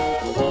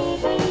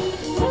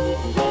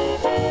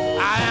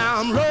 I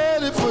am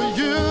ready for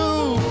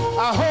you,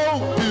 I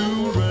hope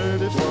you're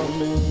ready for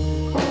me.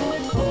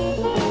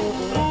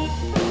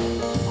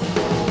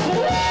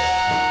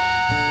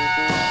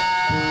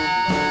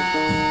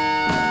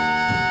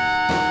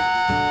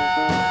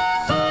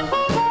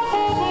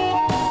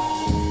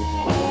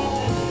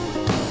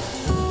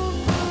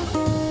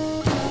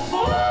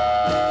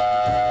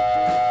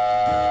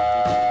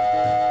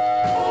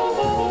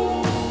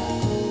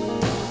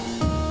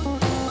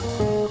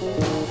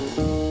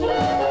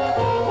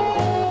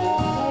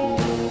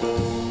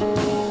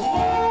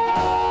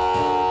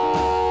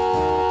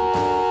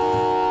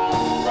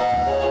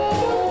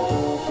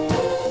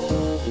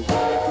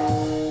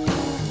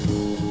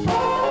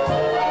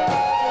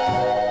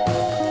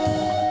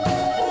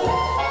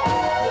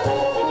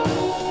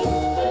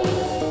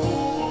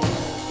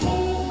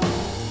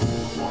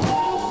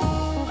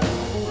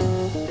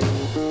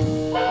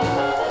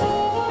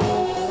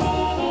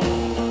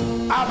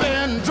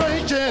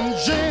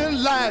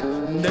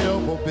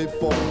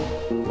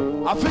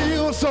 I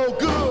feel so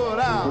good,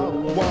 I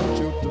want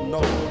you to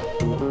know.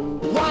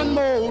 One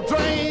more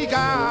drink,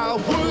 I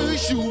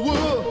wish you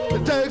would.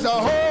 It takes a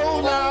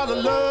whole lot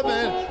of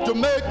loving to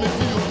make me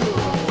feel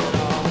good.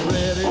 I'm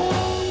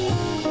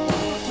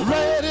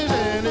ready as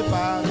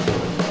anybody.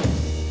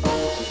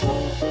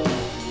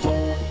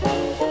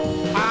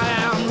 I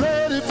am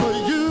ready for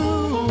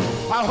you,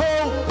 I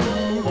hope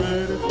you're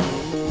ready for me.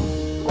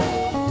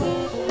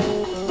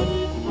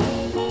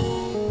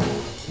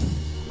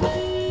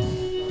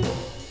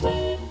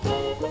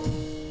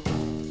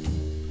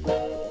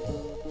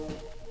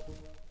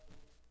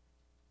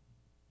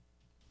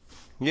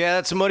 Yeah,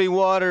 that's Muddy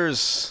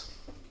Waters.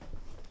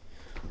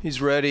 He's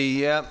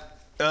ready, yeah.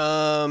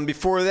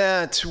 Before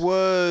that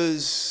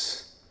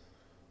was...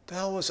 The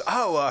hell was...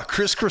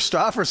 Chris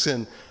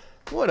Christopherson.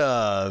 What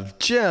a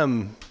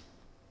gem.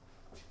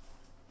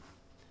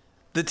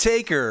 The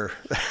Taker.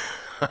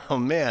 Oh,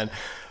 man.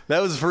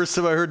 That was the first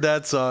time I heard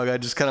that song. I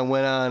just kind of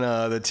went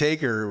on The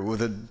Taker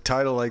with a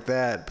title like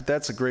that. But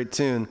that's a great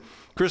tune.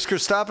 Chris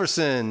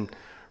Christopherson,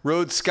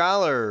 Rhodes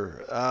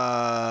Scholar,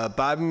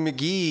 Bobby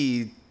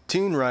McGee,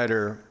 tune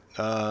writer.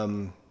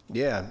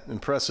 Yeah,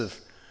 impressive.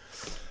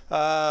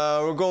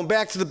 We're going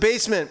back to the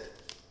basement.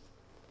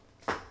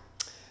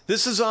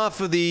 This is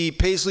off of the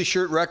Paisley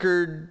Shirt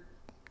Record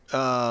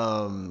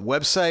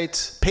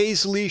website.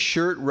 Paisley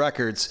Shirt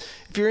Records.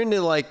 If you're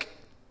into like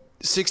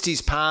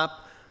 60s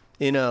pop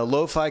in a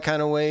lo-fi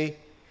kind of way,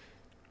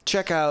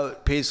 check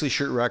out Paisley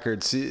Shirt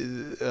Records.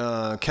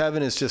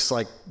 Kevin is just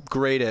like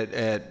great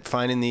at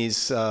finding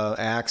these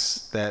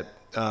acts that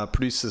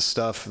produce this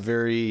stuff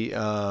very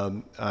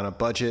on a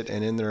budget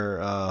and in their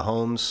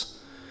homes.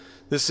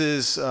 This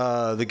is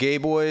the Gay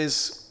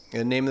Boys.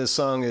 The name of the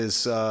song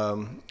is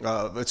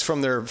it's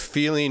from their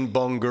Feeling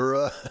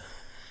Bongura.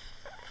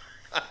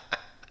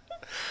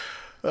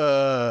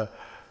 I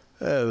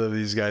love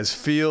these guys.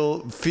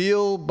 Feel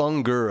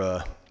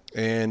Bongura,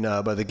 and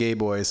by the Gay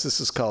Boys. This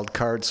is called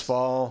Cards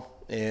Fall,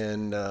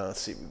 and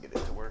let's see if we can get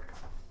it to work.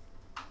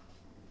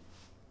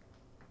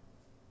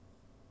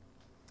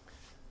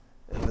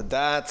 And the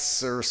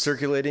dots are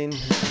circulating.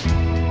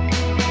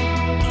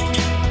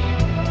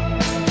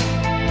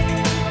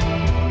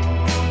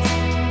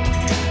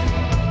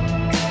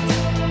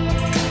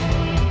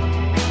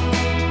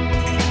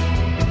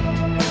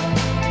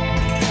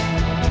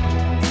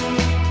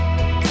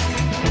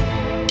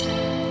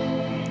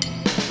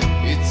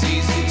 It's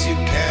easy to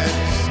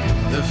cast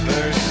the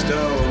first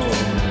stone.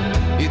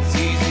 It's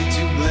easy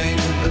to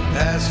blame the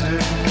passer.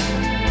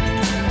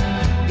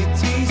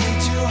 It's easy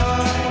to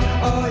hide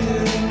all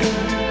your anger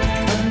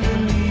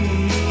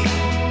underneath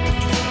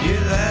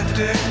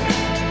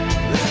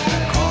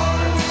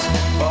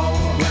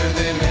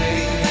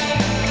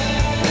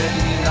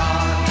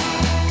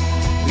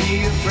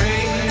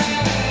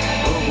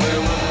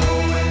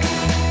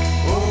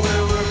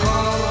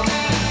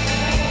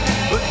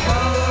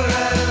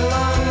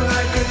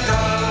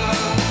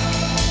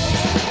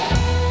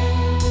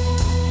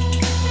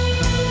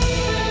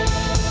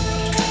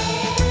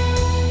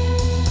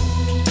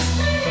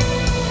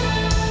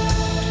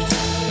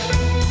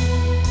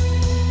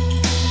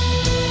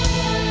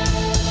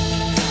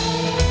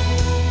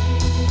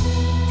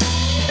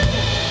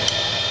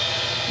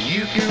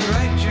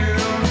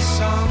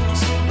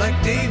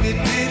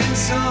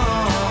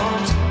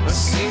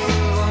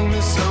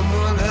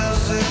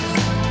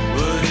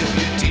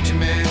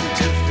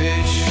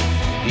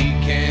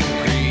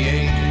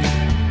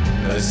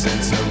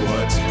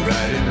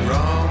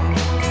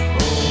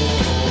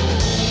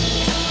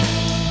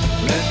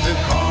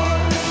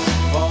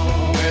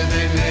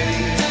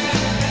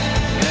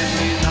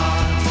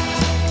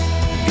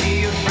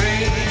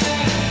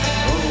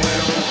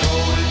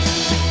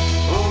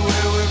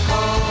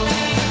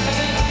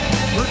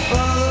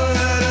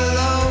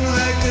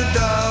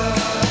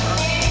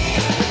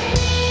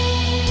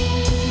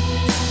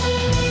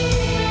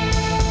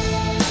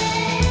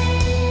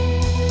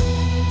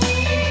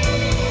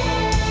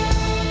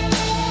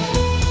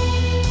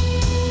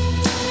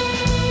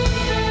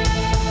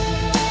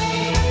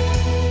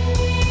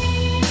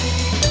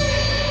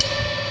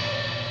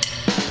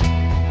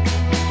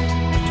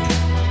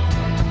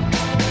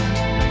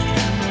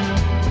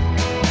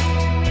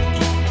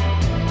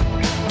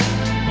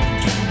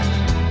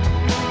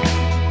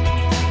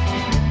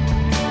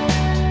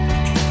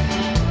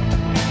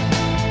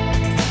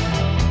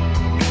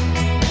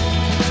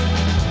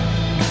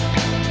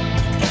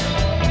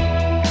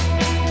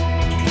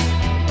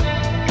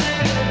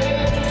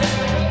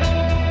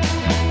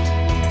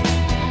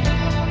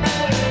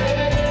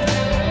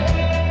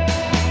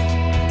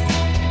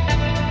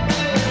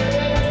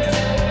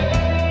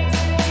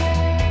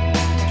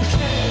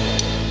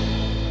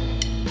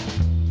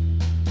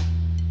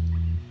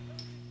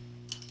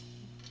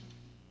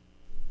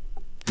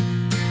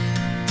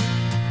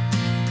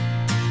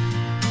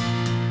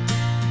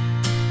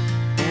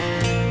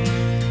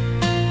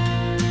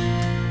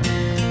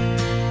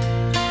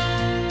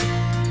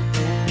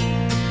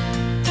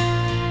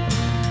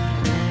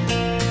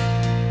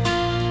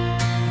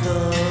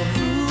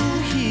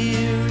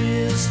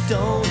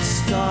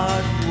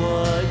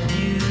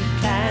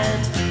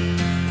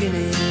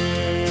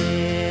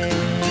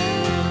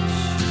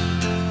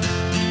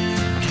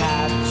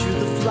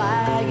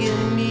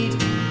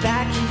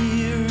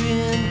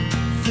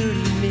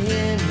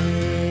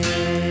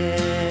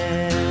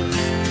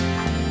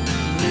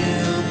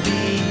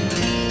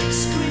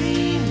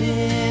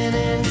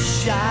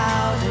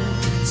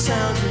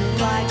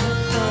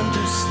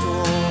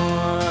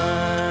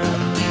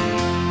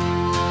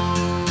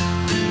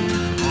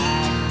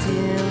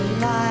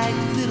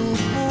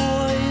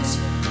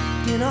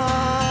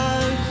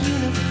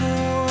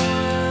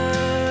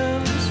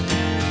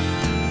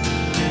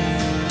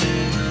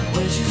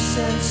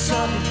sense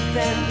of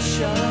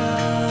adventure?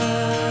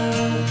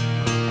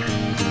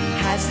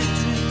 Has it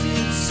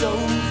drifted so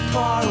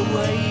far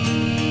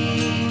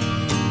away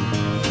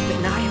that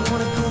now you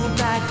wanna go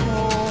back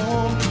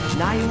home?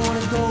 Now you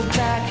wanna go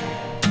back.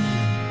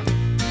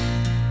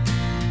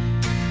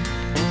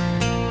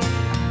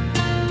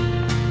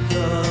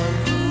 The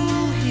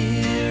rule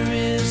here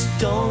is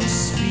don't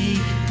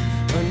speak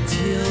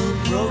until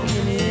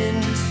broken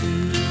into.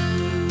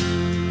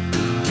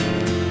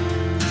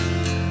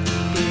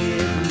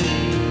 It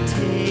may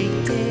take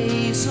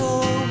days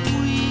or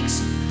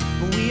weeks,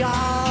 but we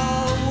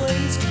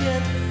always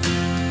get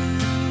through.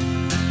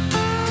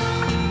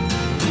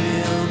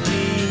 We'll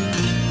be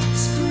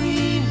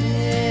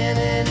screaming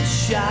and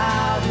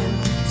shouting,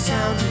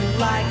 sounding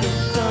like a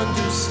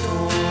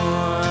thunderstorm.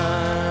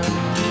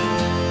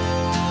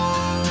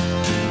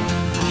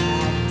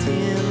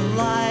 Acting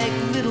like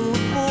little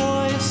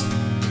boys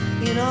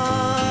in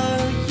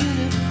our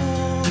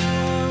uniforms.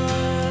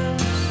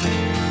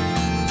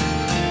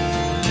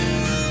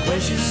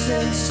 Where's your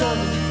sense of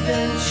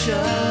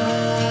adventure?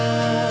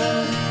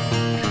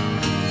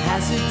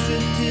 Has it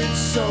drifted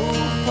so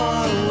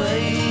far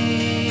away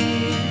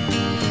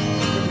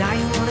that now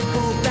you wanna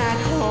go back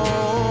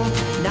home?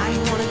 Now you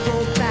wanna go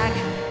back.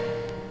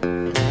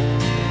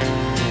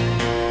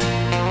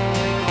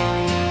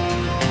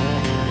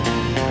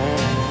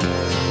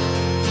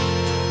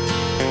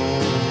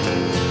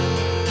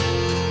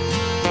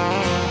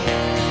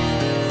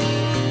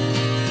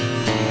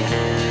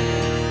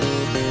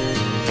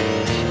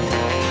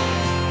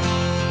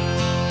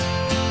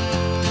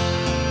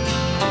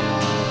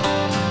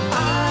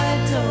 I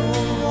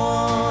don't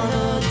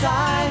wanna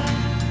die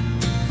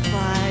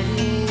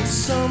fighting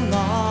some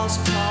lost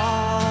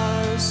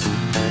cause.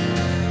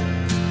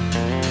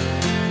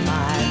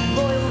 My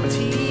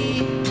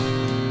loyalty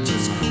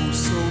just goes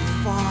so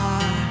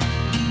far,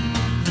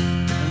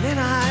 and then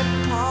I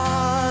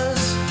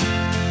pause.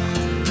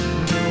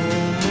 No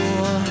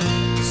more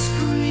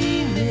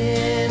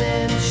screaming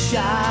and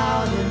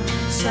shouting,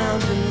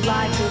 sounding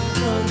like a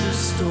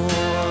thunderstorm.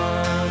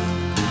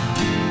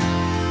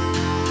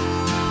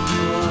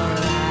 Or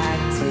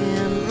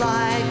acting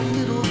like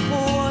little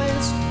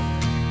boys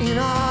in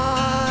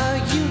our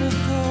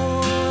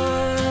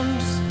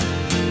uniforms.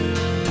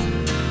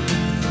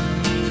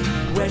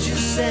 Where's your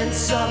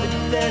sense of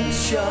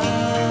adventure?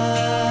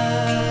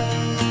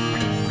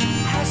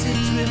 Has it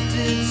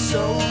drifted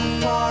so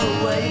far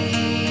away?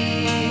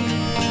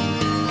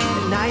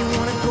 And now you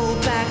wanna go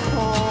back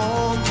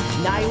home.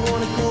 Now you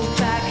wanna go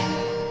back.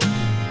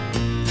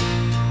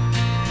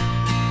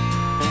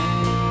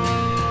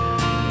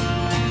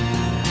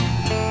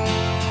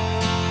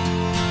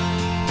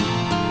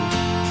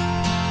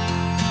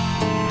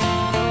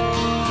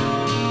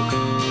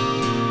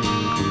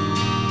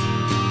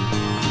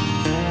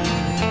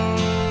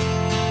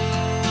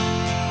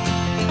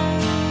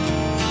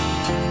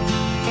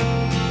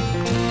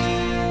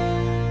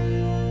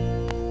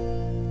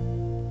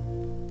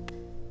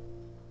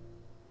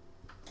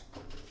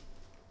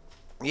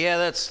 Yeah,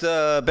 that's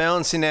the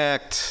Balancing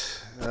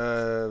Act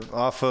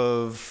off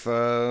of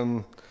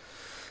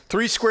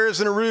Three Squares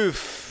and a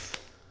Roof.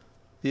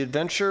 The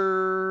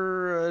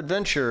Adventure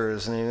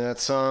is the name of that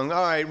song.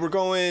 All right, we're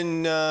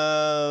going.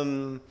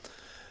 All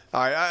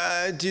right,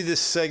 I do this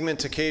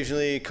segment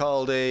occasionally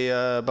called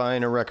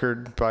buying a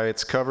record by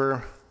its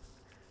cover.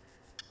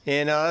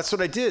 And that's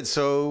what I did.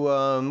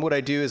 So what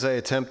I do is I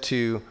attempt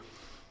to,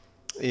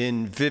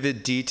 in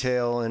vivid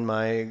detail in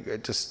my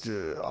just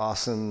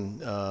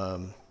awesome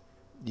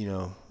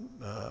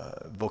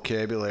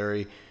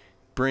vocabulary,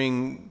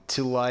 bring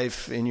to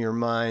life in your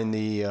mind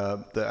the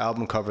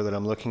album cover that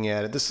I'm looking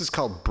at. This is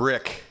called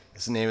Brick,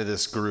 is the name of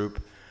this group.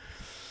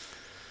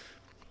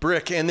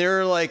 Brick, and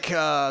they're like, it's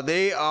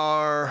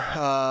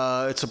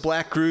a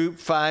black group,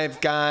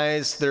 5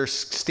 guys. They're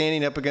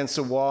standing up against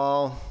a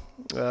wall,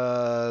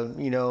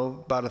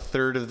 about a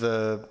third of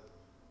the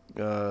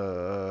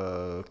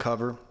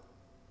cover.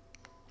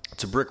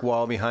 It's a brick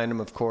wall behind them,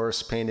 of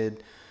course,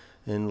 painted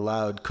in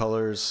loud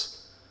colors.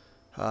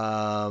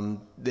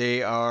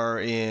 They are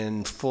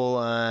in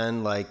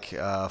full-on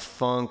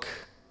funk,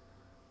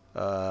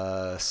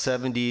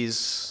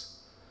 70s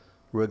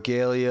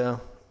regalia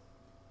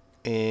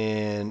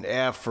and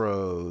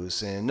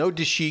afros, and no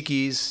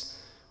dashikis,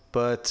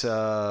 but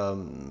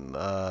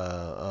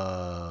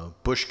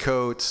bush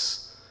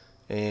coats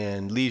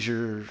and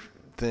leisure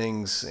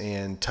things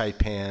and tight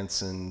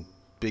pants and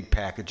big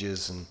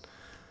packages, and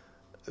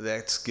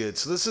that's good.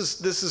 So this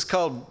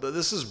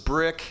is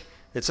Brick.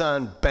 It's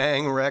on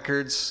Bang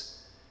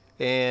Records,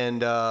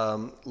 and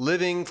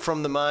Living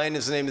from the Mind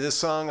is the name of this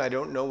song. I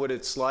don't know what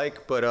it's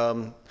like, but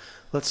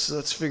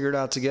let's figure it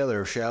out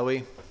together, shall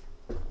we?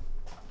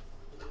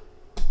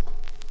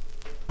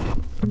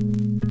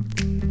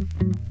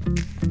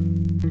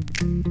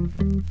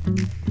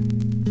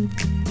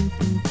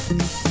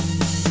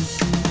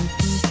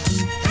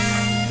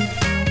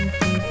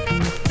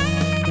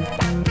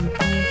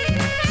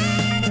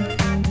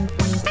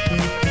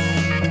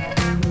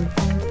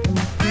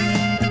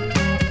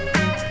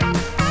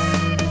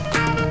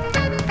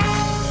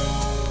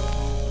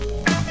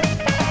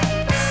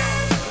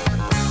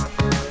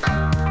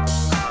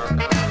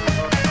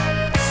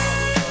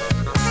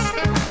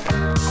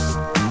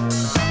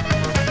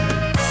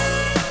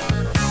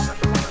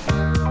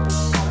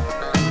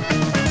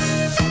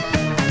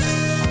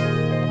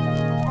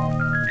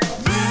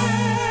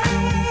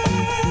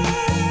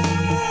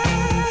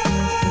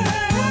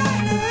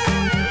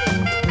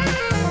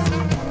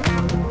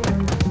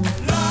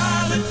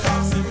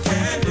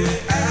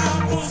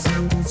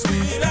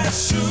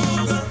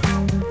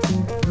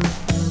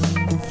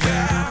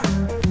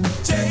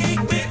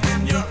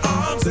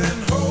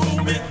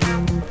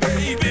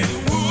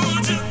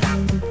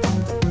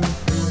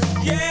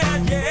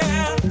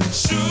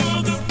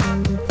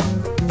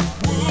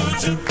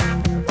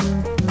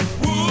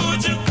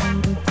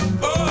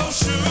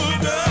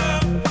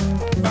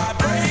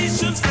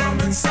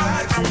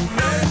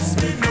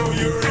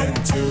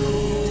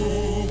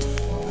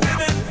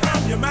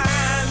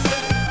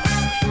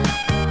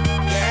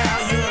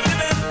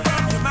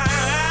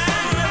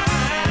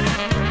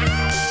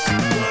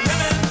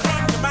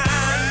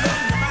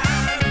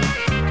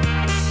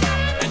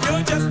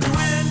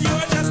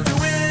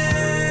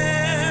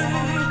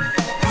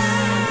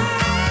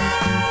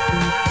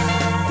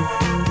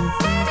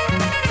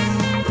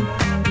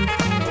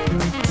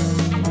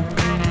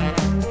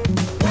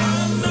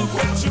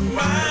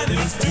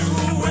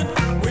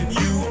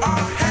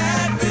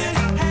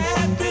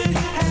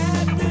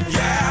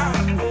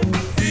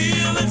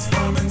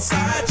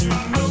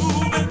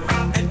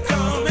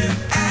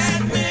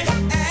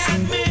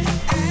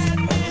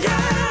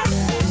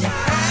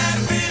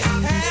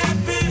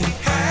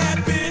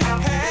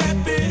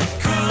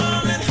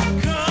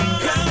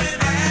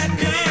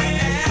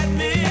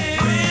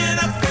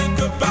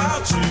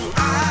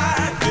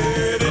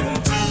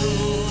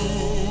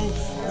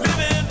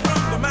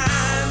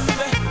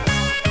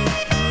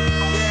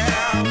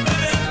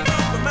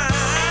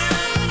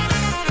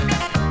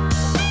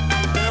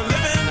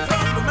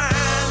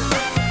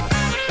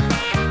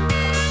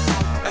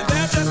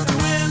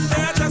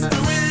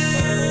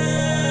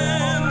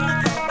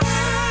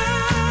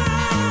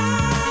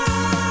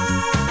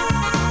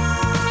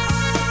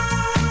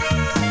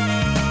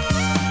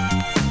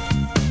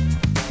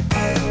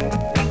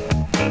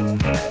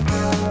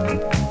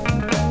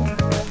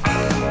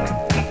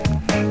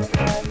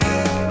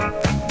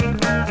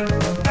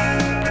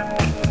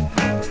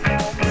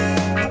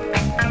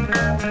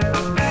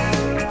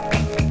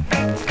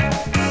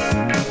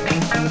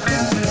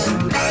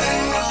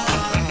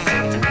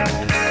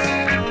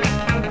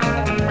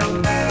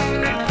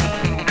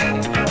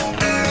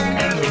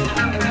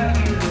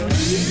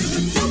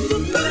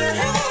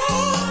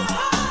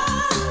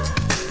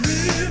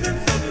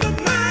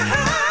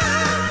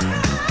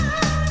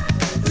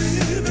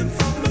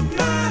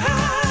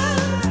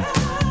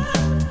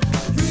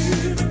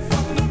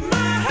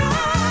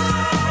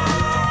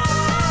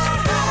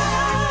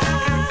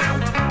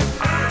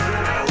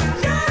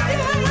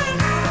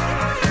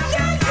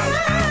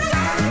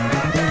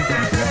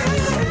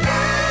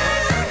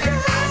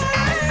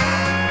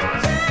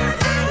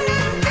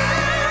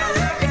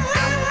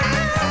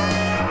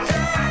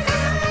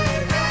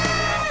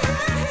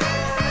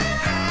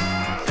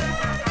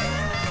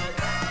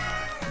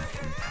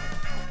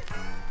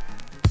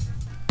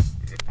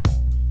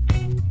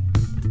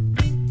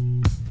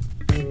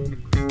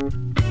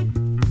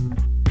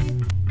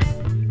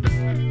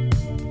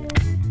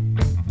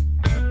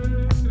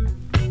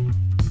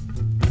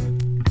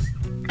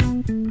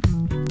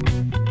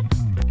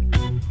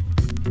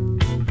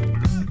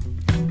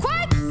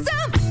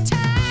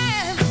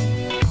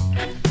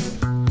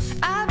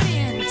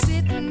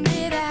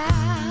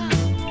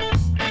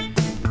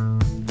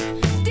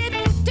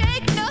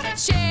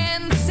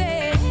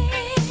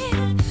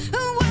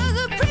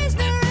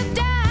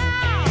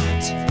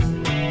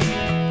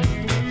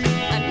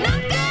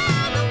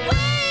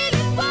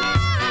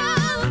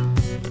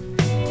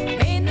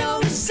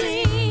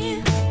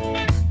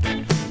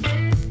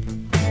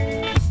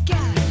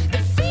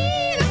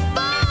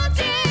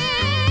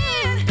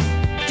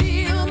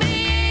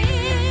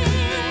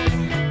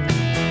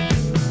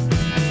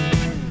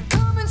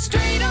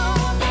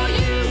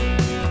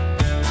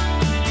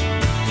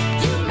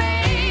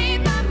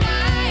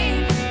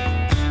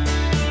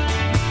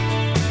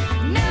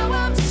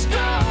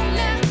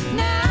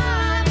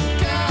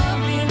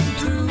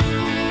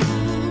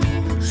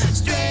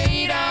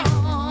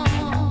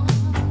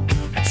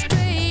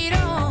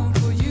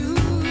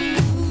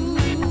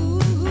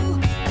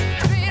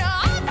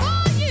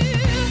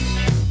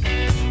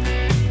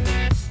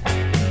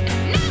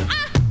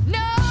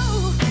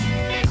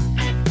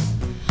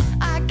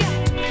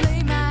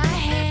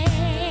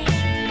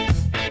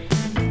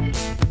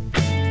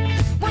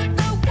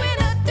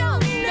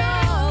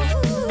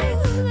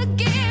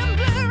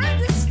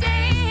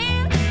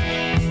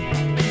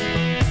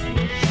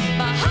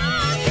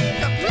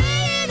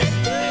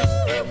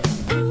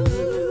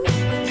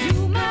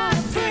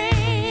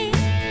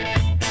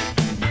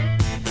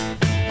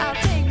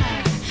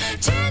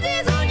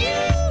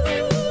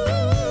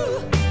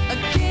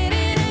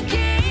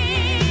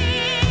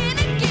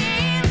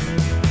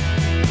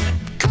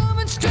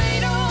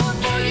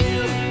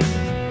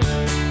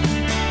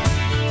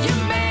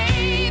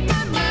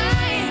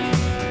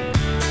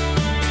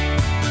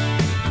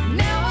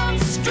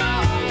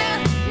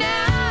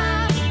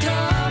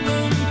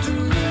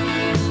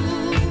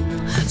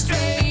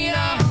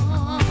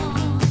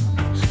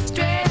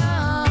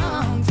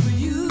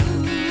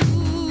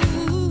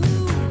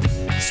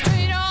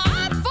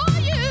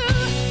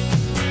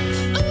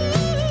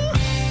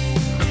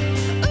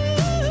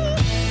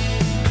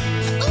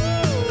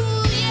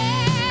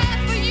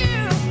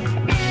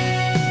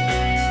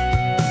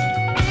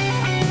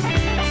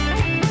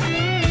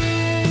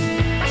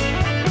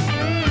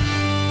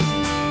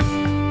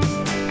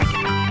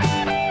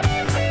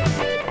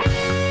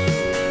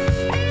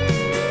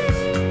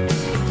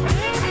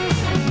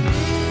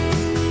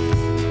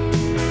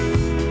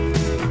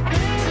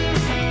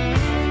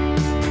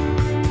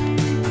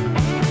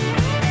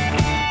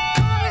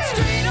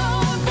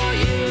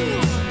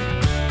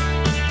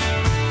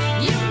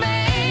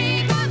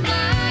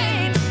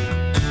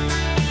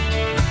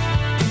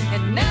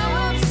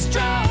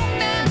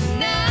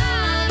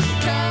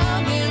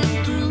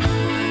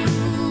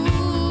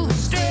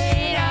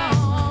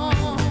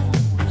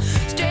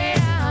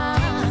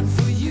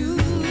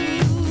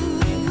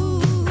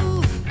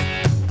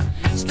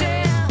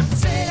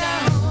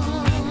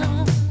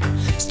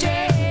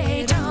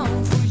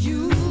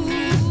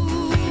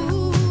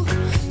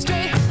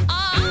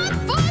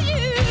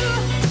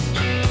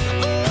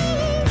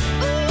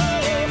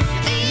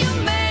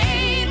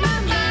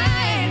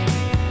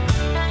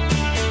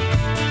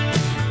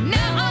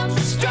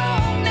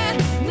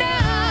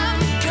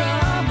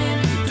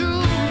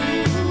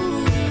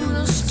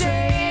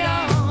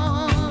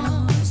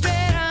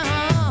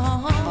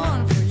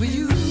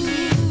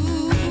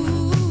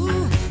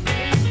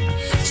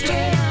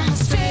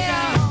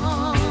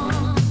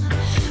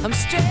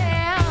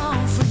 straight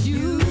on for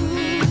you.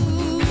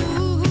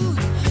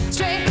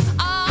 Straight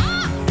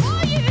on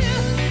for you.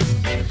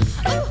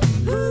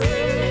 Ooh, ooh.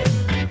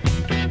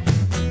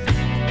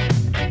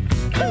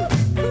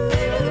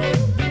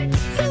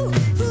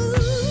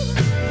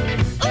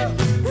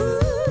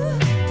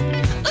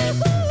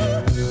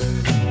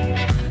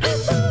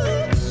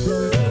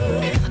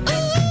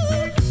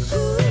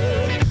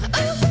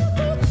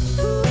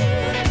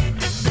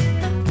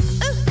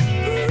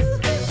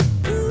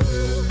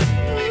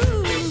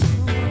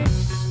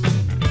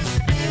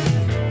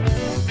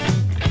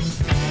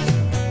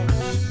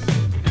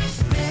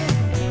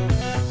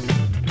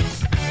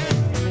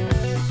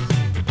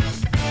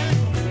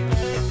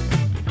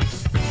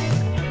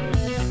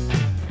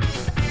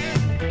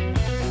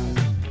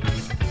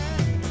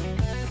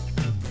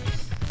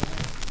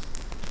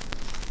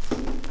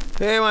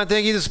 Hey, I want to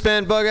thank you. This has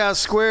been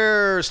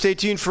BughouseSquare. Stay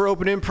tuned for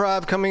open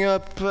improv coming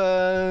up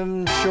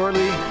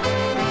shortly.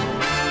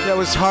 That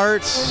was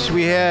Hearts.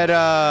 We had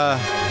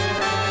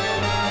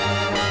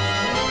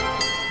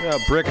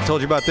Brick. I told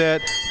you about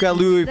that. We got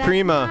Louis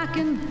Prima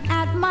Knocking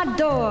at my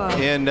door.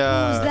 and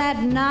Who's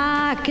that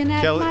knocking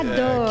at my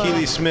door?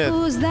 Keely Smith.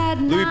 Who's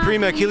that Louis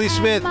Prima, Keely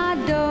Smith. my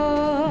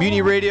door?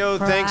 MutinyRadio.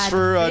 Thanks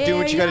for doing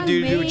what you got to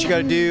do. Do what you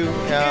got to do.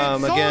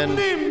 Again,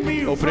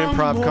 open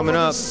improv coming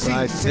up.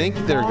 I think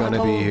they're going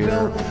to be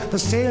here. The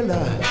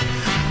sailor.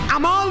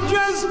 I'm all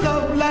dressed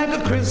up like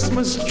a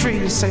Christmas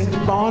tree, St.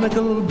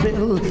 Barnacle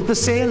Bill, the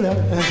sailor.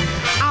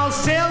 I'll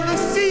sail the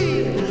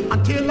sea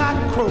until I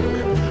croak.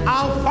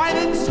 I'll fight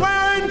and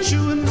swear and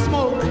chew and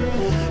smoke,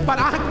 but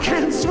I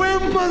can't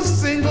swim a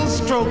single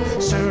stroke,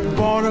 St.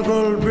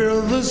 Barnacle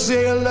Bill, the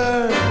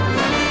sailor.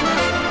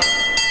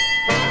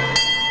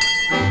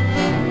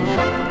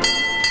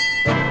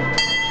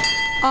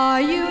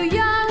 Are you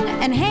young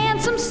and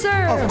handsome,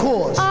 sir? Of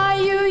course. Are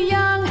you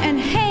young and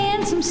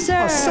handsome,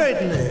 sir?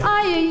 Certainly.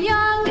 Are you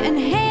young and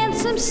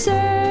handsome,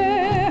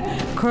 sir?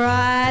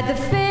 Cried the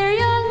fair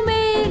young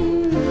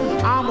maiden.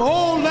 I'm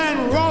old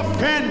and rough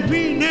and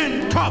mean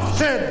and tough,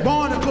 said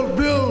Barnacle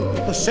Bill,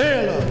 the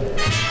sailor.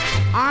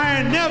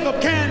 I never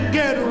can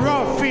get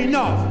rough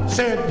enough,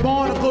 said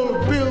Barnacle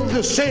Bill,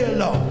 the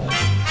sailor.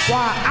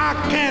 Why,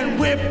 I can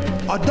whip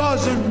a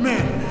dozen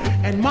men,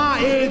 and my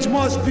age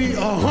must be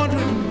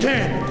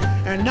 110,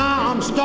 and now I'm starting